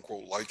quote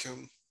unquote like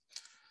him.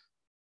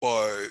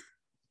 But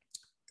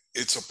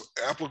it's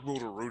applicable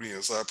to Rudy and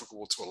it's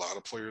applicable to a lot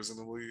of players in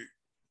the league.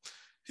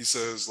 He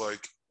says,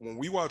 like, when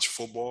we watch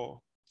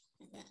football,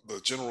 the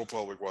general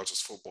public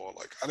watches football.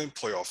 Like, I didn't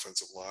play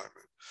offensive lineman.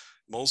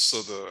 Most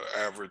of the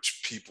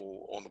average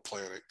people on the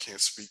planet can't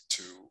speak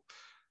to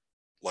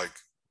like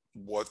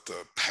what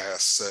the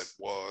pass set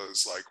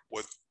was, like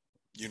what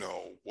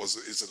was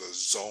it, is it a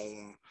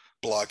zone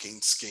blocking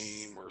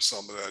scheme or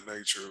something of that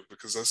nature?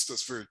 Because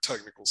that's very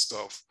technical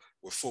stuff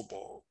with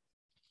football,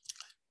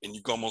 and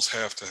you almost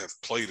have to have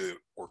played it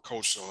or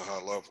coached it on a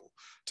high level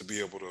to be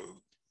able to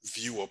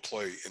view a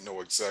play and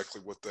know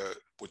exactly what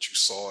you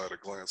saw at a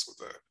glance with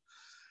that.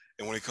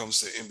 And when it comes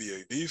to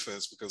NBA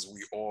defense, because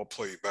we all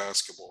play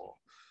basketball,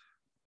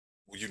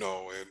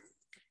 and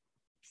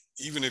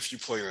even if you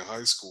played in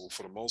high school,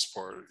 for the most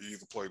part, you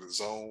either play the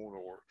zone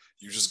or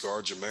you just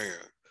guard your man.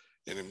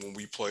 And then when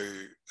we play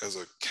as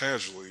a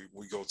casually,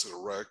 we go to the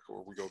rec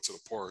or we go to the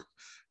park,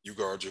 you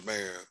guard your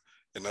man,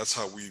 and that's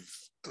how we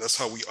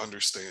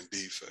understand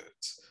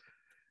defense.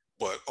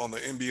 But on the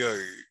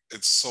NBA,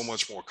 it's so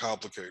much more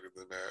complicated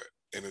than that,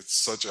 and it's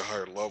such a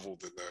higher level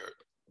than that.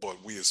 But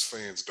we as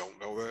fans don't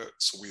know that,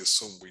 so we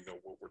assume we know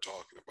what we're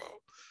talking about.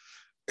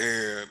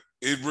 And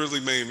it really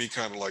made me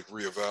kind of like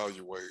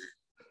reevaluate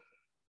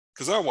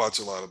because I watch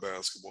a lot of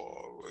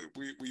basketball.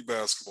 We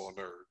basketball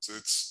nerds.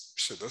 It's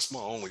shit. That's my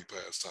only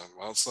pastime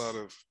outside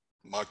of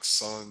my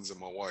sons and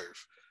my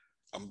wife.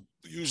 I'm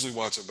usually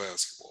watching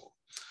basketball,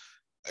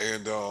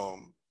 and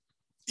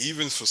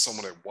even for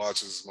someone that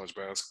watches as much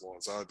basketball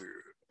as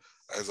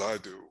I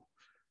do,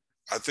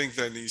 I think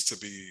that needs to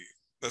be.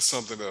 That's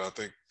something that I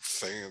think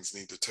fans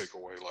need to take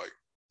away. Like,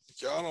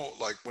 y'all don't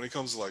like when it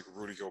comes to like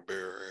Rudy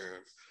Gobert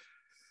and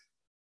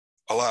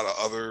a lot of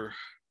other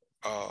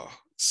uh,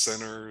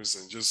 centers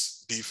and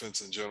just defense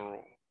in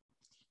general.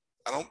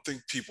 I don't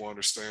think people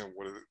understand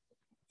what it.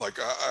 Like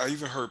I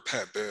even heard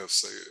Pat Bev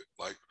say it.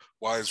 Like,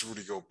 why is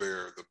Rudy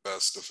Gobert the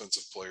best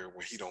defensive player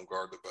when he don't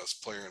guard the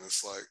best player? And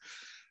it's like,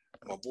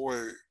 my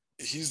boy,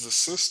 he's the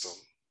system.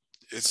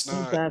 It's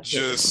not Exactly.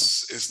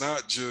 just. It's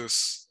not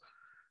just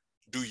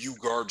do you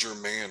guard your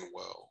man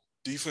well?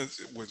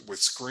 Defense with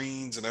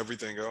screens and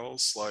everything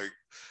else, like,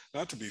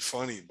 not to be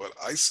funny, but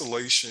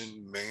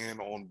isolation, man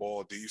on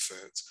ball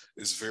defense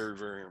is very,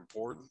 very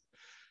important.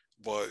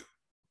 But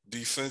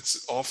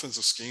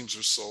offensive schemes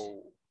are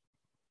so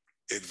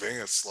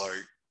advanced,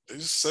 like they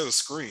just set a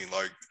screen.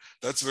 Like,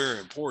 that's very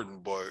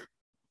important, but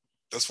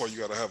that's why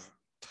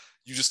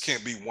you just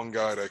can't be one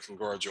guy that can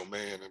guard your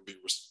man and be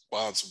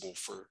responsible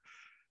for,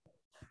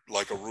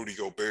 like, a Rudy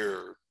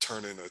Gobert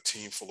turning a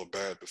team full of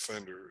bad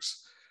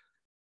defenders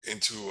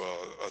into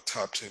a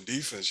top 10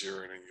 defense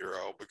year in and year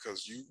out,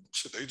 because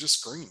they just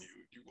screen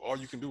you. All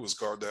you can do is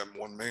guard that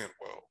one man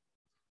well.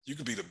 You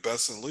could be the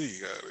best in the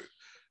league at it,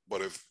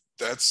 but if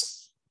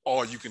that's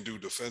all you can do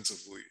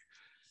defensively,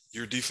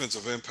 your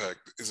defensive impact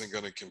isn't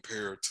going to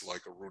compare to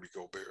like a Rudy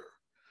Gobert.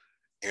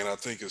 And I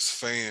think as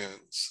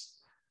fans,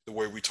 the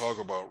way we talk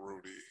about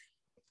Rudy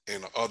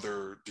and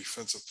other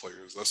defensive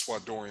players, that's why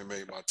Dorian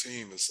made my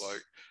team. It's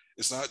like,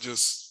 it's not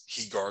just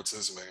he guards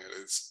his man,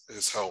 it's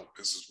his help,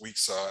 it's his weak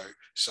side,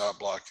 shot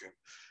blocking.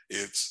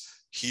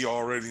 It's he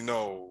already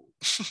know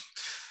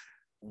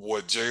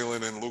what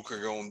Jalen and Luka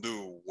gonna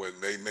do when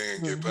they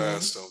man get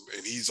past him,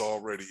 and he's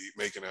already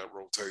making that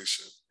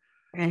rotation.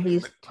 And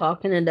he's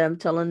talking to them,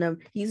 telling them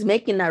he's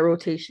making that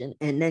rotation,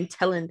 and then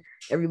telling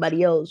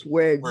everybody else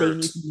where they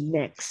need to be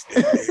next.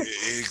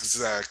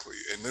 Exactly.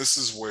 And this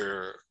is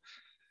where,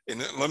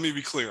 and let me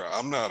be clear,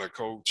 I'm not a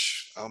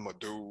coach. I'm a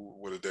dude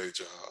with a day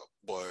job.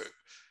 But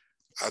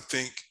I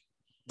think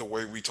the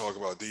way we talk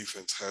about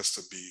defense has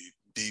to be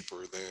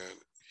deeper than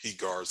he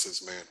guards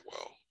his man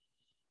well.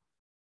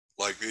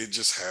 Like, it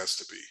just has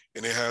to be.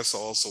 And it has to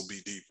also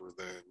be deeper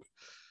than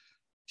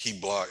he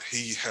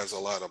has a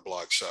lot of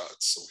block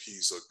shots, so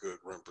he's a good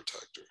rim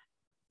protector,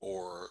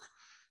 or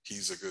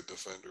he's a good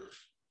defender.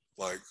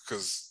 Like,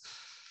 because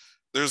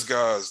there's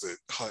guys that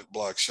hunt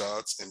block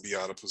shots and be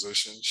out of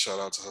position. Shout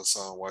out to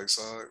Hassan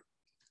Whiteside.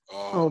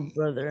 Oh,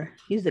 brother,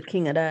 he's the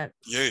king of that.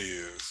 Yeah, he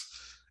is.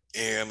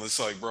 And it's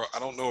like, bro, I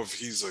don't know if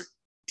he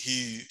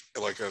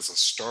like as a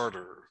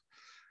starter.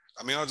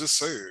 I mean, I'll just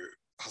say it.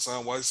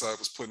 Hassan Whiteside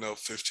was putting up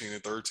 15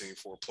 and 13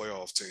 for a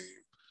playoff team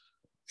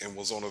and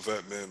was on a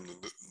vet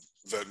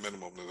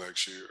minimum the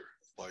next year.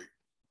 Like,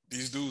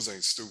 these dudes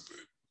ain't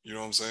stupid. You know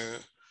what I'm saying?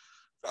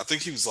 I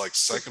think he was like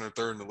second or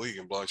third in the league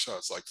in block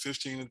shots, like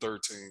 15 and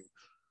 13.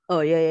 Oh,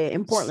 yeah.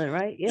 In Portland,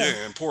 right?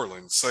 Yeah, in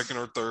Portland, second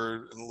or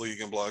third in the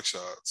league in block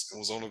shots, and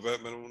was on a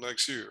vet minimum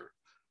next year.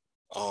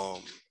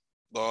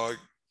 Dog,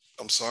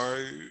 I'm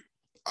sorry.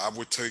 I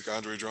would take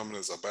Andre Drummond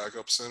as a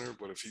backup center,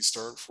 but if he's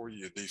starting for you,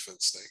 your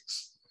defense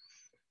stinks.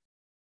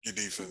 Your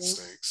defense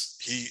stinks.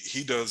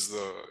 He does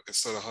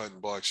instead of hunting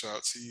block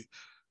shots, he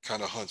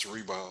kind of hunts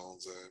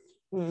rebounds,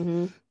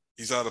 and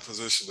he's out of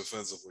position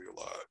defensively a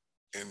lot.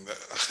 And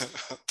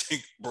I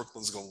think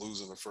Brooklyn's going to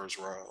lose in the first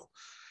round.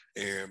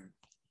 And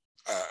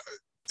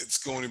it's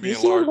going to be you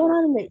see what's going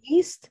on in the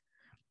East?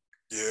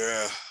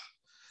 Yeah.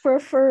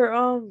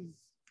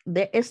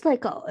 It's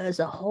like there's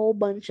a whole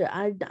bunch of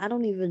I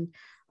don't even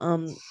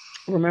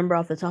remember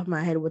off the top of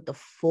my head what the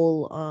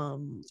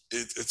full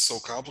it's so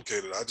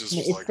complicated. I just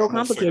was like, so I'm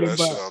gonna figure that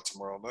shit out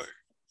tomorrow night.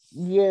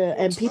 Yeah,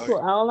 and tonight. People,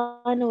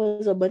 all I know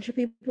is a bunch of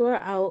people are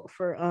out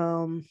for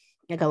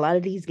like a lot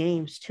of these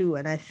games too.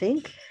 And I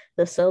think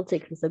the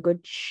Celtics is a good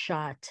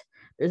shot.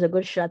 There's a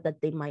good shot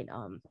that they might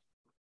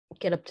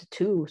get up to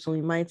 2. So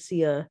we might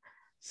see a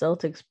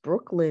Celtics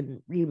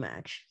Brooklyn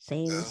rematch.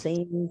 Same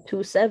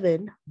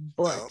 2-7,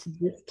 but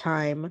this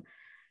time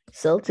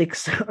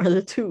Celtics are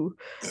the 2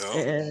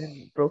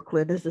 and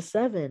Brooklyn is the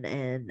 7.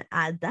 And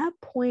at that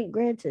point,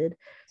 granted,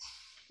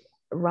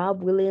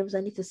 Rob Williams,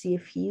 I need to see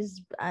if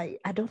he's I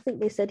don't think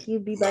they said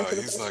he'd be back.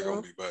 No, he's not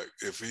gonna be back.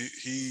 If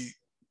he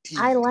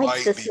I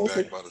like the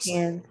Celtics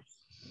chance.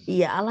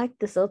 Yeah, I like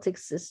the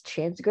Celtics'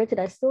 chance. Granted,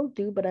 I still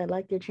do, but I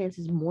like their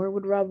chances more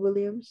with Rob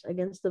Williams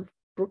against the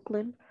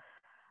Brooklyn.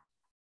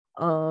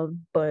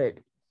 But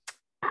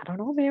I don't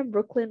know, man.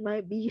 Brooklyn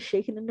might be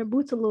shaking in their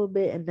boots a little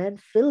bit, and then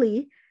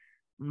Philly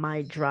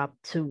might drop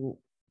to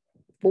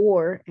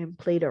 4 and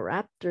play the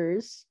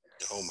Raptors.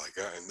 Oh my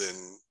god!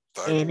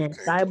 And then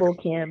Thibault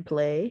can't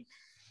play.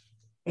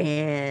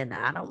 And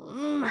I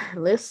don't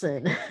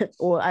listen,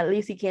 or at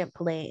least he can't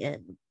play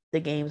in the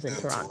games in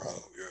Toronto.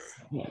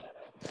 Yeah.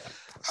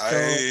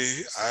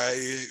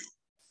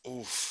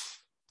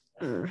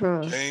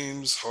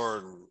 James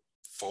Harden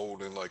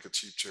folding like a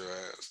cheap chair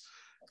ass.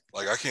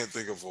 Like, I can't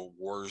think of a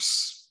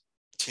worse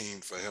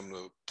team for him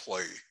to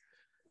play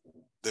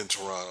than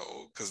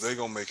Toronto, because they're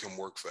gonna make him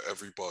work for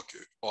every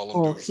bucket. All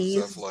I'm doing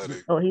is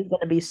athletic. He's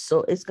gonna be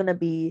so. It's gonna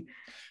be.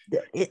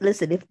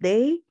 Listen, if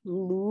they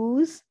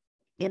lose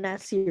in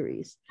that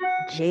series,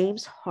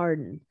 James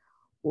Harden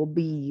will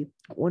be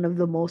one of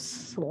the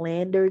most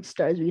slandered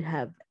stars we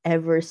have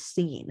ever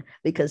seen,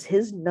 because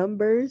his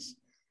numbers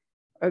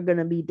are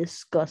gonna be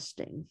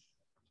disgusting.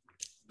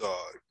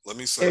 Let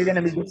me say they're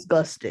gonna be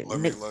disgusting. Let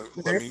me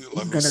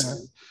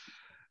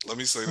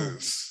say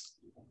this.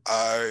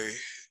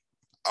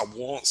 I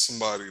want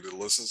somebody to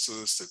listen to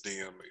this to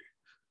DM me.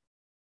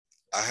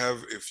 I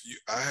have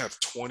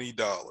 $20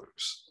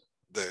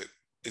 that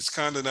it's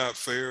kind of not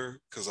fair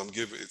because I'm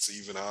giving it's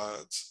even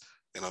odds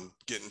and I'm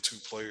getting two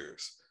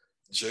players.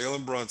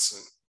 Jalen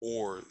Brunson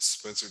or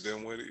Spencer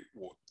Dinwiddie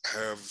will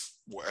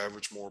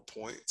average more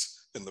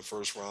points in the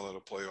first round of the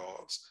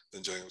playoffs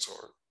than James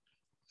Harden.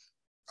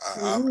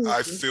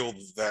 I feel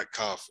that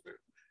confident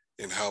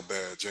in how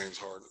bad James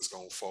Harden is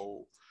going to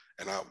fold.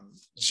 And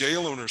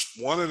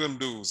Jalen, one of them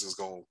dudes is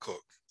going to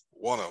cook.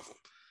 One of them.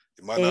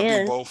 It might not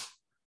be both,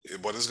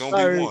 but it's going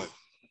to be one.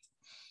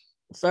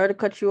 Sorry to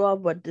cut you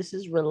off, but this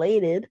is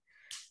related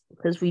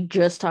because we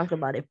just talked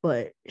about it.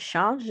 But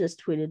Shams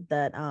just tweeted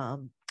that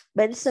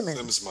Ben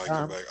Simmons might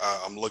get back.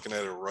 I'm looking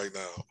at it right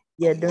now.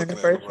 Yeah, during the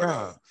first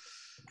round.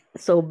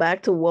 So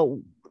back to what,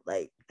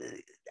 like,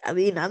 I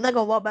mean, I'm not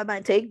gonna walk by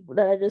my take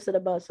that I just said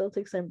about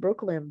Celtics and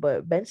Brooklyn,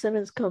 but Ben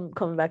Simmons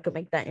coming back to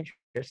make that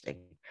interesting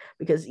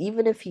because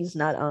even if he's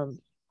not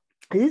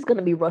he's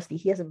gonna be rusty.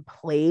 He hasn't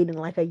played in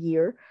like a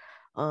year,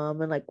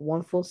 in like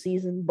one full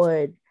season,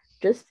 but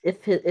just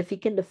if he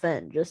can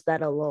defend, just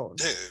that alone.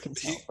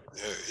 He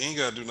ain't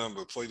gotta do nothing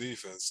but play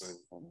defense,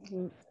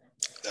 and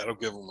that'll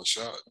give them a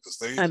shot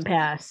and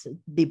pass.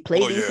 They play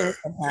defense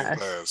and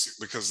pass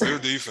because their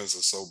defense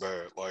is so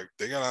bad. Like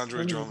they got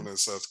Andre Drummond and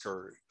Seth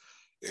Curry,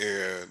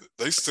 and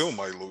they still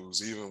might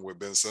lose even with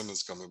Ben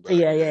Simmons coming back.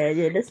 Yeah.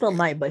 They still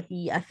might, but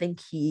I think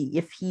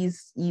if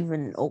he's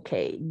even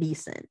okay,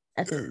 decent,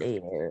 I think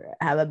they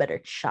have a better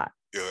shot.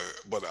 Yeah,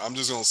 but I'm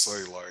just gonna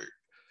say, like,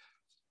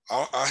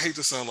 I hate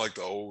to sound like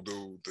the old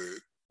dude that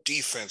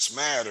defense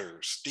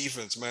matters,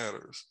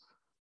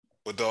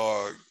 but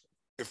dog,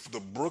 if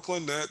the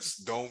Brooklyn Nets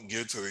don't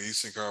get to the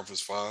Eastern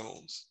Conference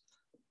Finals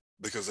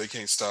because they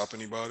can't stop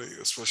anybody,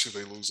 especially if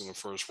they lose in the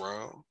first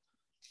round,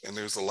 and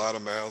there's a lot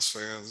of Mavs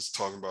fans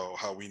talking about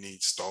how we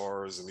need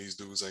stars and these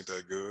dudes ain't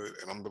that good,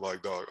 and I'm gonna be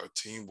like, dog, a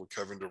team with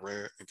Kevin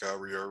Durant and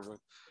Kyrie Irving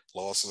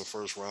lost in the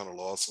first round or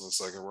lost in the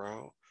second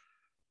round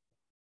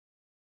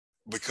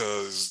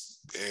because,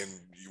 and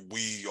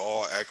we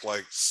all act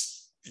like,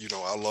 you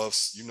know, I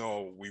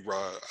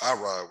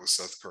ride with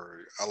Seth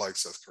Curry. I like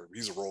Seth Curry.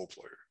 He's a role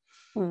player.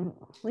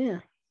 Yeah.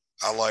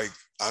 I like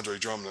Andre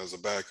Drummond as a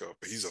backup,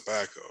 but he's a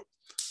backup.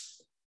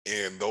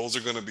 And those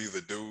are going to be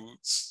the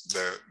dudes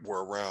that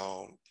were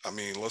around. I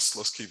mean,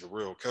 let's keep it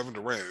real. Kevin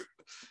Durant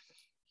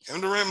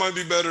might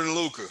be better than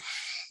Luka.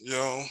 You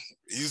know,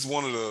 he's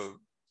one of the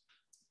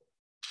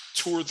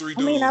 2 or 3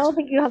 dudes. I mean, I don't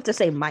think you have to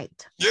say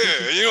might. Yeah,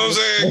 you know what I'm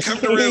saying?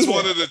 Kevin Durant's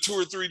one of the 2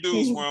 or 3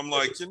 dudes where I'm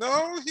like, you know,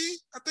 I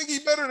think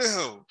he's better than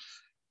him.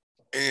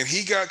 And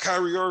he got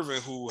Kyrie Irving,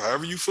 who,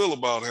 however you feel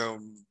about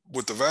him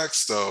with the vax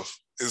stuff,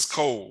 is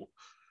cold.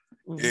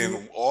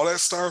 And all that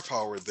star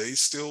power, they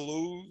still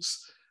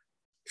lose.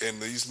 And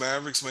these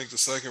Mavericks make the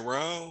second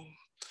round.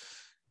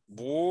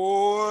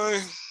 Boy,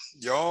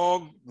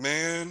 y'all,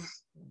 man,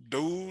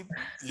 dude,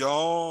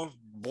 y'all,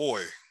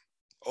 boy.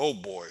 Oh,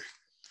 boy.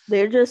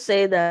 They'll just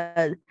say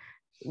that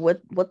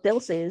what they'll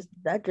say is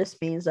that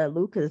just means that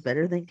Luka is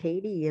better than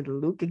KD and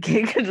Luka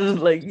can just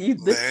like man,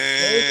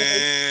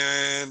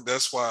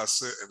 that's why I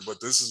said, but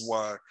this is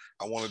why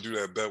I want to do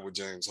that bet with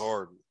James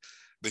Harden,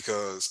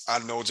 because I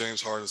know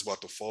James Harden is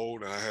about to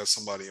fold, and I had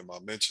somebody in my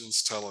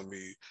mentions telling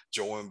me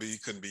Joel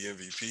Embiid couldn't be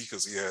MVP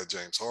because he had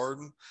James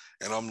Harden,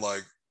 and I'm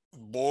like,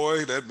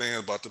 boy, that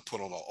man's about to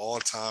put on an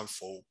all-time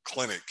fold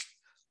clinic.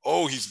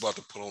 Oh, he's about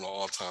to put on an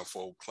all-time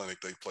fold clinic.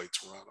 They play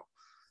Toronto.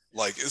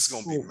 Like, it's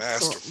going to be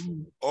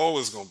masterful. Oh,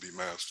 it's going to be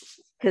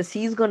masterful. Because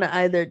he's going to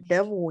either,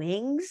 them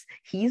wings,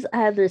 he's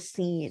either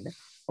seen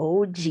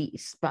OG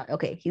spot.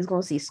 Okay, he's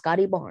going to see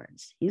Scotty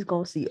Barnes. He's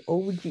going to see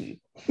OG.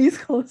 He's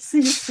going to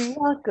see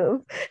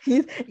Siakam.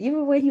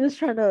 Even when he was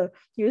trying to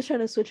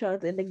switch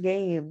out in the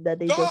game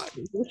that he was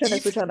trying to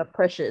switch on to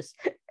Precious.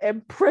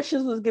 And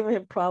Precious was giving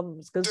him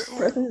problems because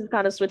Precious is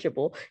kind of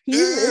switchable.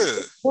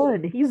 He's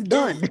done. He's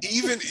done.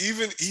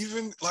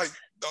 Even like,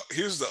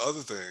 here's the other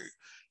thing.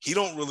 He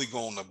don't really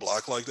go on the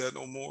block like that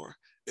no more.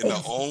 And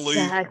the only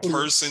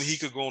person he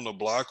could go on the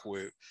block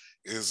with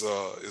is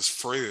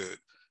Fred.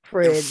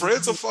 And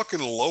Fred's a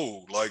fucking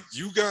load. Like,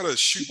 you gotta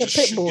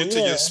get to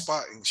your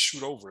spot and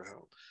shoot over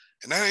him.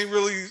 And that ain't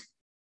really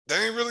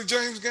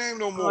James' game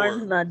no more.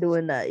 Harden's not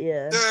doing that,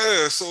 Yeah,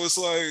 so it's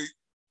like,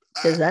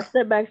 because that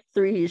step back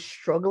 3 he's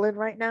struggling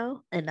right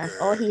now, and that's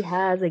all he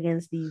has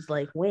against these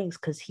like wings.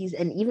 Because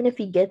and even if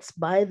he gets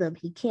by them,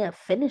 he can't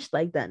finish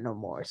like that no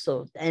more.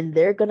 So, and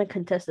they're gonna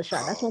contest the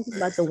shot. That's one thing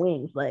about the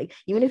wings. Like,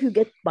 even if you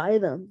get by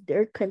them,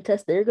 they're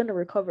gonna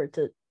recover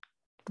to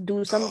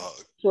do some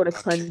sort of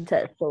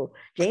contest. So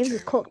James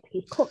is cooked.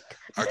 He's cooked.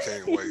 I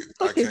can't wait.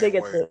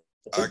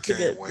 I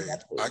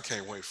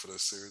can't wait for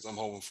this series. I'm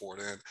hoping for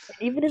it. And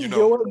even if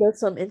Joel does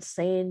some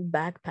insane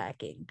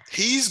backpacking,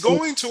 he's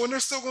going to, and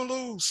they're still going to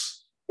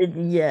lose.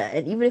 Yeah,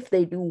 and even if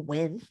they do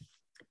win,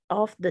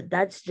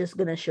 that's just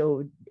gonna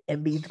show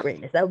Embiid's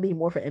greatness. That would be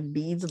more for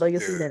Embiid's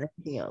legacy than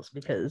anything else,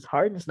 because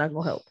Harden's not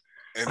gonna help.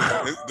 And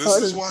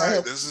this is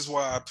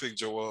why I picked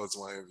Joel as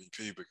my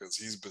MVP, because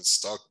he's been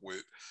stuck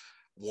with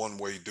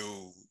one-way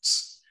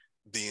dudes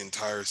the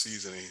entire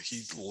season. And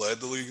he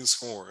led the league in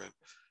scoring.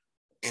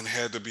 and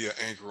had to be an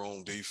anchor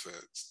on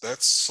defense.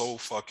 That's so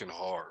fucking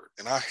hard.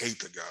 And I hate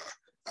the guy.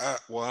 I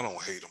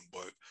don't hate him,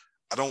 but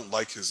I don't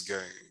like his game.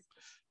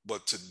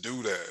 But to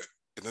do that,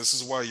 and this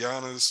is why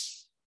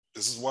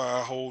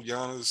I hold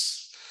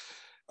Giannis.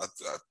 I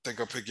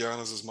think I picked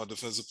Giannis as my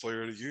defensive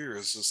player of the year.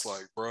 It's just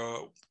like,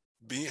 bro,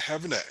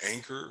 having to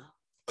anchor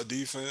a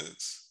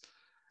defense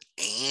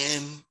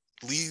and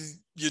lead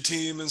your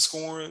team in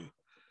scoring,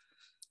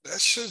 that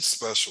shit's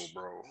special,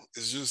 bro.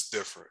 It's just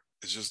different.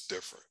 It's just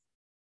different.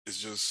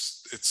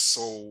 It's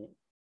so,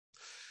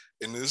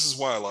 and this is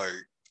why, like,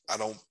 I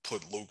don't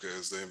put Luka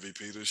as the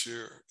MVP this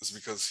year. It's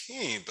because he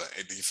ain't the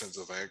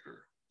defensive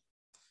anchor.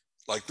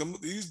 Like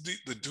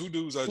the two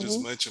dudes I just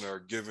Mhm. mentioned are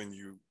giving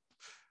you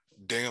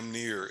damn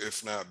near,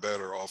 if not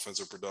better,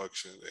 offensive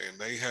production, and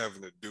they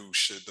having to do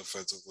shit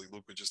defensively.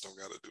 Luka just don't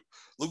got to do.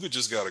 Luka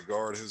just got to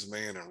guard his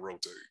man and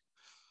rotate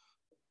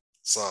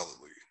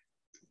solidly.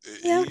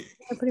 Yeah, He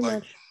yeah, pretty like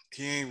much.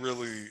 he ain't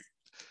really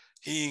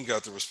he ain't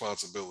got the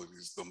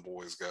responsibilities them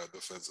boys got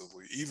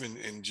defensively, even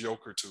in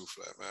Joker too,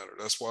 for that matter.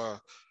 That's why,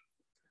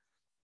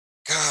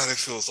 God, it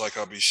feels like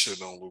I be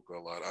shitting on Luka a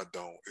lot. I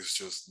don't. It's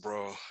just,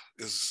 bro,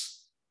 is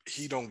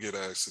he don't get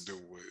asked to do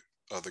what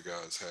other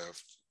guys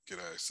have get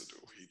asked to do.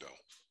 He don't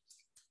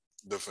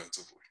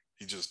defensively.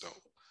 He just don't.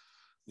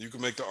 You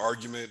can make the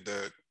argument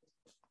that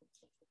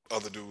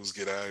other dudes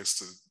get asked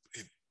to.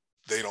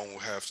 They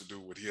don't have to do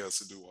what he has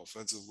to do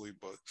offensively,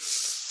 but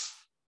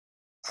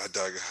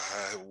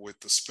with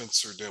the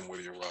Spencer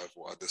Dinwiddie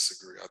arrival, I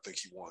disagree. I think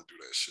he want to do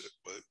that shit,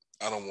 but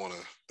I don't want to.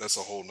 That's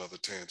a whole nother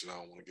tangent I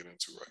don't want to get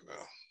into right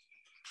now.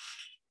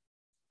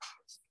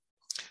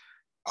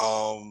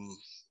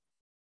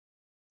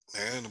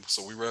 Man,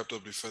 so we wrapped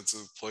up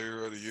defensive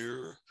player of the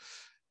year.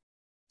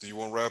 Do you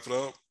want to wrap it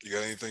up? You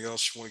got anything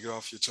else you want to get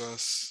off your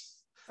chest?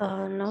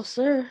 No,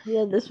 sir.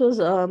 Yeah, this was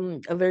a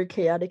very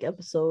chaotic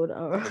episode.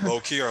 Low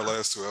key, our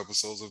last two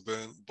episodes have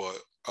been, but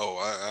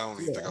I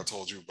don't even think I Yeah.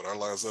 told you, but our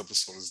last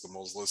episode is the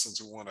most listened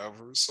to one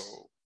ever. So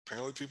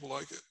apparently people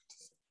like it.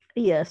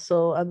 Yeah,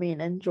 so I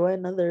mean, enjoy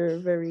another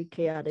very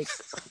chaotic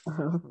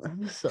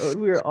episode.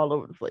 We were all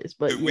over the place,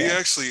 but We yeah,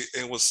 actually,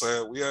 and what's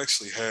sad, we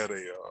actually had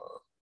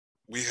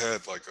we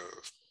had like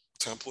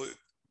a template.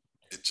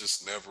 It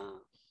just never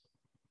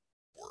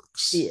yeah,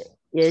 works. yeah,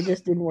 it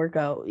just didn't work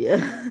out.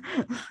 Yeah,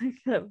 like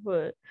that,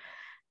 but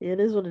yeah, it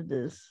is what it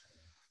is.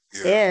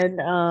 Yeah.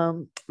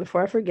 And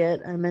before I forget,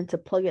 I meant to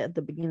plug it at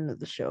the beginning of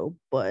the show,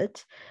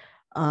 but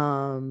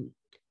um,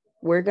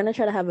 we're gonna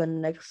try to have a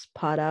next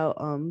pod out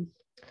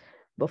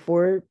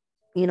before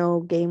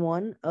game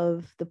one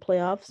of the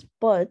playoffs,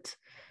 but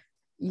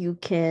you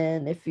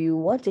can, if you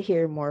want to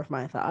hear more of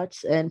my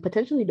thoughts and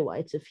potentially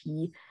Dwight's if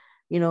he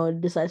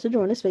decides to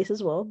join the space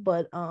as well.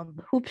 But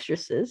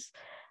Hoopstresses,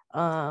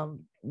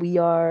 we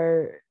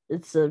are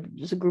it's a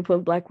just a group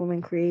of Black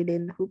women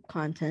creating hoop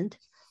content.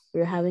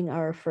 We're having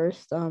our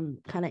first kind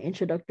of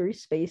introductory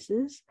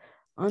spaces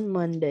on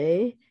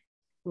Monday.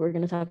 We're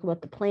going to talk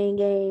about the playing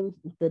game,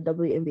 the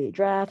WNBA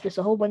draft, just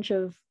a whole bunch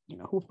of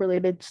hoop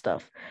related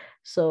stuff.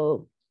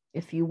 So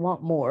if you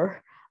want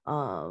more,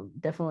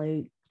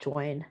 definitely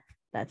join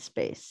that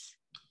space.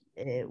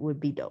 It would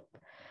be dope.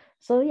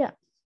 So yeah,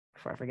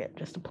 before I forget,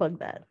 just to plug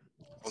that.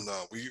 Well,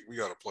 no, we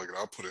gotta plug it.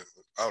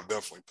 I'll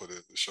definitely put it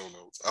in the show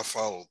notes. I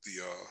followed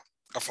the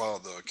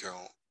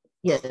account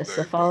the other Yes, so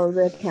day, but follow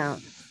the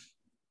account.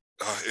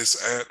 it's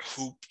at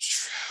hoop.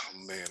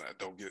 Oh, man, I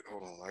don't get.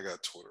 Hold on, I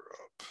got Twitter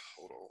up.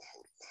 Hold on.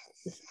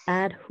 Just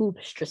add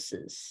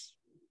hoopstresses.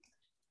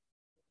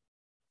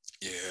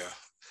 Yeah,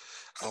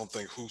 I don't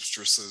think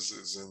hoopstresses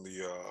is in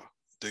the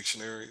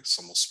dictionary,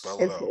 so I'm gonna spell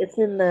it It's out. it's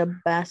in the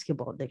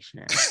basketball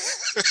dictionary.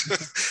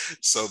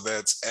 So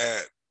that's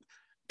at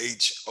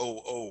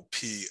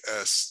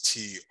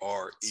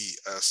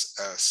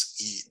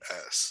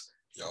HOOPSTRESSES.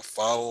 Y'all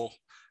follow,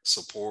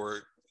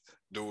 support,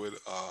 do it.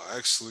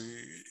 Actually,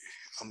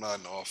 I'm not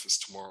in the office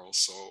tomorrow,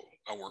 so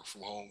I work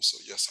from home. So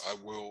yes, I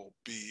will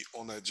be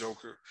on that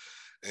Joker.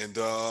 And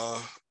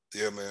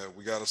yeah, man,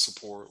 we gotta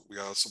support. We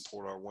gotta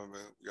support our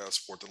women. We gotta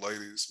support the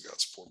ladies. We gotta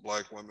support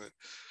Black women.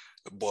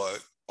 But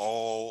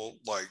all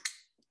like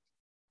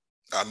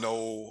I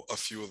know a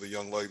few of the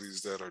young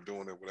ladies that are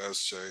doing it with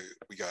SJ.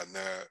 We got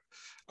Nat.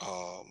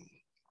 Um,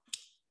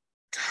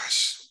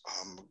 gosh,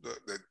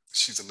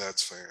 she's a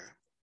Nets fan.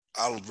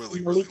 I really,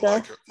 really Malika.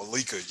 like her.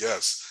 Malika,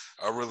 yes,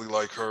 I really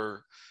like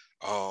her.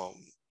 Um,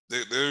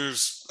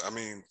 I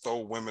mean, throw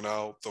women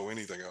out, throw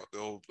anything out.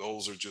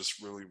 Those are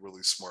just really,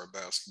 really smart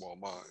basketball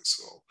minds.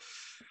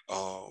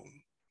 So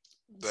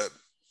that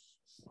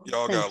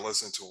y'all Thank gotta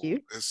listen to them.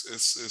 you.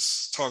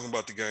 It's talking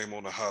about the game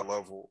on a high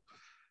level.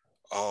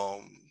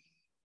 Um,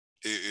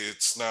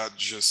 it's not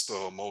just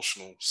the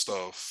emotional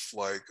stuff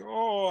like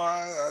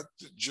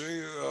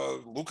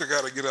Luka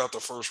got to get out the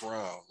first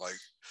round. Like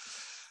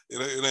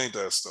it ain't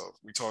that stuff.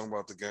 We talking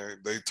about the game.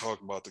 They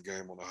talking about the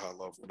game on a high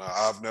level. Now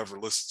I've never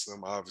listened to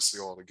them obviously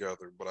all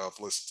together, but I've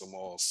listened to them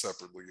all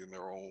separately in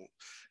their own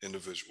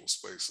individual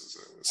spaces.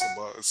 And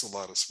it's a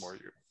lot of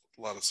smart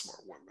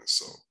women.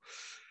 So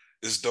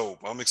it's dope.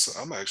 I'm excited.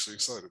 I'm actually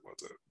excited about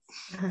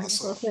that Well,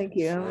 myself, thank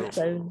you. for I'm real, for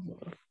excited.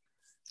 real.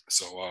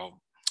 So,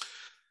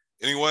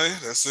 anyway,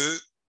 that's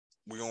it.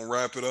 We're gonna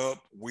wrap it up.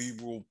 We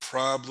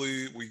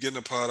getting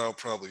the pod out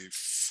probably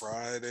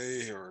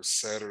Friday or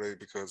Saturday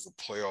because the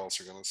playoffs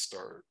are gonna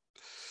start.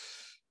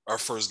 Our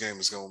first game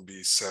is gonna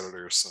be Saturday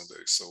or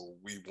Sunday, so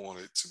we want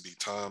it to be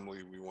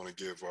timely. We want to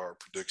give our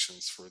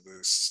predictions for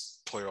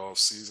this playoff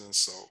season.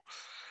 So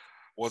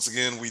once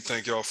again, we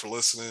thank y'all for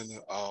listening.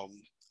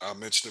 I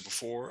mentioned it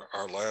before.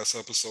 Our last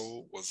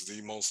episode was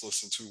the most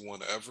listened to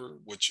one ever,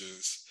 which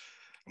is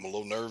I'm a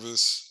little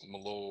nervous. I'm a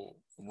little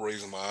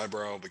raising my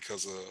eyebrow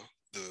because of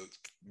the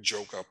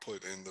joke I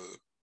put in the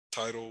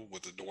title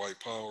with the Dwight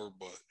Power.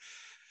 But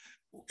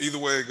either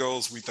way it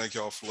goes, we thank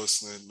y'all for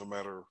listening. No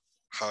matter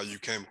how you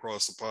came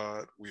across the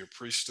pod, we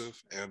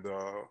appreciative. And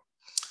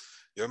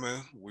yeah,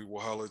 man, we will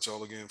holler at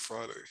y'all again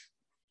Friday.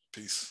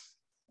 Peace.